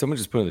 Someone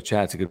just put in the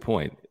chat, it's a good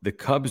point. The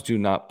Cubs do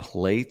not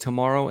play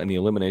tomorrow, and the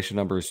elimination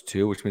number is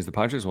 2, which means the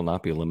Padres will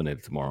not be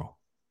eliminated tomorrow.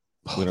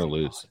 Win or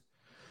lose.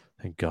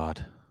 Thank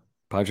God.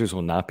 Padres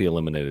will not be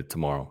eliminated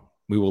tomorrow.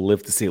 We will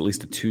live to see at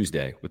least a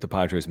Tuesday with the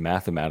Padres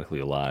mathematically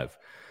alive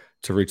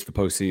to reach the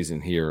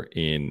postseason here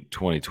in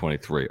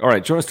 2023. All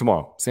right, join us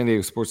tomorrow. San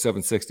Diego Sports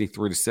 760,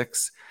 3 to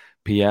 6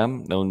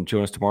 p.m. Then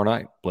join us tomorrow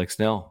night. Blake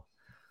Snell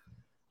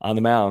on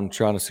the mound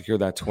trying to secure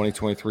that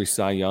 2023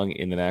 Cy Young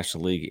in the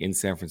National League in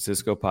San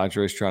Francisco.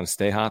 Padres trying to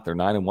stay hot. They're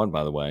 9-1,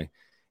 by the way,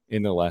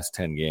 in their last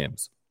 10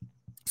 games.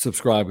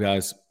 Subscribe,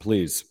 guys,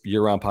 please.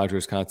 Year-round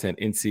Padres content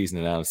in season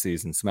and out of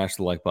season. Smash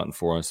the like button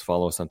for us.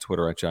 Follow us on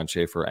Twitter at John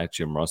Schaefer, at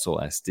Jim Russell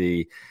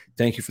SD.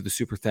 Thank you for the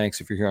super thanks.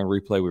 If you're here on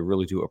replay, we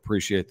really do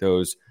appreciate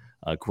those.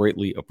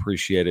 Greatly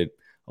appreciated.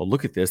 Oh,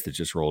 look at this that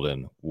just rolled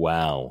in.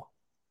 Wow.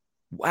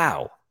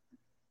 On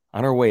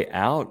our way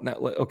out. Now,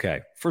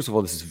 okay, first of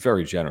all, this is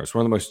very generous.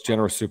 One of the most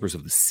generous supers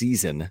of the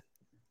season.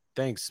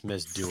 Thanks,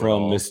 Miss Do It All.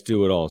 From Miss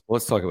Do It All. So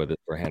let's talk about this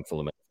for a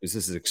handful of minutes, because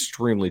this is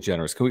extremely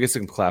generous. Can we get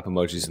some clap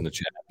emojis in the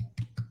chat?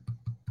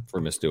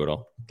 for Miss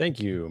Do-It-All. Thank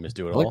you, Miss I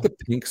Do-It-All. like the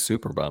pink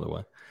super, by the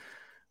way.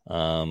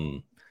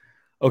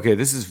 Okay,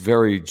 this is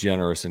very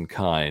generous and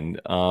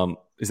kind.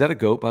 Is that a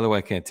goat, by the way?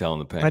 I can't tell in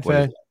the pink. I'd What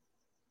is say. it?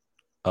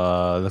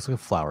 That's like a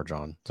flower,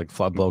 John. It's like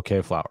bouquet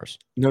of flowers.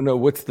 No.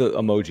 What's the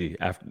emoji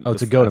after? Oh,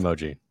 it's a goat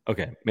emoji.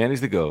 Okay,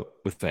 Manny's the goat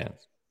with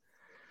fans.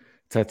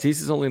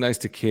 Tatis is only nice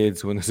to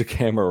kids when there's a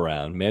camera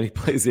around. Manny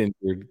plays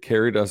injured,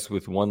 carried us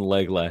with one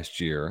leg last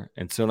year,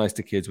 and so nice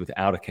to kids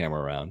without a camera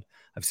around.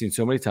 I've seen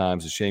so many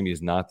times. A shame he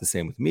is not the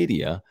same with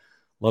media.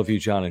 Love you,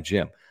 John and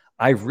Jim.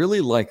 I really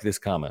like this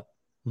comment.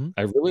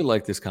 I really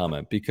like this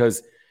comment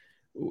because,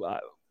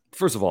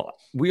 first of all,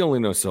 we only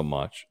know so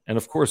much. And,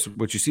 of course,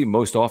 what you see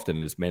most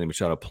often is Manny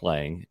Machado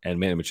playing and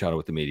Manny Machado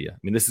with the media. I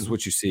mean, this is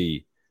what you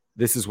see.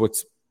 This is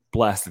what's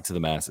blasted to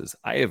the masses.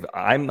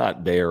 I'm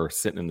not there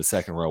sitting in the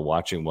second row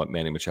watching what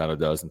Manny Machado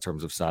does in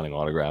terms of signing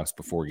autographs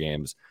before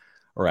games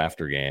or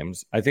after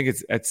games. I think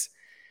it's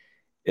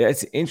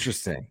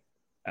interesting.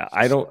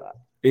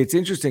 It's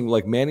interesting.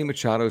 Like Manny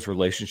Machado's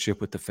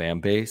relationship with the fan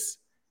base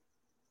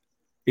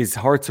is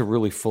hard to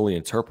really fully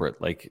interpret.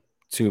 Like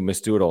to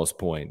Miss Do-It-All's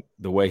point,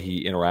 the way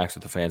he interacts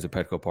with the fans at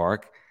Petco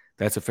Park,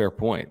 that's a fair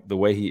point. The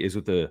way he is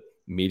with the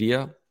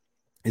media,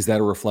 is that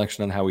a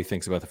reflection on how he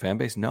thinks about the fan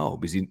base? No,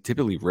 because he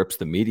typically rips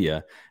the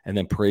media and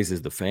then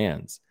praises the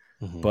fans.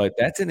 But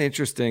that's an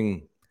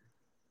interesting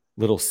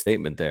little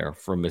statement there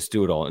from Miss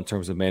Do-It-All in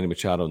terms of Manny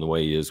Machado and the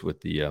way he is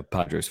with the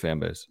Padres fan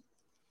base.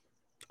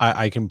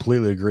 I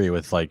completely agree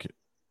with like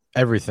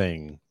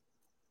everything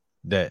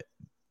that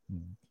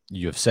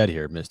you have said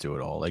here, Miss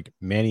Do-It-All. Like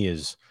Manny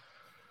does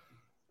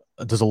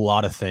a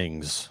lot of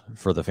things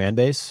for the fan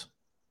base,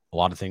 a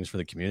lot of things for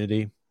the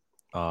community.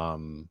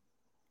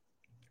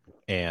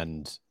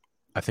 And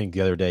I think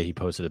the other day he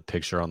posted a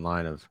picture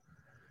online of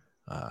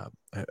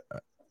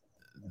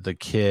the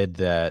kid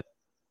that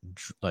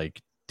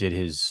like did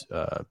his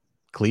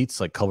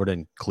cleats, like covered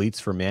in cleats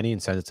for Manny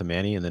and sent it to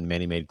Manny. And then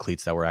Manny made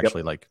cleats that were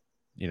actually like,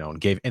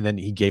 and then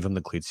he gave him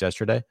the cleats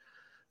yesterday.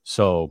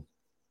 So,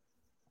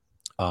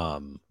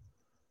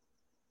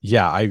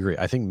 yeah, I agree.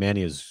 I think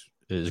Manny is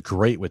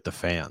great with the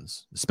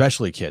fans,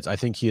 especially kids. I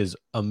think he is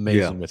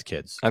amazing with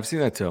kids. I've seen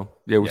that too.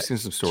 Yeah, we've seen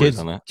some stories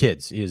on that.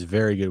 Kids, he is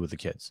very good with the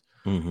kids.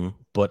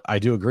 But I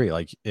do agree.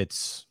 Like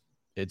it's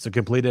a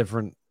completely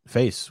different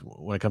face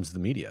when it comes to the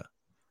media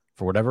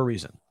for whatever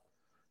reason.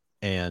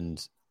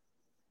 And,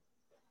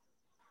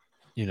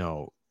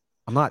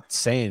 I'm not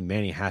saying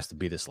Manny has to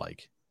be this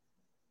like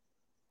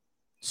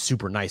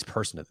super nice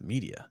person to the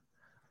media.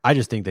 I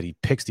just think that he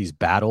picks these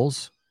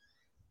battles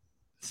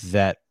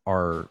that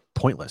are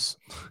pointless.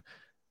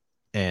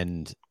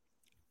 And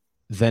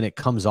then it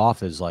comes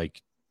off as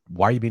like,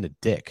 why are you being a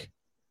dick?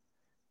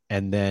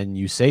 And then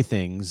you say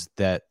things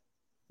that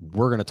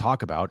we're going to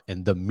talk about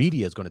and the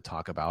media is going to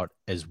talk about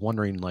as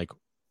wondering like,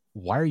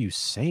 why are you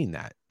saying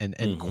that?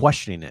 And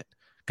questioning it,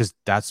 because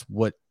that's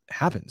what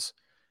happens.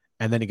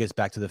 And then it gets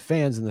back to the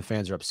fans and the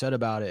fans are upset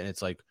about it. And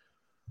it's like,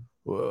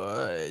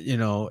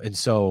 and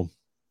so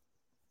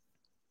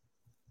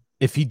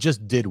if he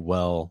just did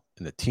well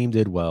and the team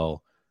did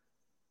well,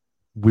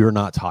 we're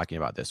not talking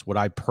about this. Would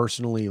I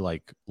personally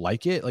like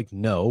it? Like,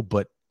 no,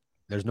 but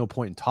there's no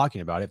point in talking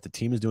about it if the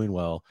team is doing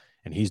well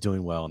and he's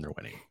doing well and they're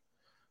winning.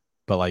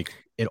 But like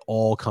it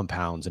all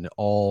compounds and it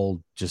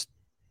all just.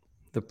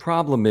 The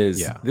problem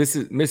is, this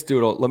is Miss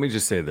Do-It-All. Let me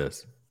just say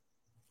this.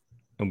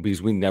 And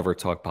because we never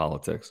talk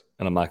politics,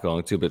 and I'm not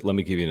going to, but let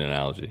me give you an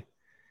analogy.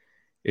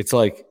 It's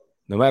like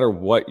no matter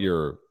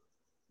whatever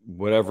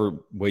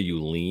way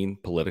you lean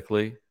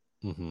politically,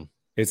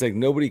 it's like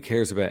nobody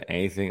cares about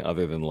anything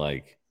other than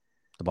like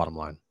the bottom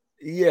line.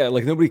 Yeah,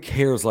 like nobody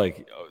cares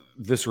like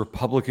this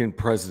Republican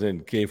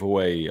president gave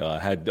away,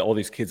 had all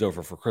these kids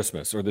over for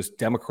Christmas, or this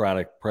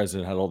Democratic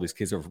president had all these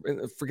kids over.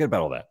 Forget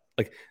about all that.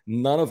 Like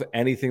none of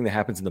anything that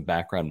happens in the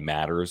background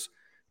matters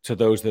to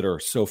those that are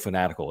so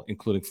fanatical,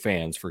 including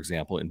fans, for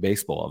example, in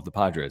baseball of the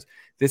Padres.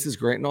 This is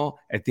great and all.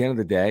 At the end of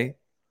the day,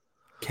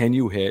 can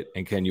you hit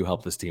and can you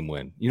help this team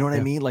win? You know what I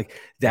mean? Like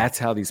that's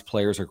how these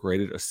players are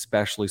graded,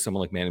 especially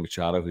someone like Manny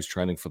Machado, who's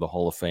trending for the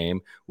Hall of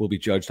Fame, will be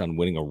judged on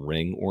winning a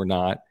ring or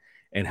not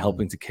and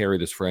helping to carry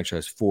this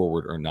franchise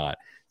forward or not.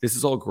 This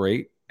is all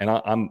great. And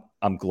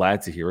I'm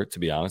glad to hear it, to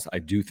be honest. I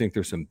do think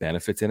there's some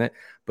benefits in it,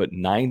 but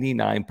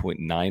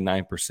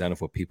 99.99%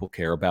 of what people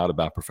care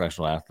about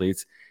professional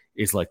athletes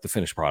is like the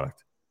finished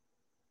product,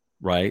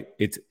 right?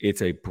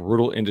 It's a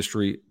brutal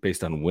industry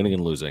based on winning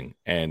and losing.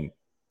 And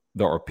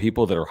there are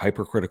people that are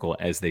hypercritical,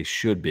 as they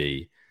should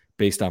be,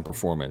 based on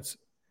performance.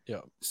 Yeah.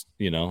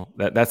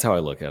 That's how I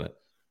look at it.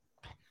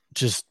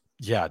 Just,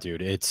 yeah,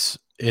 dude, it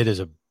is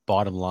a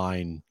bottom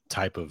line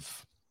type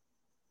of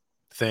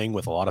thing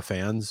with a lot of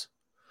fans.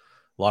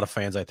 A lot of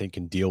fans, I think,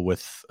 can deal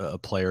with a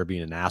player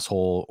being an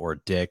asshole or a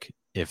dick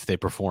if they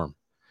perform.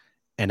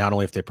 And not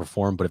only if they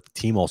perform, but if the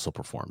team also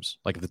performs.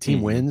 Like if the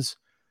team wins,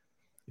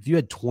 if you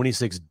had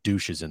 26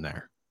 douches in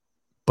there,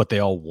 but they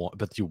all won,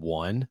 but you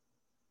won,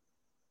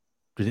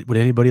 would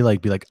anybody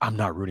like be like, I'm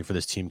not rooting for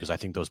this team because I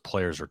think those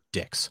players are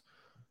dicks?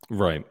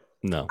 Right.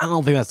 No. I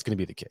don't think that's going to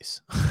be the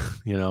case.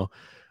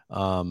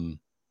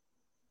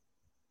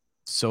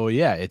 So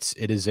yeah, it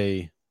is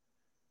a,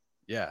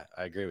 yeah,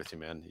 I agree with you,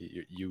 man.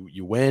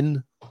 You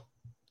win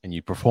and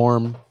you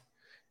perform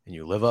and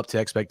you live up to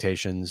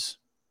expectations.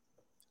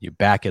 You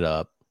back it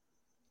up.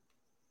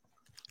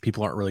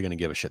 People aren't really going to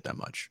give a shit that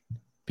much.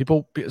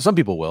 Some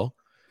people will,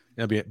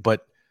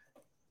 but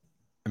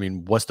I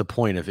mean, what's the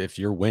point if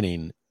you're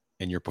winning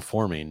and you're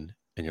performing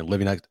and you're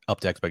living up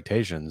to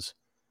expectations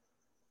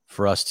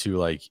for us to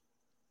like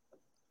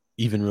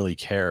even really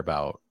care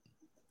about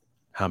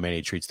how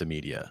Manny treats the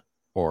media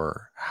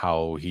or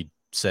how he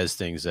says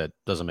things that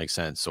doesn't make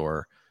sense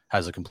or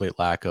has a complete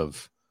lack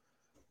of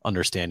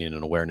understanding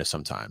and awareness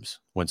sometimes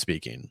when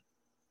speaking.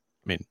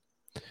 I mean,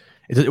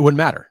 it wouldn't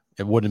matter.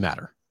 It wouldn't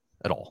matter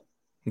at all.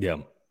 Yeah.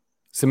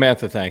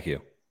 Samantha, thank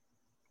you,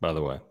 by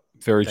the way.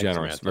 Very Thanks,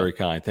 generous, Samantha. very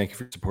kind. Thank you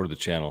for your support of the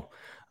channel.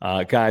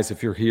 Guys,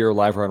 if you're here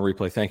live or on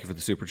replay, thank you for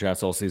the super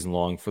chats all season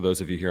long. For those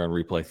of you here on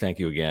replay, thank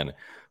you again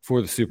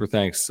for the super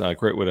thanks.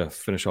 Great way to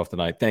finish off the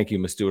night. Thank you,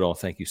 Miss Do-It-All.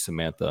 Thank you,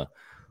 Samantha,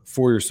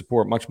 for your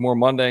support. Much more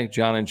Monday.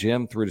 John and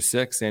Jim, 3 to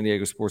 6, San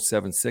Diego Sports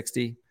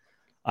 760,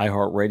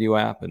 iHeartRadio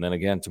app, and then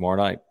again tomorrow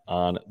night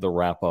on the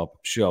wrap-up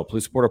show.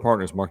 Please support our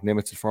partners, Mark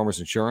Nimitz at Farmers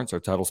Insurance,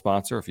 our title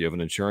sponsor. If you have an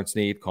insurance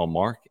need, call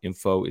Mark.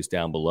 Info is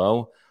down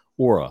below.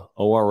 Aura,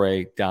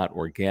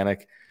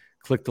 ORA.organic.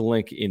 Click the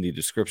link in the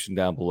description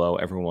down below.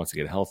 Everyone wants to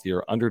get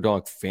healthier.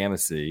 Underdog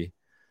Fantasy.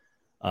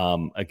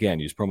 Again,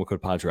 use promo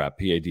code PADSWRAP,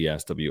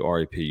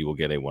 PADSWRAP. You will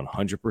get a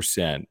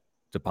 100%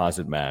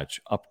 deposit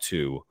match up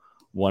to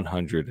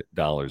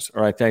 $100.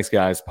 All right, thanks,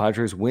 guys.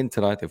 Padres win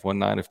tonight. They've won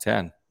 9 of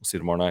 10. We'll see you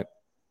tomorrow night.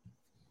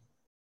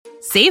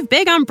 Save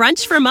big on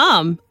brunch for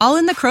mom, all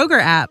in the Kroger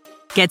app.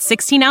 Get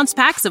 16-ounce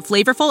packs of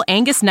flavorful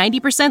Angus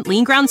 90%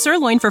 lean ground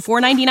sirloin for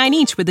 $4.99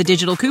 each with a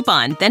digital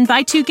coupon. Then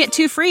buy 2, get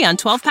 2 free on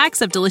 12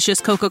 packs of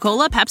delicious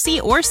Coca-Cola,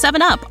 Pepsi, or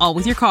 7-Up, all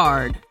with your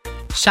card.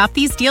 Shop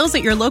these deals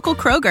at your local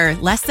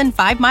Kroger, less than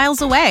 5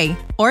 miles away.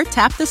 Or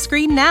tap the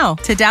screen now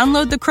to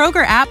download the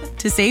Kroger app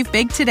to save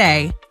big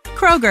today.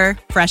 Kroger,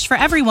 fresh for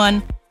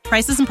everyone.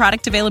 Prices and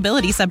product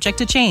availability subject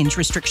to change.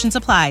 Restrictions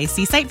apply.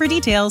 See site for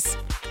details.